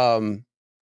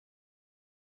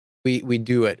we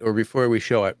do it, or before we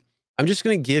show it, I'm just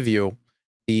going to give you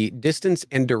the distance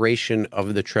and duration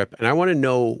of the trip, and I want to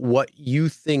know what you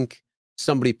think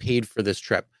somebody paid for this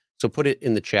trip. So put it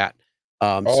in the chat.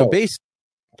 So basically,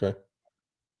 okay,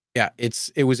 yeah,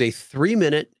 it was a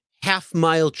 3-minute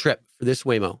half-mile trip for this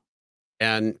Waymo,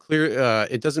 and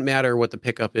it doesn't matter what the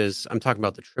pickup is. I'm talking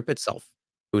about the trip itself.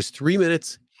 It was 3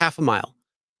 minutes, half a mile.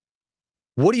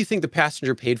 What do you think the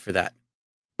passenger paid for that?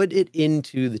 Put it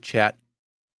into the chat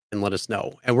and let us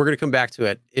know. And we're going to come back to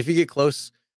it. If you get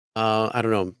close, I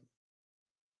don't know,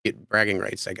 get bragging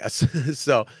rights, I guess.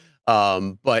 So,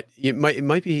 but it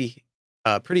might be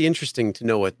pretty interesting to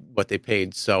know what they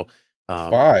paid. So,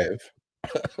 5.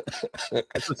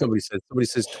 that's what somebody said. Somebody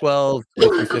says 12,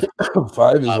 23.50.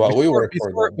 5 is what we work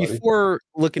for, though, buddy. Before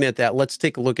looking at that, let's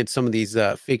take a look at some of these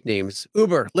fake names.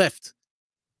 Uber, Lyft,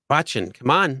 watching.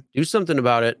 Come on, do something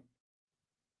about it.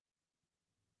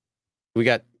 We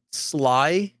got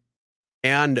Sly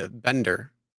and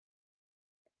Bender.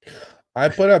 I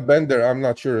put up Bender. I'm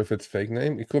not sure if it's fake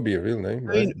name. It could be a real name,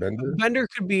 I right? mean, Bender. Bender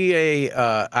could be a.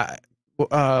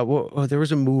 There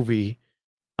was a movie.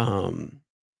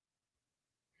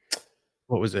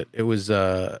 What was it? It was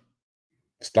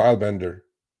Style Bender.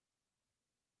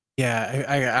 yeah,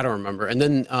 I don't remember. And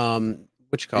then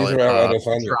what you call These it? are out of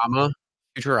Futurama.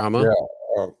 Futurama. Yeah.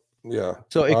 Yeah.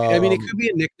 So I mean, it could be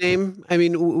a nickname. I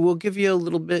mean, we'll give you a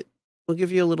little bit. We'll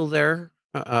give you a little there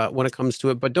when it comes to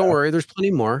it. But don't worry, there's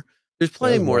plenty more. There's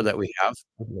plenty There's more more. that we have.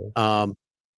 Okay.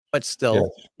 But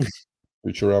still,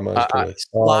 Futurama is correct.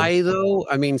 Sly though.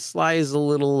 I mean, Sly is a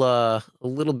little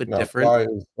bit No,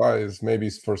 different. Sly is maybe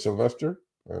for Sylvester.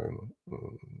 I don't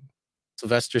know.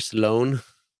 Sylvester Stallone.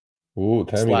 Ooh,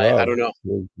 Tammy Sly, Love. I don't know.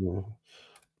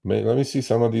 Let me see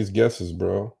some of these guesses,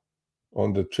 bro.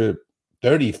 On the trip.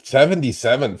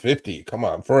 77.50. Come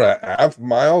on. For a half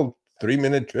mile,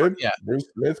 3-minute trip? Yeah. Bruce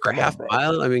Smith. For Come half on, bro.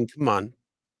 mile. I mean, come on.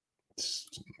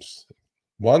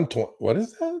 120. What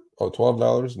is that? Oh,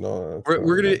 $12? No.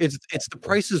 We're gonna. It's the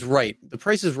Price is Right. The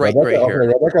Price is Right Rebecca, right here.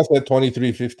 Okay, Rebecca said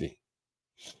 23.50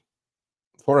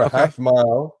 for a half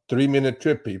mile, 3-minute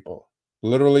trip. People,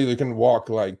 literally, you can walk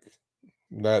like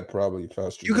that. Probably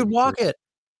faster. You could walk it.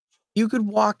 You could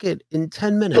walk it in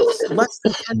 10 minutes. Less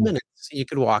than 10 minutes. You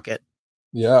could walk it.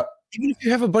 Yeah. Even if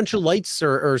you have a bunch of lights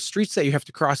or streets that you have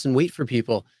to cross and wait for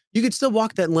people, you could still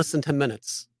walk that in less than 10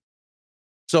 minutes.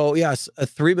 So yes, a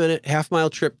 3-minute half-mile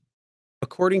trip,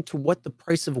 according to what the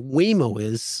price of Waymo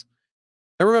is.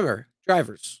 And remember,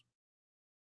 drivers.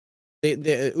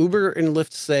 The Uber and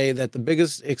Lyft say that the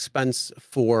biggest expense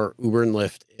for Uber and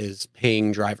Lyft is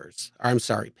paying drivers. I'm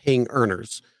sorry, paying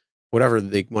earners, whatever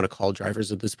they want to call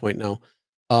drivers at this point now.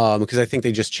 Because I think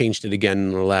they just changed it again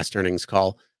in the last earnings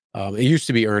call. It used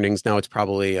to be earnings. Now it's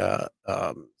probably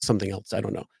something else. I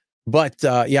don't know. But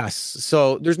yes,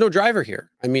 so there's no driver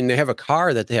here. I mean, they have a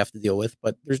car that they have to deal with,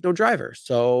 but there's no driver.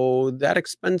 So that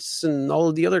expense and all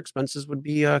of the other expenses would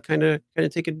be kind of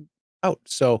taken out.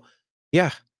 So yeah,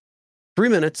 3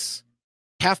 minutes,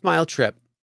 half-mile trip.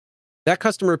 That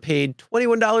customer paid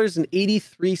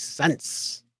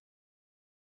 $21.83.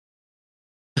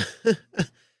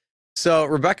 So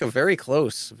Rebecca, very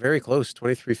close,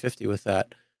 23.50 with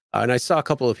that. And I saw a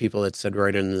couple of people that said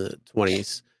right in the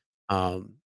 20s.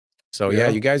 So yeah,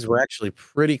 you guys were actually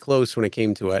pretty close when it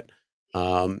came to it.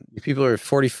 People are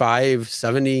 45,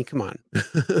 70. Come on.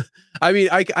 I mean,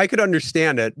 I could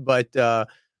understand it, but I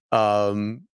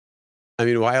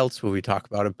mean, why else would we talk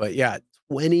about it? But yeah,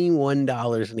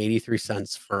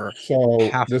 $21.83 for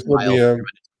half this a mile.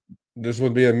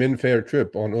 would be a min-fare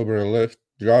trip on Uber and Lyft.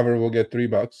 Driver will get $3,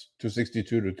 $2.62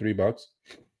 to $3,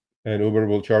 and Uber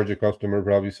will charge a customer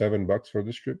probably $7 for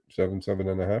this trip,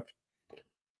 $7.50.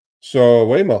 So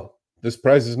Waymo, this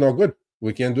price is no good.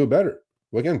 We can do better.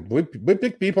 We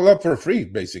pick people up for free,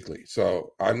 basically.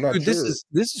 So I'm not sure. This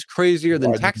is crazier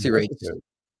than taxi rates.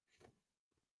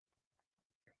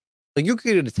 Like you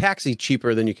could get a taxi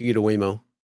cheaper than you could get a Waymo.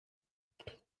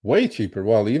 Way cheaper.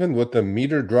 Well, even with the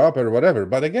meter drop or whatever.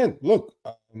 But again, look,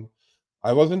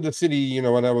 I was in the city,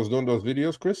 when I was doing those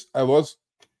videos, Chris. I was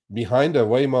behind a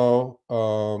Waymo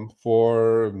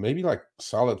for maybe like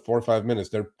solid 4 or 5 minutes.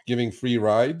 They're giving free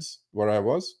rides where I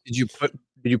was. Did you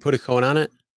put a cone on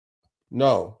it?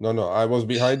 No. I was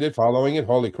behind it, following it.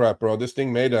 Holy crap, bro. This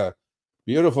thing made a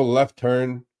beautiful left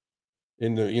turn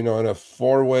in the, in a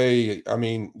 4-way, I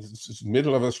mean,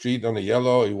 middle of a street on a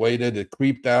yellow. He waited, it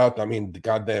creeped out. I mean,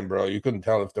 goddamn, bro. You couldn't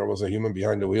tell if there was a human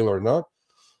behind the wheel or not.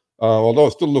 Although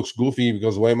it still looks goofy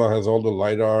because Waymo has all the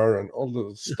LiDAR and all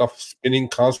the stuff spinning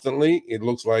constantly. It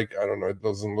looks like, I don't know, it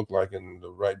doesn't look like in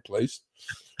the right place.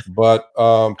 But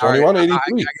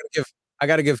 21.83. I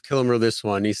got to give Kilmer this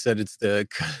one. He said it's the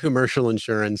commercial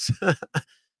insurance.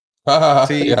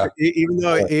 See, yeah. even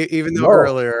though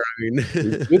earlier, I mean, it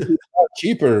should be a lot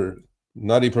cheaper,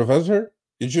 Nutty Professor.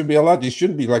 It should be a lot. It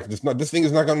shouldn't be like this. This thing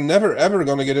is not never ever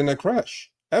going to get in a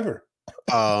crash ever.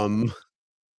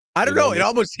 I don't know. It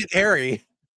almost hit Harry.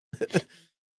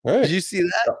 Hey, did you see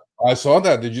that? I saw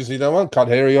that. Did you see that one? Cut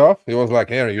Harry off. He was like,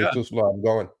 Harry, you're too slow. I'm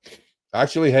going.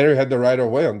 Actually, Harry had the right of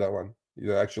way on that one. He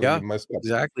actually messed up.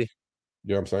 Exactly.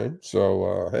 You know what I'm saying?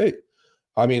 So, hey,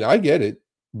 I mean, I get it,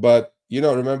 but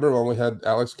remember when we had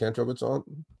Alex Kantrovitz on?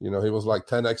 He was like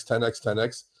 10x, 10x,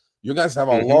 10x. You guys have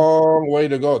a Mhm. long way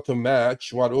to go to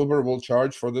match what Uber will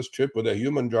charge for this trip with a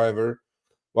human driver,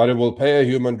 what it will pay a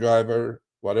human driver,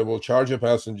 what it will charge a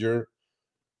passenger.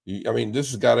 I mean, this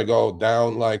has got to go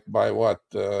down like by what?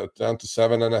 Down to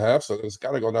 7.5. So it's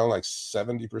got to go down like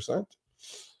 70%.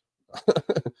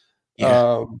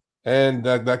 Yeah. And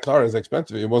that car is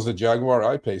expensive. It was a Jaguar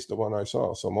I-Pace, the one I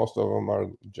saw. So most of them are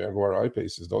Jaguar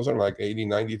I-Paces. Those are like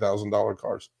 $80,000-$90,000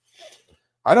 cars.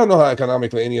 I don't know how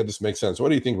economically any of this makes sense. What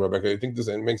do you think, Rebecca? You think this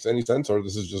makes any sense, or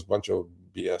this is just a bunch of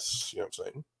BS? You know what I'm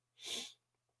saying?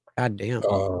 God damn.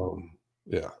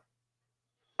 Yeah.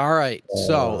 All right.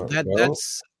 So well,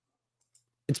 that's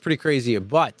it's pretty crazy.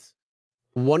 But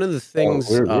one of the things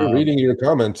we're reading your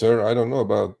comments, sir. I don't know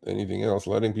about anything else.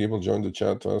 Letting people join the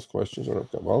chat to ask questions, or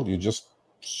well, you just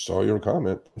saw your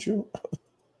comment, didn't you?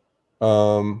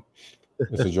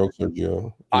 It's a joke,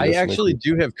 Sergio. I actually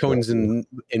do have cones in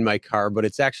my car, but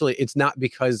it's not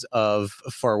because of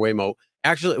for Waymo.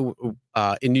 Actually,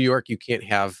 in New York, you can't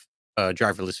have a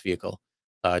driverless vehicle.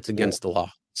 It's against the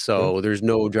law. So there's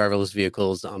no driverless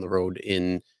vehicles on the road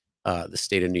in the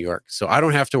state of New York. So I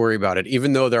don't have to worry about it.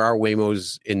 Even though there are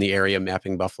Waymos in the area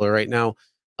mapping Buffalo right now,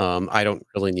 I don't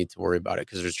really need to worry about it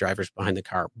because there's drivers behind the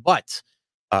car. But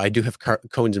I do have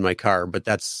cones in my car, but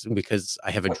that's because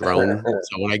I have a drone.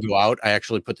 So when I go out, I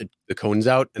actually put the cones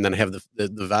out, and then I have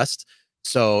the vest.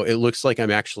 So it looks like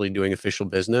I'm actually doing official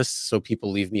business. So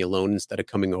people leave me alone instead of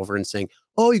coming over and saying,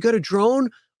 "Oh, you got a drone?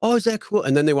 Oh, is that cool?"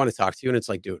 And then they want to talk to you, and it's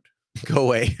like, dude, go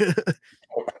away.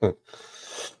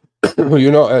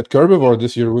 At Curbivore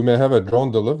this year, we may have a drone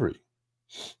delivery.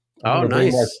 I'm gonna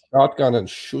bring my shotgun and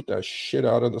shoot that shit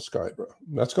out of the sky, bro.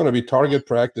 That's gonna be target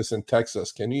practice in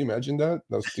Texas. Can you imagine that?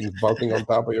 Those things buzzing on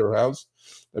top of your house.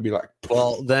 That'd be like,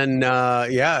 well, then,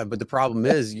 yeah. But the problem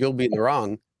is, you'll be in the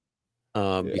wrong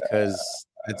because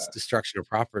it's destruction of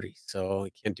property. So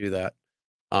you can't do that.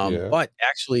 But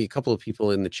actually, a couple of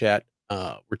people in the chat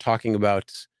were talking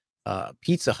about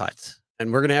Pizza Hut,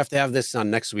 and we're gonna have to have this on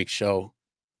next week's show.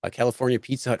 California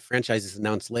Pizza Hut franchises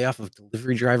announced layoff of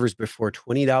delivery drivers before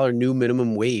 $20 new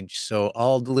minimum wage. So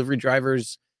all delivery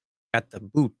drivers got the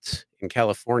boot in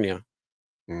California.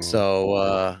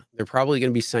 So they're probably going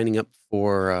to be signing up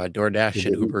for DoorDash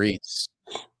and Uber Eats.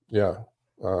 Yeah,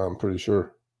 I'm pretty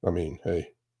sure. I mean,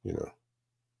 hey, yeah.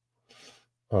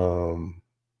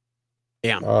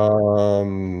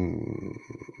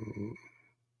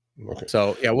 Okay.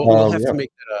 So yeah, we'll have to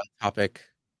make that a topic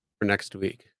for next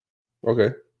week.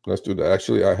 Okay, let's do that.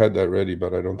 Actually, I had that ready,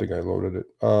 but I don't think I loaded it.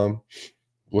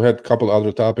 We had a couple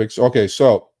other topics. Okay,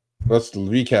 so let's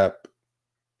recap.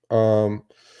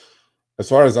 As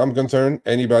far as I'm concerned,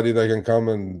 anybody that can come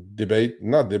and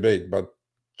not debate, but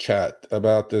chat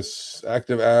about this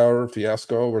active hour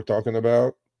fiasco we're talking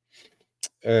about,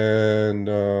 and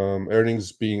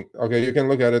earnings being okay. You can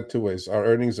look at it two ways. Our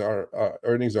earnings are up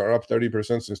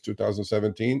 30% since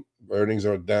 2017. Earnings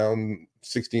are down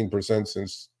 16%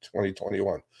 since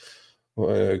 2021.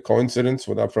 Coincidence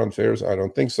with upfront fares? I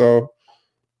don't think so.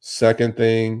 Second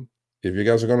thing, if you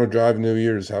guys are going to drive New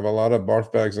Year's, have a lot of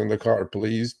barf bags in the car.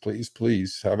 Please, please,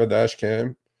 please have a dash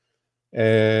cam.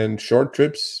 And short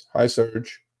trips, high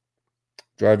surge,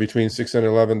 drive between 6 and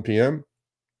 11 p.m.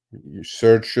 Your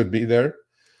surge should be there.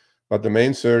 But the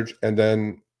main surge, and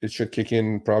then it should kick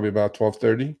in probably about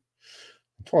 12:30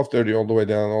 all the way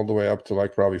down, all the way up to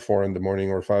like probably 4 in the morning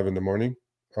or 5 in the morning.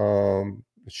 It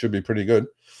should be pretty good.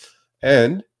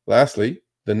 And lastly,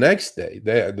 the next day,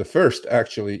 the first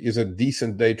actually is a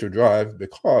decent day to drive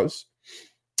because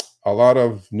a lot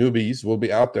of newbies will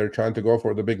be out there trying to go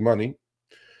for the big money.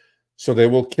 So they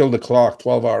will kill the clock,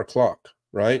 12-hour clock,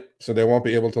 right? So they won't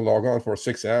be able to log on for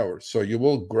 6 hours. So you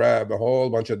will grab a whole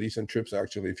bunch of decent trips,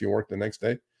 actually, if you work the next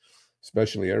day,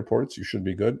 especially airports. You should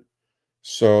be good.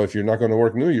 So if you're not going to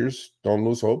work New Year's, don't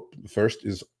lose hope. The first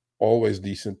is always a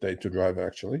decent day to drive,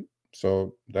 actually.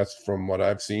 So that's from what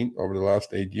I've seen over the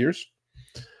last 8 years.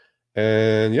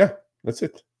 And yeah, that's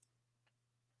it.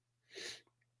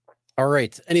 All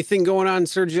right. Anything going on,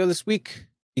 Sergio, this week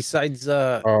besides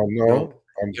no.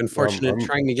 I'm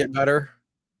trying to get better?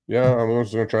 Yeah, I'm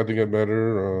also going to try to get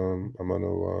better. I'm going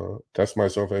to test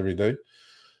myself every day.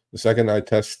 The second I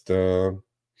test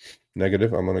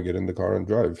negative, I'm going to get in the car and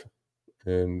drive.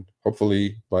 And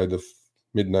hopefully by the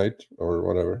midnight or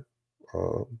whatever,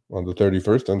 on the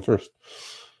 31st and 1st.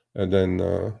 And then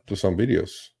do some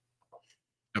videos.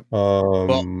 Well,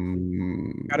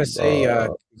 gotta say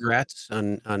congrats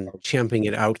on champing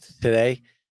it out today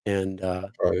and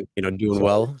doing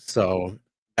well. So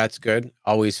that's good.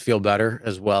 Always feel better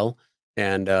as well.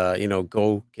 And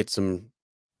go get some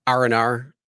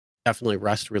R&R definitely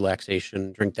rest,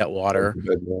 relaxation, drink that water.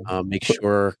 Make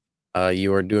sure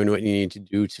you are doing what you need to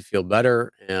do to feel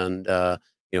better, and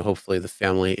hopefully the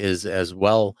family is as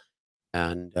well.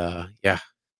 And yeah,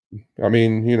 I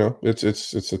mean, it's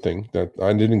a thing that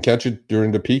I didn't catch it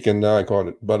during the peak, and now I caught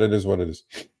it. But it is what it is.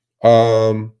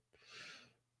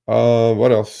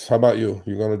 What else? How about you?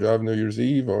 You gonna drive New Year's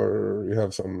Eve, or you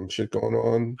have some shit going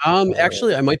on?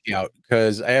 Actually, I might be out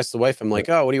because I asked the wife. I'm like,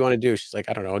 "Oh, what do you want to do?" She's like,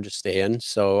 "I don't know, just stay in."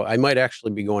 So I might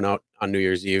actually be going out on New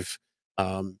Year's Eve,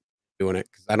 doing it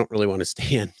because I don't really want to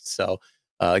stay in. So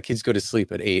kids go to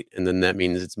sleep at 8, and then that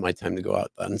means it's my time to go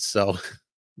out then. So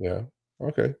Yeah.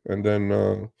 Okay. And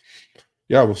then,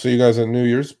 yeah, we'll see you guys at New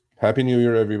Year's. Happy New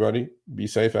Year, everybody. Be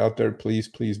safe out there. Please,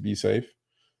 please be safe.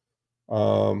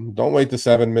 Don't wait the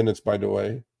 7 minutes, by the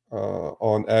way,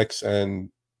 on X, and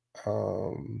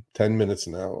 10 minutes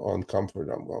now on Comfort.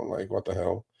 I'm going like, what the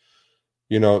hell?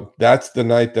 That's the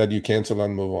night that you cancel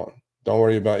and move on. Don't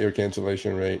worry about your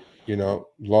cancellation rate.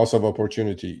 Loss of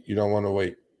opportunity. You don't want to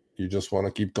wait. You just want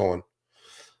to keep going.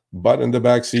 But in the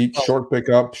back seat, Well, short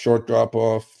pickup, short drop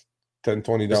off, $10,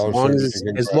 $20 service.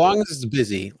 as long as it's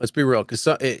busy, let's be real, because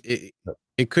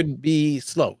it could be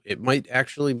slow. It might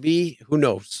actually be. Who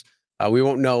knows? We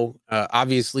won't know.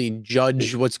 Obviously,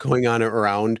 judge what's going on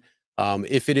around.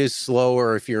 If it is slow,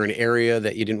 or if you're in an area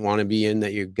that you didn't want to be in,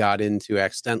 that you got into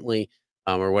accidentally,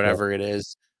 or whatever it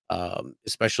is,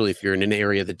 especially if you're in an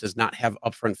area that does not have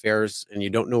upfront fares and you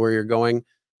don't know where you're going,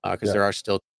 because there are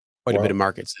still quite a bit of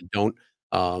markets that don't.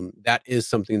 That is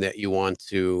something that you want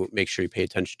to make sure you pay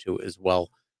attention to as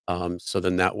well. So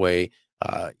then that way,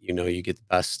 you get the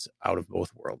best out of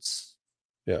both worlds.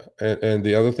 Yeah. And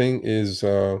the other thing is,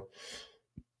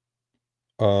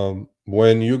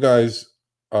 when you guys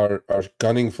are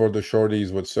gunning for the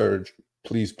shorties with Surge,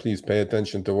 please pay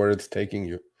attention to where it's taking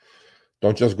you.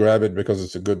 Don't just grab it because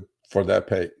it's a good for that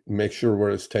pay. Make sure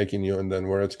where it's taking you, and then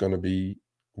where it's going to be,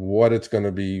 what it's going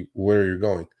to be, where you're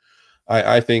going.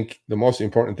 I think the most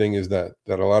important thing is that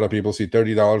a lot of people see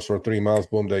 $30 for 3 miles,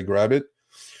 boom, they grab it,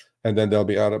 and then they'll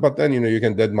be out of. But then you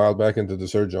can dead mile back into the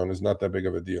Surge zone. It's not that big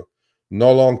of a deal.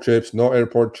 No long trips, no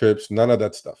airport trips, none of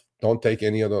that stuff. Don't take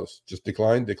any of those. Just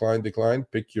decline. Pick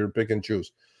and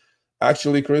choose.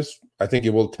 Actually, Chris, I think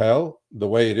you will tell the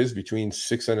way it is between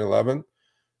 6 and 11.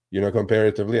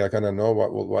 Comparatively, I kind of know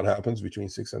what happens between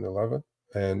 6 and 11.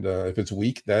 And if it's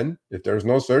weak, then if there's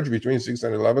no surge between 6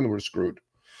 and 11, we're screwed.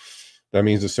 That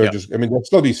means the surge is, there'll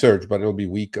still be surge, but it'll be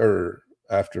weaker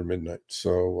after midnight.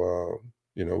 So,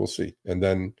 we'll see. And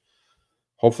then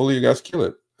hopefully you guys kill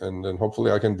it. And then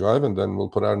hopefully I can drive, and then we'll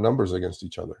put our numbers against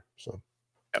each other. So,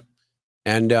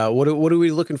 And what are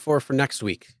we looking for next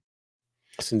week?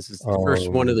 Since it's the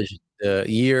first one of the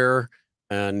year,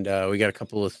 and we got a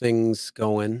couple of things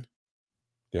going.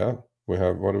 Yeah, what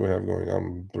do we have going?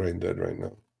 I'm brain dead right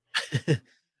now.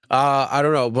 I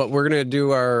don't know, but we're gonna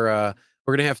do our.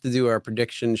 We're gonna have to do our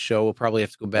prediction show. We'll probably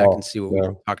have to go back and see what we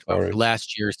talked about for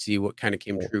last year, see what kind of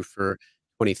came true for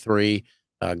 23,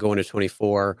 going to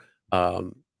 24.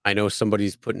 I know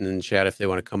somebody's putting in the chat if they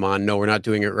want to come on. No, we're not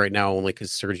doing it right now, only because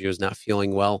Sergio's not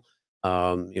feeling well.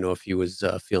 If he was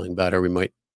feeling better, we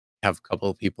might have a couple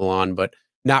of people on, but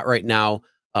not right now.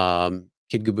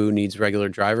 Kid Gaboo needs regular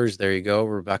drivers. There you go,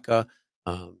 Rebecca.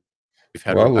 We've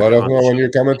had Rebecca let us know when you're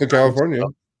coming to California.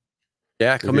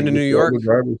 Yeah, coming to New York.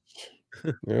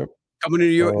 Yep. Coming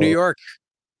to New York.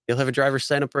 You'll have a driver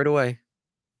sign up right away.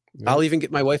 Yep. I'll even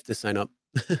get my wife to sign up.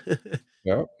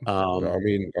 Yeah.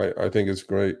 I think it's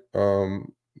great.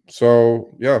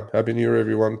 So yeah, Happy New Year,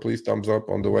 everyone. Please thumbs up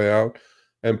on the way out.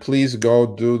 And please go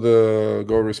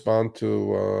respond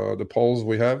to the polls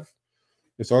we have.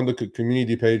 It's on the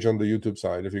community page on the YouTube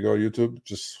side. If you go to YouTube,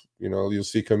 just, you'll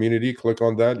see community, click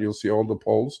on that. You'll see all the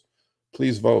polls.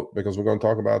 Please vote, because we're going to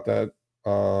talk about that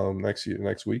next year.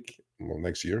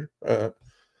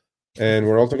 And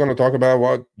we're also going to talk about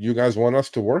what you guys want us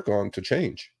to work on to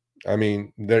change. I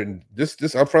mean, this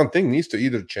upfront thing needs to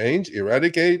either change,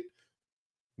 eradicate,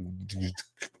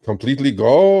 completely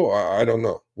go. I don't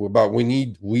know, but we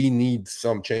need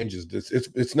some changes.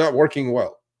 It's not working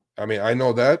well. I mean, I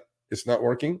know that it's not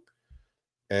working,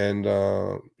 and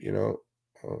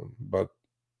but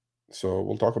so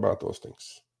we'll talk about those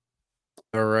things.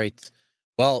 All right.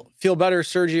 Well, feel better,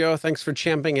 Sergio. Thanks for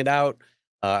champing it out.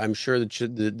 I'm sure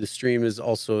that the stream is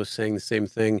also saying the same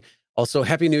thing. Also,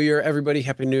 Happy New Year, everybody.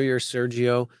 Happy New Year,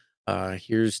 Sergio.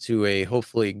 Here's to a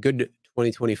hopefully good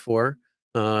 2024.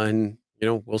 And,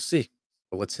 we'll see.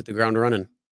 But let's hit the ground running.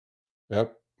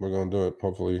 Yep, we're going to do it.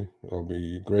 Hopefully it'll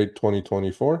be great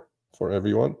 2024 for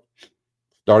everyone,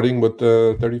 starting with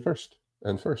the 31st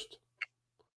and 1st.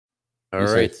 All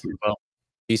right. Well,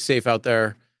 be safe out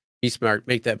there. Be smart.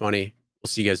 Make that money. We'll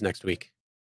see you guys next week.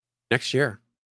 Next year.